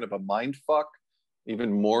 again, like kind of a mind fuck,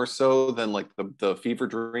 even more so than like the fever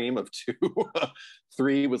dream of 2.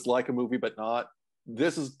 3 was like a movie, but not.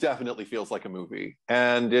 This definitely feels like a movie.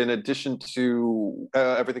 And in addition to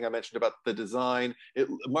everything I mentioned about the design,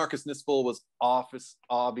 Marcus Nispel was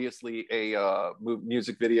obviously a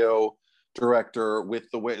music video director, with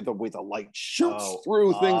the way the light shoots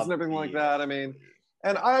through things and everything like that. I mean,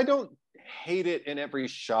 and I don't hate it in every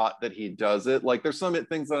shot that he does it. Like, there's some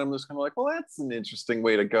things that I'm just kind of like, well, that's an interesting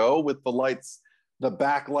way to go with the lights, the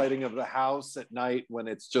backlighting of the house at night when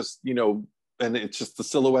it's just, and it's just the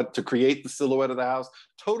silhouette, to create the silhouette of the house.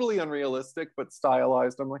 Totally unrealistic, but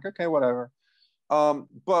stylized. I'm like, okay, whatever.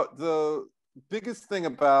 But the biggest thing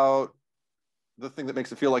about the thing that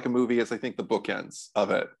makes it feel like a movie is, I think, the bookends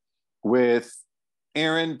of it, with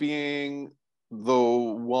Erin being the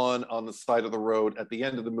one on the side of the road at the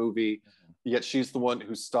end of the movie, yet she's the one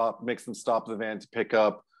who makes them stop the van to pick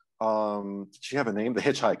up, did she have a name? The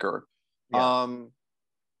hitchhiker. Yeah.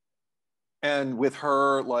 And with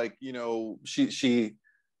her, like, she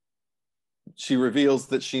reveals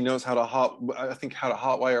that she knows how to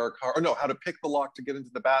hotwire a car, or no, how to pick the lock to get into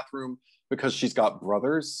the bathroom, because she's got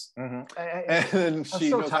brothers, and she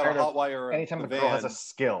knows how to hotwire. Anytime a girl has a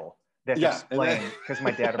skill, they have to explain, because my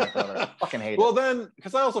dad and my brother fucking hate it. Well, then,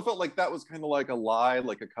 because I also felt like that was kind of like a lie,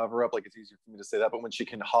 like a cover up. Like, it's easier for me to say that, but when she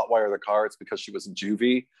can hotwire the car, it's because she was in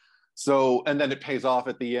juvie. So, and then it pays off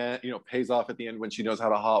at the end, when she knows how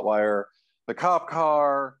to hotwire the cop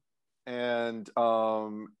car, and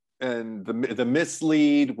the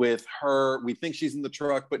mislead with her. We think she's in the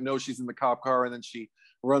truck, but no, she's in the cop car, and then she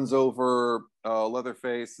runs over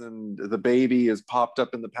Leatherface, and the baby is popped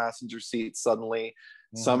up in the passenger seat suddenly.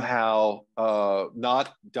 Somehow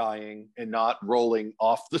not dying and not rolling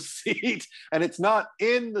off the seat, and it's not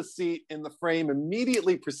in the seat in the frame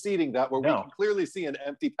immediately preceding that, where we can clearly see an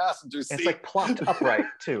empty passenger seat. It's like plopped upright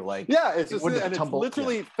too, like it's just, and it's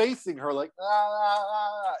literally facing her, like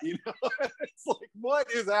it's like,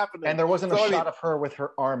 what is happening? And there wasn't a shot of her with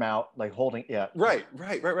her arm out, like holding. Right.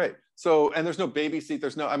 So, and there's no baby seat.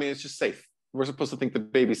 There's no. I mean, it's just safe. We're supposed to think the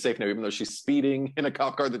baby's safe now, even though she's speeding in a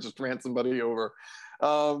cop car that just ran somebody over.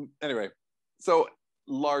 Anyway, so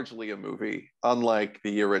largely a movie, unlike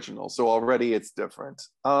the original. So already it's different.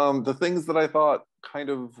 The things that I thought kind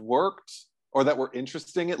of worked, or that were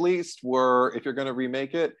interesting at least, were, if you're going to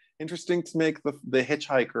remake it, interesting to make the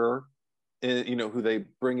hitchhiker, who they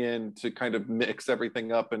bring in to kind of mix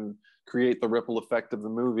everything up and create the ripple effect of the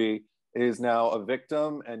movie, is now a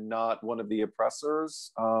victim and not one of the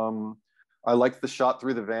oppressors. I liked the shot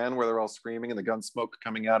through the van where they're all screaming and the gun smoke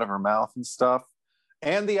coming out of her mouth and stuff.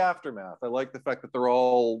 And the aftermath. I like the fact that they're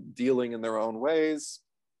all dealing in their own ways.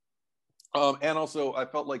 And also, I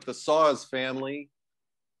felt like the Saws family,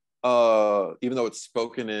 even though it's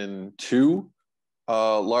spoken in two,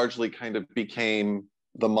 largely kind of became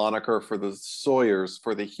the moniker for the Sawyers.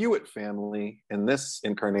 For the Hewitt family in this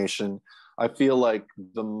incarnation, I feel like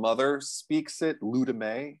the mother speaks it. Luda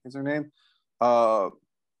May is her name. And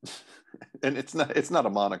it's not a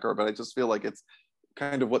moniker, but I just feel like it's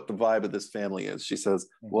kind of what the vibe of this family is. She says,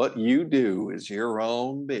 what you do is your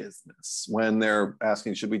own business, when they're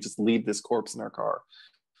asking, should we just leave this corpse in our car?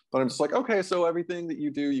 But I'm just like, okay, so everything that you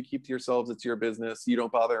do, you keep to yourselves. It's your business. You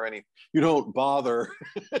don't bother anybody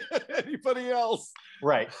else.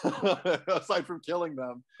 Right. Aside from killing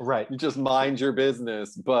them. Right. You just mind your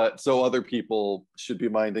business. But so other people should be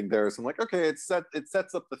minding theirs. I'm like, okay, it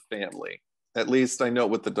sets up the family. At least I know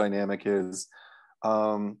what the dynamic is.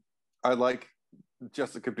 I like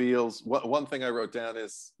Jessica Biel's. One thing I wrote down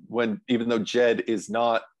is, even though Jed is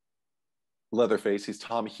not Leatherface, he's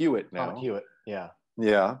Tom Hewitt now. Tom Hewitt, yeah.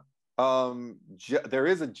 Yeah. There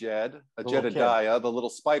is a Jedediah, the little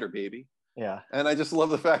spider baby. Yeah. And I just love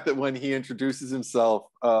the fact that when he introduces himself,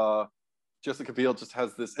 Jessica Biel just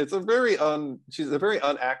has this, she's a very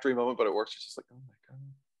unactory moment, but it works. She's just like, oh my God.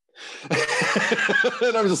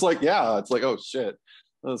 And I'm just like, yeah, it's like, oh shit,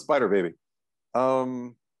 spider baby. I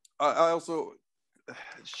also,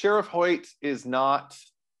 Sheriff Hoyt is not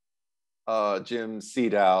Jim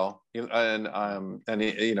Seedow, and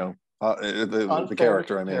he, the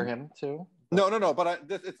character. I mean, compare him to. No. But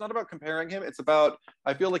it's not about comparing him. It's about,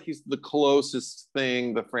 I feel like he's the closest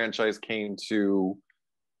thing the franchise came to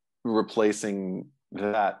replacing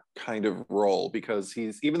that kind of role, because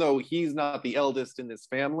even though he's not the eldest in this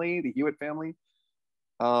family, the Hewitt family,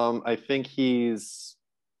 I think he's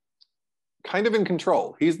kind of in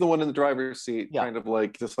control. He's the one in the driver's seat, kind of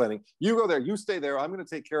like deciding, you go there, you stay there, I'm going to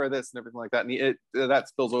take care of this and everything like that. And that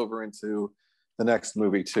spills over into the next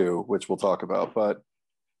movie too, which we'll talk about. But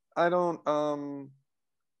I don't, I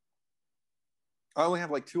only have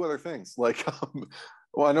like two other things. Like,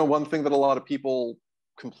 well, I know one thing that a lot of people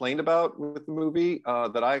complained about with the movie,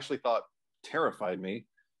 that I actually thought terrified me,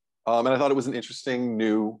 and I thought it was an interesting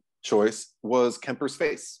new choice, was Kemper's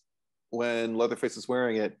face. When Leatherface is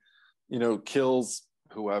wearing it, kills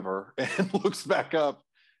whoever and looks back up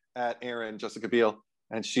at Aaron, Jessica Biel,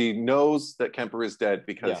 and she knows that Kemper is dead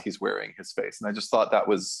because he's wearing his face. And I just thought that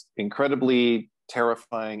was incredibly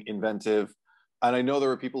terrifying, inventive. And I know there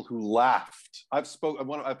were people who laughed.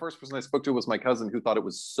 The first person I spoke to was my cousin, who thought it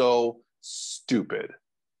was so stupid.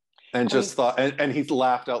 And thought, and he's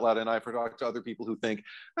laughed out loud. And I've talked to other people who think,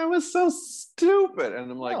 that was so stupid.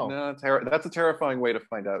 And I'm like, no, that's a terrifying way to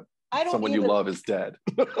find out someone you love is dead.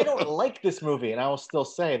 I don't like this movie, and I will still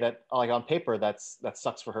say that, like, on paper, that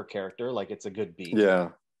sucks for her character. Like, it's a good beat.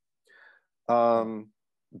 Yeah.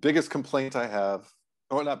 Biggest complaint I have,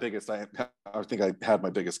 or not biggest, I think I had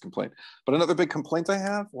my biggest complaint, but another big complaint I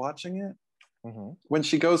have watching it, when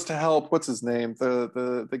she goes to help, what's his name,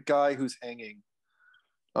 the guy who's hanging,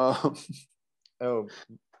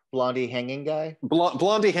 blondie hanging guy,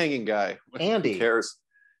 blondie hanging guy, Andy. Who cares?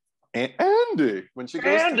 Andy, when she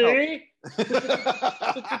goes to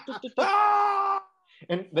help.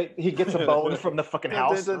 And he gets a bone from the fucking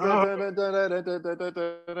house. Boom, boom, boom,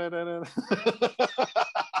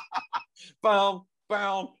 boom.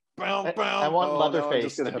 I want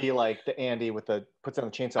Leatherface to be like the Andy puts on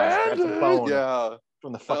the chainsaw and grabs a bone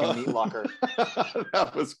from the fucking meat locker.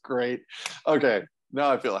 That was great. Okay, now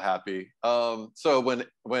I feel happy. So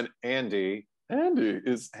when Andy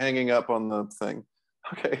is hanging up on the thing,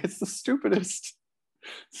 okay, it's the stupidest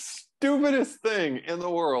thing in the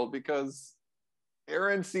world, because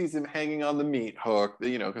Aaron sees him hanging on the meat hook,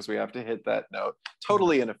 because we have to hit that note.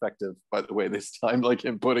 Totally ineffective, by the way, this time, like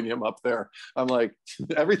him putting him up there. I'm like,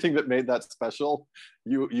 everything that made that special,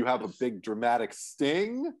 you have a big dramatic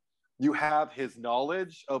sting. You have his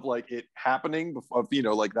knowledge of like it happening before,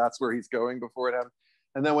 like that's where he's going before it happens.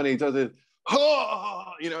 And then when he does it,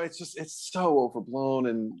 it's so overblown.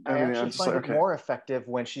 And I actually find it more effective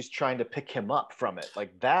when she's trying to pick him up from it.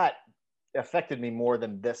 Like, that affected me more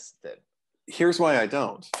than this did. Here's why I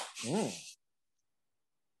don't.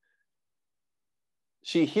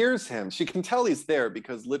 she hears him. She can tell he's there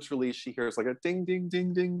because literally she hears like a ding, ding,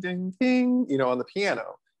 ding, ding, ding, ding, you know, on the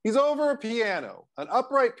piano. He's over a piano, an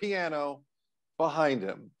upright piano behind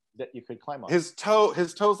him. That you could climb on. His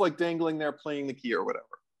toes like dangling there playing the key or whatever.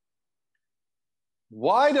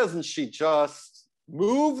 Why doesn't she just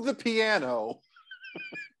move the piano?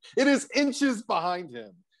 It is inches behind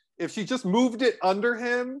him. If she just moved it under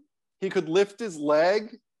him, he could lift his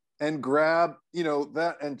leg and grab, you know,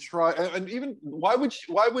 that and try. And even why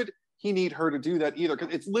would he need her to do that either?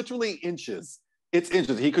 Because it's literally inches. It's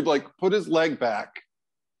inches. He could like put his leg back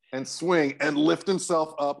and swing and lift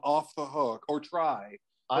himself up off the hook or try.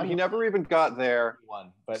 But he never even got there.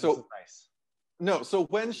 But so this is nice. No, so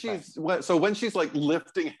when she's like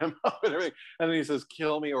lifting him up and everything, and then he says,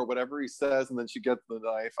 "Kill me" or whatever he says, and then she gets the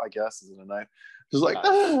knife. I guess isn't a knife. She's like,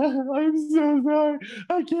 "I'm so sorry,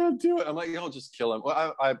 I can't do it." I'm like, "Yo, just kill him."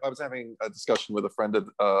 Well, I was having a discussion with a friend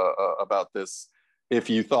about this. If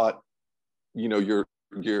you thought, you know,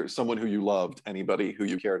 you're someone who you loved, anybody who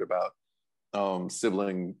you cared about,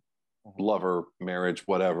 sibling, lover, marriage,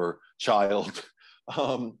 whatever, child,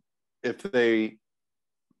 if they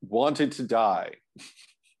wanted to die,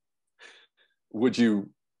 would you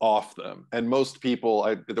off them? And most people,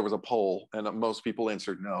 there was a poll, and most people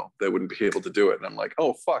answered no, they wouldn't be able to do it. And I'm like,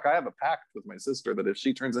 oh fuck, I have a pact with my sister that if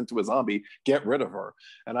she turns into a zombie, get rid of her.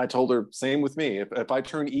 And I told her, same with me. If I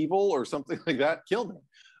turn evil or something like that, kill me.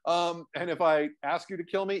 And if I ask you to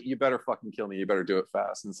kill me, you better fucking kill me. You better do it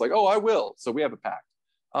fast. And it's like, oh, I will. So we have a pact.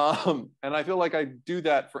 And I feel like I do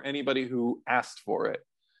that for anybody who asked for it.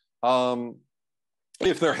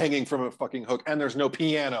 If they're hanging from a fucking hook and there's no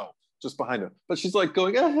piano just behind them. But she's like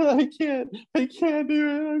going, I can't do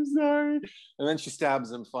it, I'm sorry. And then she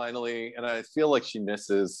stabs him finally, and I feel like she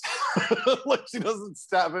misses. Like she doesn't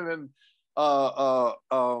stab him in a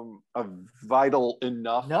vital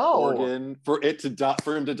enough organ for it to die,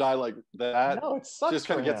 for him to die like that. No, it sucks. Just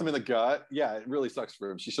kind of gets him in the gut. Yeah, it really sucks for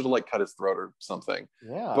him. She should have like cut his throat or something.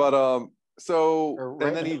 Yeah. But so right,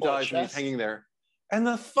 and then he dies and he's hanging there. And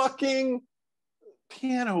the fucking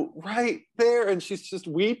piano right there, and she's just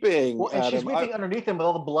weeping. Well, and she's weeping underneath him with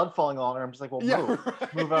all the blood falling on her. I'm just like, well,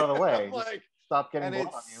 move out of the way. Like, stop getting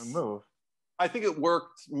blood on you and move. I think it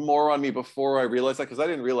worked more on me before I realized that, because I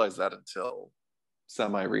didn't realize that until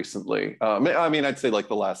semi-recently. I mean, I'd say like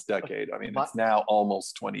the last decade. I mean, it's now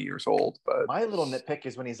almost 20 years old. But my little nitpick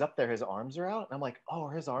is when he's up there, his arms are out, and I'm like, oh,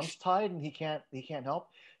 are his arms tied, and he can't help.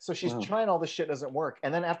 So she's trying all this shit, doesn't work,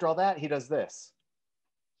 and then after all that, he does this.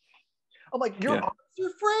 I'm like, your arms are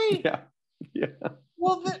free. Yeah.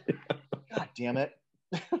 Well, God damn it.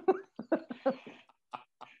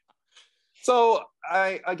 So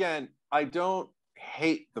I don't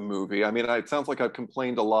hate the movie. I mean, it sounds like I've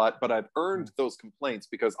complained a lot, but I've earned those complaints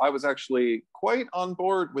because I was actually quite on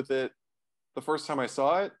board with it the first time I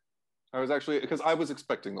saw it. I was actually, because I was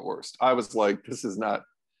expecting the worst. I was like, this is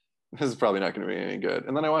probably not going to be any good.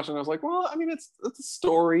 And then I watched it and I was like, well, I mean, it's a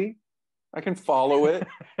story. I can follow it.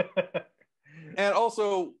 And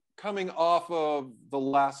also coming off of the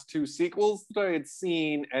last two sequels that I had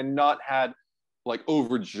seen and not had like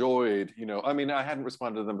overjoyed, you know, I mean, I hadn't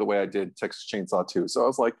responded to them the way I did Texas Chainsaw 2. So I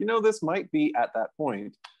was like, you know, this might be at that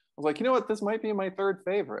point. I was like, you know what, this might be my third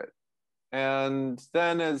favorite. And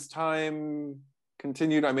then as time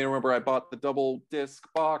continued, I mean, I remember I bought the double disc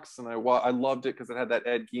box and I loved it because it had that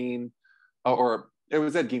Ed Gein, or it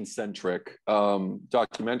was Ed Gein centric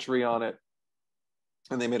documentary on it.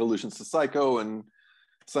 And they made allusions to Psycho and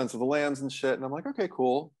Silence of the Lambs and shit. And I'm like, okay,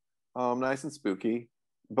 cool. Nice and spooky.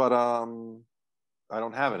 But I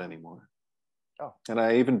don't have it anymore. Oh. And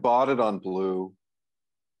I even bought it on Blue,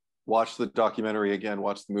 watched the documentary again,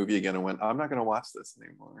 watched the movie again, and went, I'm not going to watch this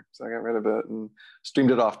anymore. So I got rid of it and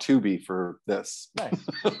streamed it off Tubi for this. Nice.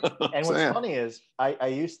 And what's funny is I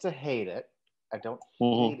used to hate it. I don't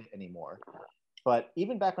hate it anymore. But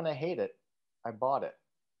even back when I hate it, I bought it.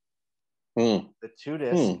 The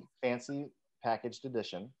 2-disc fancy packaged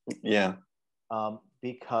edition. Yeah.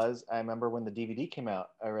 Because I remember when the DVD came out,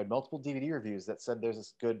 I read multiple DVD reviews that said there's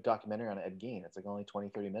this good documentary on Ed Gein. It's like only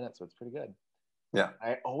 20-30 minutes, so it's pretty good. Yeah.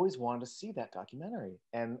 I always wanted to see that documentary.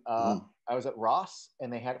 And I was at Ross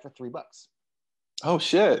and they had it for $3. Oh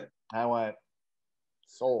shit. I went,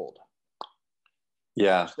 sold.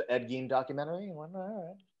 Yeah. Watched the Ed Gein documentary and went, all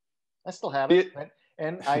right. I still have it.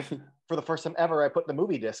 And I, for the first time ever, I put the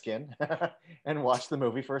movie disc in and watched the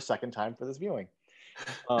movie for a second time for this viewing.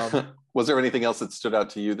 Was there anything else that stood out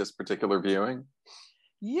to you this particular viewing?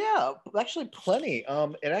 Yeah, actually plenty.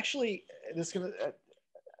 I'm gonna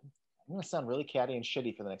sound really catty and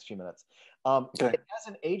shitty for the next few minutes. Okay. It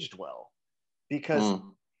hasn't aged well because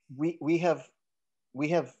we have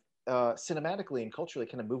cinematically and culturally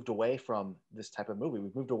kind of moved away from this type of movie.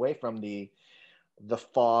 We've moved away from the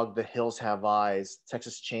Fog, The Hills Have Eyes,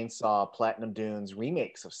 Texas Chainsaw, Platinum Dunes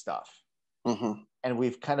remakes of stuff. Mm-hmm. And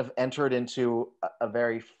we've kind of entered into a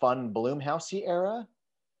very fun Blumhousey era,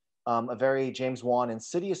 a very James Wan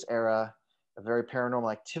Insidious era, a very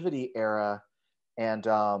Paranormal Activity era, and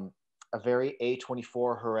a very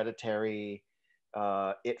A24 Hereditary,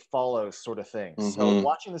 It Follows sort of thing. Mm-hmm. So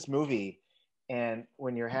watching this movie, and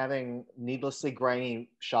when you're having needlessly grimy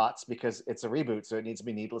shots because it's a reboot, so it needs to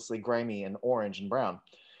be needlessly grimy and orange and brown,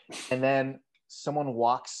 and then someone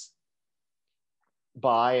walks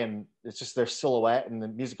by and it's just their silhouette and the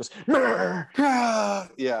music goes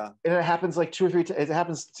yeah, and it happens like two or three it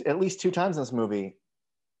happens at least 2 times in this movie.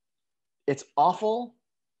 It's awful,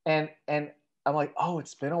 and I'm like, oh,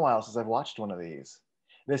 it's been a while since I've watched one of these.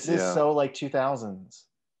 This is so like 2000s.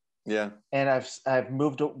 Yeah. And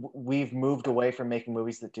we've moved away from making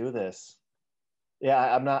movies that do this. Yeah,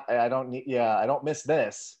 I don't miss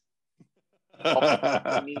this.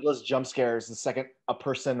 Needless jump scares the second a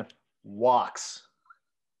person walks.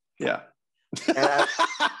 Yeah.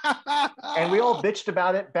 And we all bitched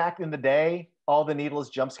about it back in the day, all the needless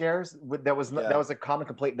jump scares. That was a common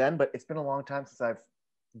complaint then, but it's been a long time since I've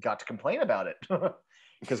got to complain about it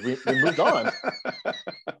because we moved on.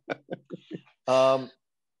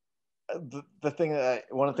 The thing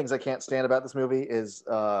one of the things I can't stand about this movie is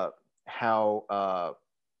how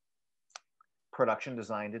production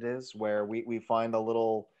designed it is, where we find the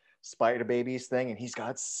little spider babies thing and he's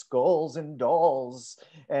got skulls and dolls,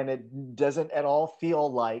 and it doesn't at all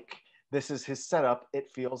feel like this is his setup.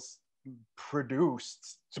 It feels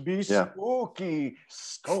produced to be spooky,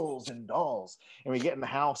 skulls and dolls. And we get in the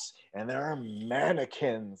house and there are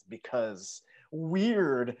mannequins because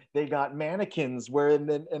weird, they got mannequins where and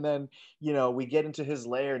then you know, we get into his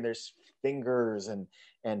lair and there's fingers and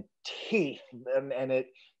teeth and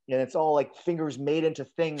it's all like fingers made into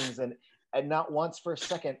things, and not once for a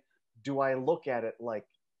second do I look at it like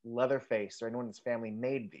Leatherface or anyone in his family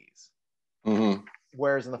made these. Mm-hmm.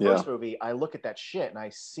 Whereas in the first movie, I look at that shit and I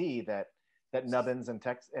see that Nubbins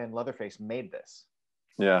and Leatherface made this.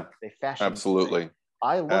 Yeah, they fashioned. Absolutely.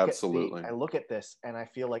 I look at this and I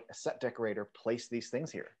feel like a set decorator placed these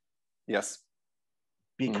things here. Yes.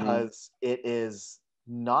 Because it is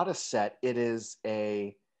not a set; it is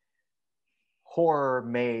a horror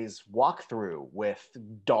maze walkthrough with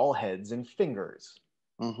doll heads and fingers.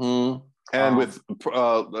 Mm-hmm. And with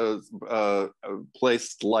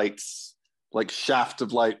placed lights, like shaft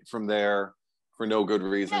of light from there for no good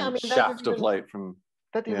reason. Yeah, I mean, shaft of light from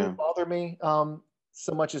that didn't even bother me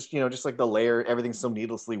so much as, you know, just like the layer, everything's so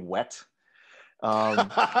needlessly wet. Oh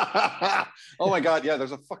my god, yeah,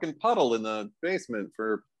 there's a fucking puddle in the basement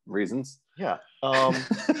for reasons. Yeah.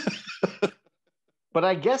 But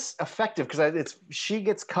I guess effective because she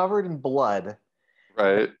gets covered in blood.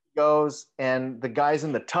 Right. Goes and the guy's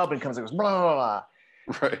in the tub and comes and goes blah blah blah.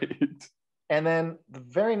 Right. And then the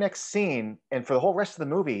very next scene, and for the whole rest of the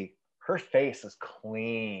movie, her face is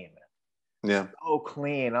clean. Yeah. So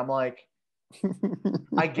clean. I'm like,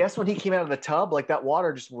 I guess when he came out of the tub, like that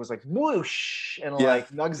water just was like whoosh and like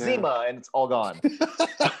Noxzema, and it's all gone.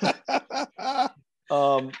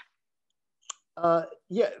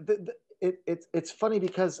 It's funny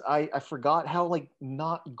because I forgot how like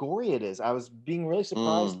not gory it is. I was being really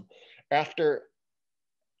surprised after,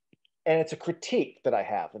 and it's a critique that I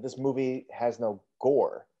have that this movie has no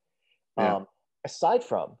gore, aside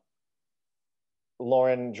from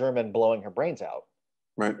Lauren German blowing her brains out.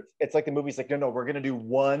 Right. It's like the movie's like, no, we're gonna do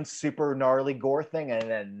one super gnarly gore thing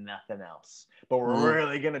and then nothing else. But we're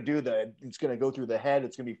really gonna do it's gonna go through the head.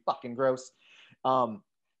 It's gonna be fucking gross.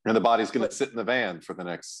 And the body's going to sit in the van for the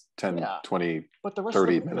next 10, 20, but the rest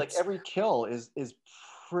 30 of the movie, minutes. like every kill is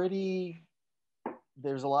pretty.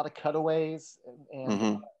 There's a lot of cutaways,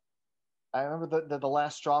 and I remember the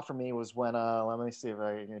last straw for me was when let me see if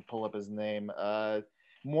I can pull up his name.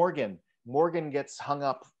 Morgan gets hung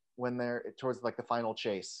up when they're towards like the final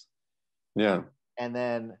chase. Yeah. And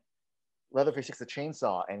then Leatherface takes the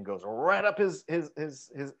chainsaw and goes right up his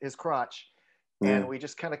crotch. And we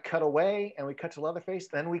just kind of cut away and we cut to Leatherface.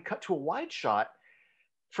 Then we cut to a wide shot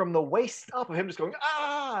from the waist up of him just going,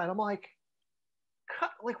 ah! And I'm like,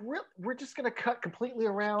 we're just going to cut completely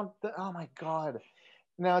around. Oh my God.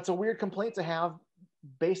 Now, it's a weird complaint to have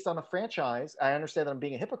based on a franchise. I understand that I'm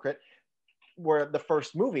being a hypocrite where the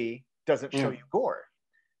first movie doesn't show you gore.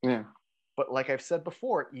 Yeah. But like I've said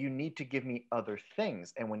before, you need to give me other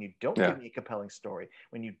things. And when you don't give me a compelling story,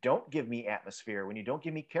 when you don't give me atmosphere, when you don't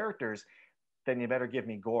give me characters, then you better give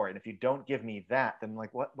me gore. And if you don't give me that, then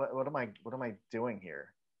like what am I doing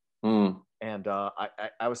here? And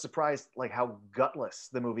I was surprised like how gutless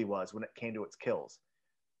the movie was when it came to its kills,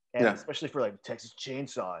 and Yeah. especially for like Texas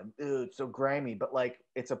Chainsaw, and it's so grimy, but like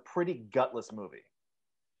it's a pretty gutless movie.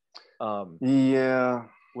 Yeah.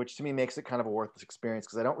 Which to me makes it kind of a worthless experience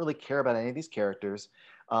because I don't really care about any of these characters.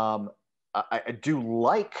 I do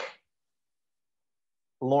like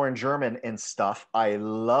Lauren German and stuff. I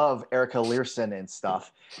love Erica Learson and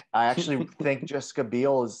stuff. I actually think Jessica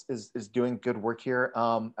Biel is doing good work here.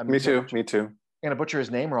 Me too. Me too. I'm gonna butcher his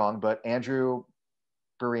name wrong, but Andrew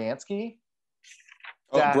Briansky.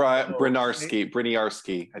 Oh,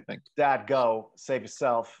 Brynarski, I think. Dad, go save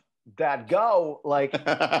yourself. Dad, go. Like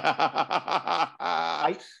I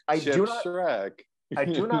Chip do not Shrek. I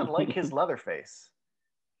do not like his Leatherface.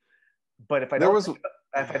 But if I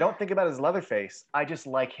don't think about his Leatherface, I just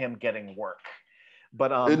like him getting work.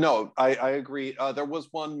 But no, I agree. There was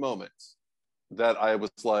one moment that I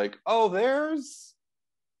was like, oh, there's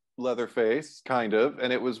Leatherface, kind of,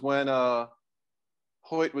 and it was when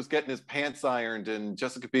Hoyt was getting his pants ironed and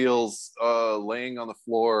Jessica Biel's laying on the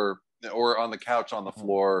floor or on the couch on the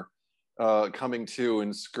floor, coming to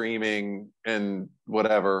and screaming and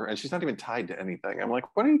whatever, and she's not even tied to anything. I'm like,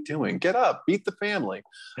 what are you doing? Get up, beat the family.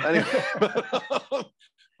 Anyway,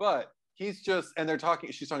 but he's just, and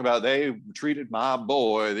she's talking about they treated my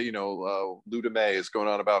boy, Luda May is going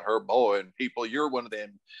on about her boy and people, you're one of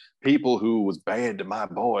them people who was bad to my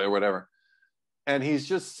boy or whatever. And he's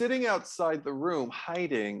just sitting outside the room,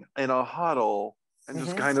 hiding in a huddle and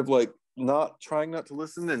just kind of like trying not to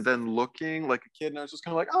listen and then looking like a kid. And I was just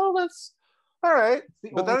kind of like, oh, that's all right.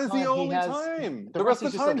 But that is the only time. The rest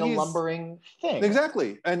of the time, he's a lumbering thing.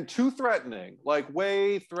 Exactly. And too threatening, like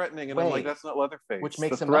way threatening. And I'm like, that's not Leatherface. Which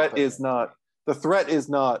makes the threat is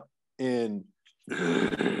not in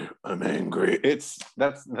I'm angry.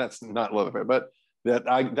 That's not Leatherface. But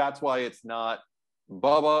that's why it's not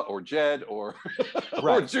Bubba or Jed or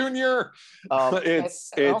or Junior.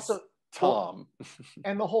 It's also Tom.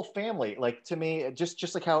 And the whole family, like to me,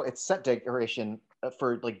 just like how it's set decoration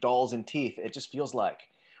for like dolls and teeth, it just feels like,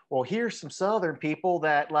 well, here's some Southern people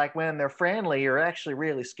that like when they're friendly are actually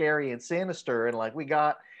really scary and sinister, and like we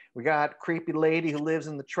got creepy lady who lives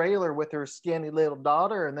in the trailer with her skinny little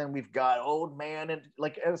daughter, and then we've got old man, and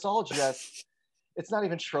like it's all just. It's not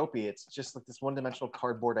even tropey. It's just like this one-dimensional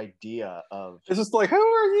cardboard idea of. It's just like, who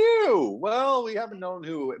are you? Well, we haven't known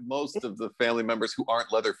who most of the family members who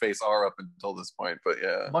aren't Leatherface are up until this point, but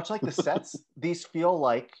yeah. Much like the sets, these feel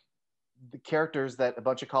like the characters that a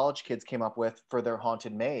bunch of college kids came up with for their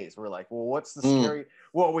haunted maze. We're like, well, what's the scary?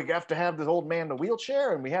 Well, we have to have this old man in a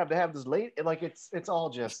wheelchair, and we have to have this late. Like it's all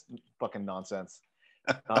just fucking nonsense.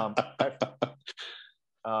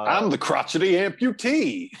 I'm the crotchety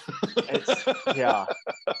amputee. Yeah.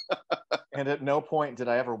 And at no point did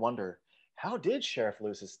I ever wonder, how did Sheriff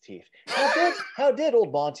lose his teeth? How did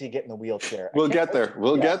old Monty get in the wheelchair? We'll get there.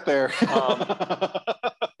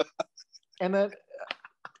 And then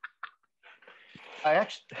I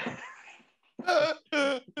actually...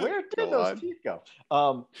 Where did those teeth go?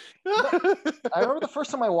 I remember the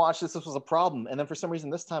first time I watched this was a problem. And then for some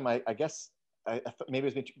reason this time, I guess, I thought maybe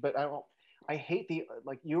it was... But I hate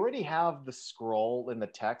you already have the scroll in the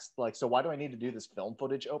text, like, so why do I need to do this film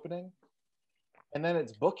footage opening? And then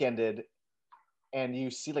it's bookended and you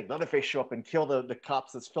see like Leatherface show up and kill the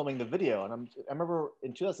cops that's filming the video. And I remember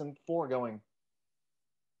in 2004 going,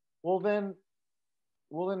 well then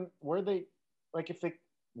where'd they get the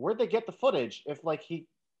footage if like he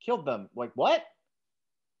killed them? Like what?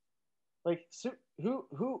 Like so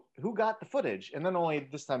who got the footage? And then only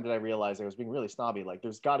this time did I realize I was being really snobby. Like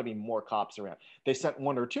there's got to be more cops around. They sent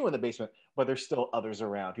one or two in the basement, but there's still others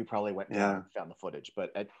around who probably went down and found the footage.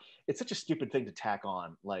 But it's such a stupid thing to tack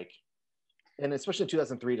on, like, and especially in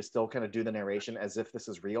 2003 to still kind of do the narration as if this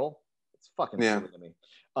is real. It's fucking stupid to me.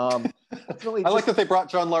 I like that they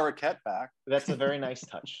brought John Larroquette back. That's a very nice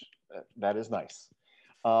touch. That is nice.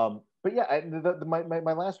 But yeah,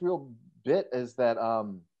 my last real bit is that.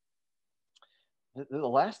 The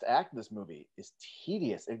last act of this movie is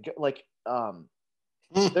tedious. There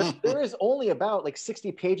is only about like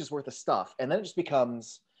 60 pages worth of stuff, and then it just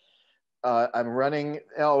becomes I'm running.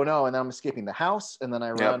 Oh no! And then I'm escaping the house, and then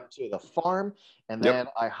I run to the farm, and then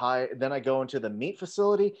I hide. Then I go into the meat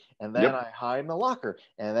facility, and then I hide in the locker,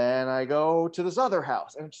 and then I go to this other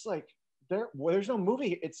house, and it's just like there's no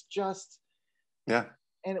movie. It's just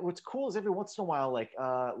And what's cool is every once in a while,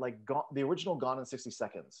 the original Gone in 60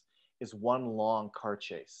 Seconds is one long car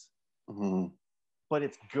chase, but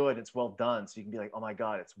it's good, it's well done, so you can be like, oh my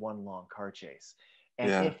god, it's one long car chase.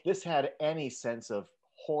 And if this had any sense of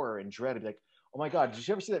horror and dread, it'd be like, Oh my God, did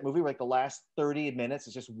you ever see that movie where like the last 30 minutes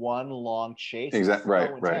is just one long chase? Exactly. It's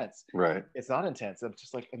so Right. intense. Right. It's not intense. It's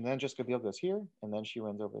just like, and then Jessica Biel goes here, and then she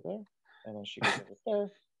runs over there, and then she goes over there.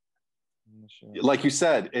 Like you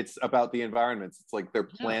said, it's about the environments. It's like they're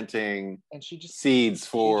planting and she just seeds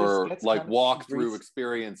for like walkthrough breathes,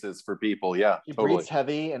 experiences for people. Yeah, she totally. breathes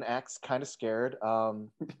heavy and acts kind of scared.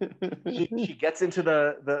 She gets into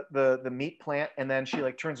the meat plant, and then she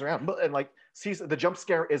like turns around and like sees the jump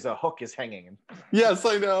scare is a hook is hanging. Yes,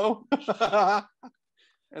 I know.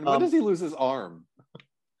 And when does he lose his arm?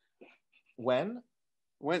 When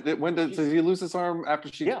does he lose his arm after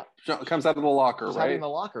she comes out of the locker? She's right, hiding in the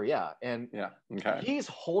locker, and okay. He's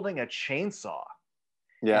holding a chainsaw.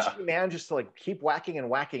 Yeah, and she manages to like keep whacking,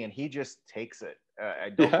 and he just takes it.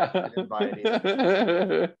 I didn't buy it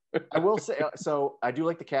either. I will say, so I do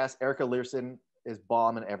like the cast. Erica Learson is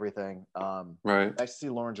bomb and everything. Right. Nice to see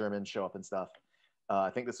Lauren German show up and stuff.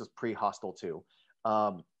 I think this was pre-Hostel too.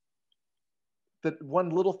 The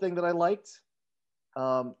one little thing that I liked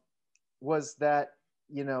was that,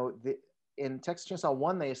 in Texas Chainsaw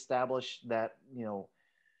 1, they established that,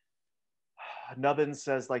 Nubbins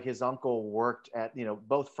says like his uncle worked at,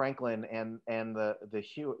 both Franklin and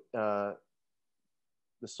the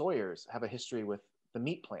Sawyers have a history with the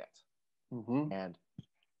meat plant. Mm-hmm. And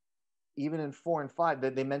even in 4 and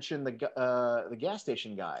 5, they mentioned the gas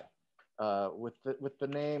station guy with the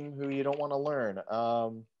name who you don't want to learn,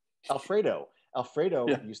 Alfredo. Alfredo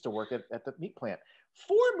used to work at the meat plant.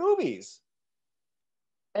 4 movies,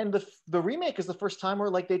 and the remake is the first time where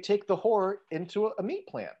like they take the horror into a meat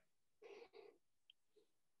plant.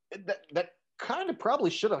 That kind of probably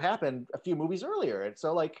should have happened a few movies earlier. And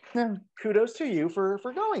so like, kudos to you for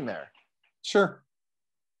going there. Sure.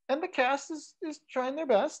 And the cast is trying their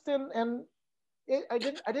best, and I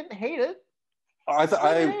didn't hate it. I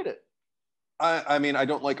hate it. I mean, I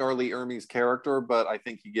don't like Arlie Ermey's character, but I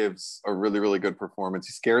think he gives a really, really good performance.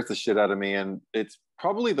 He scares the shit out of me, and it's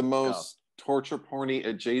probably the most torture porny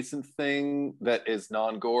adjacent thing that is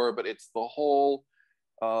non-gore, but it's the whole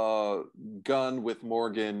gun with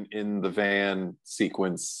Morgan in the van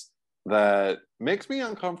sequence that makes me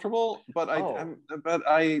uncomfortable. But I'm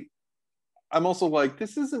also like,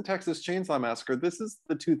 this isn't Texas Chainsaw Massacre. This is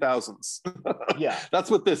the 2000s. Yeah,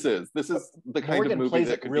 that's what this is. This is the kind Morgan of movie plays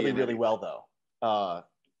that it could really, be really well, though.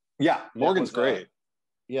 Morgan's great.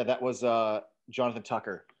 That was Jonathan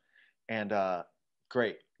Tucker, and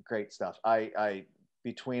great stuff. I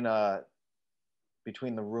between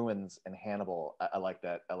the Ruins and Hannibal, I like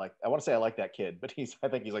that. I want to say I like that kid, but I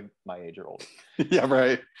think he's like my age or older. Yeah,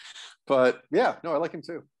 right. But yeah, no, I like him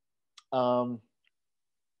too.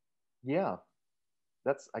 Yeah,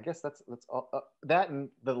 I guess that's all. That and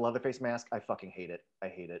the Leatherface mask, I fucking hate it. I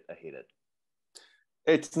hate it.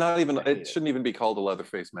 It's not even. It shouldn't even be called a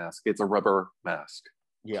Leatherface mask. It's a rubber mask.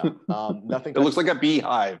 Yeah, nothing. It looks like a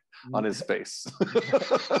beehive on his face.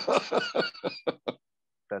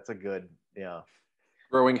 That's a good,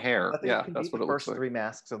 growing hair. Nothing Yeah, can that's beat what the it looks first like. 3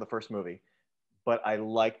 masks of the first movie. But I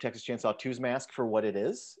like Texas Chainsaw 2's mask for what it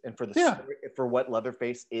is, and for for what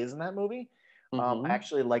Leatherface is in that movie. I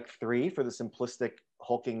actually like 3 for the simplistic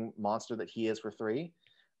hulking monster that he is for 3.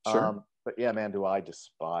 Sure. But yeah, man, do I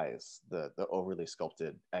despise the overly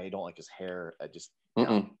sculpted. I don't like his hair. I just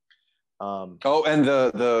and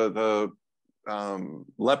the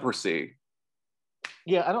leprosy.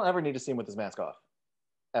 Yeah, I don't ever need to see him with his mask off.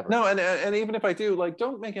 Ever. No, and even if I do, like,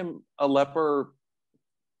 don't make him a leper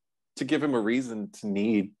to give him a reason to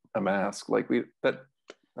need a mask. Like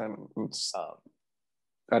stop.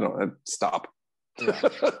 Yeah.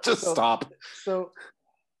 Stop. So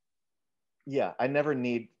yeah, I never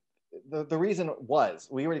need the reason was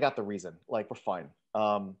we already got the reason. Like, we're fine.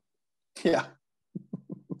 Yeah.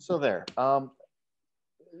 So there.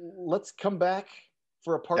 Let's come back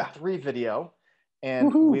for a part 3 video,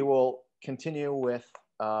 and we will continue with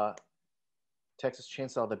Texas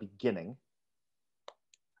Chainsaw the beginning,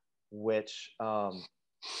 which I'll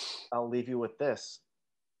leave you with this.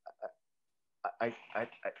 I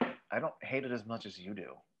don't hate it as much as you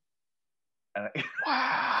do.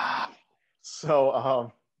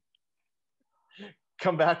 So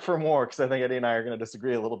come back for more, because I think Eddie and I are going to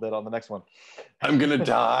disagree a little bit on the next one. I'm going to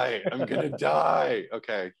die.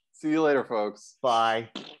 Okay. See you later, folks. Bye.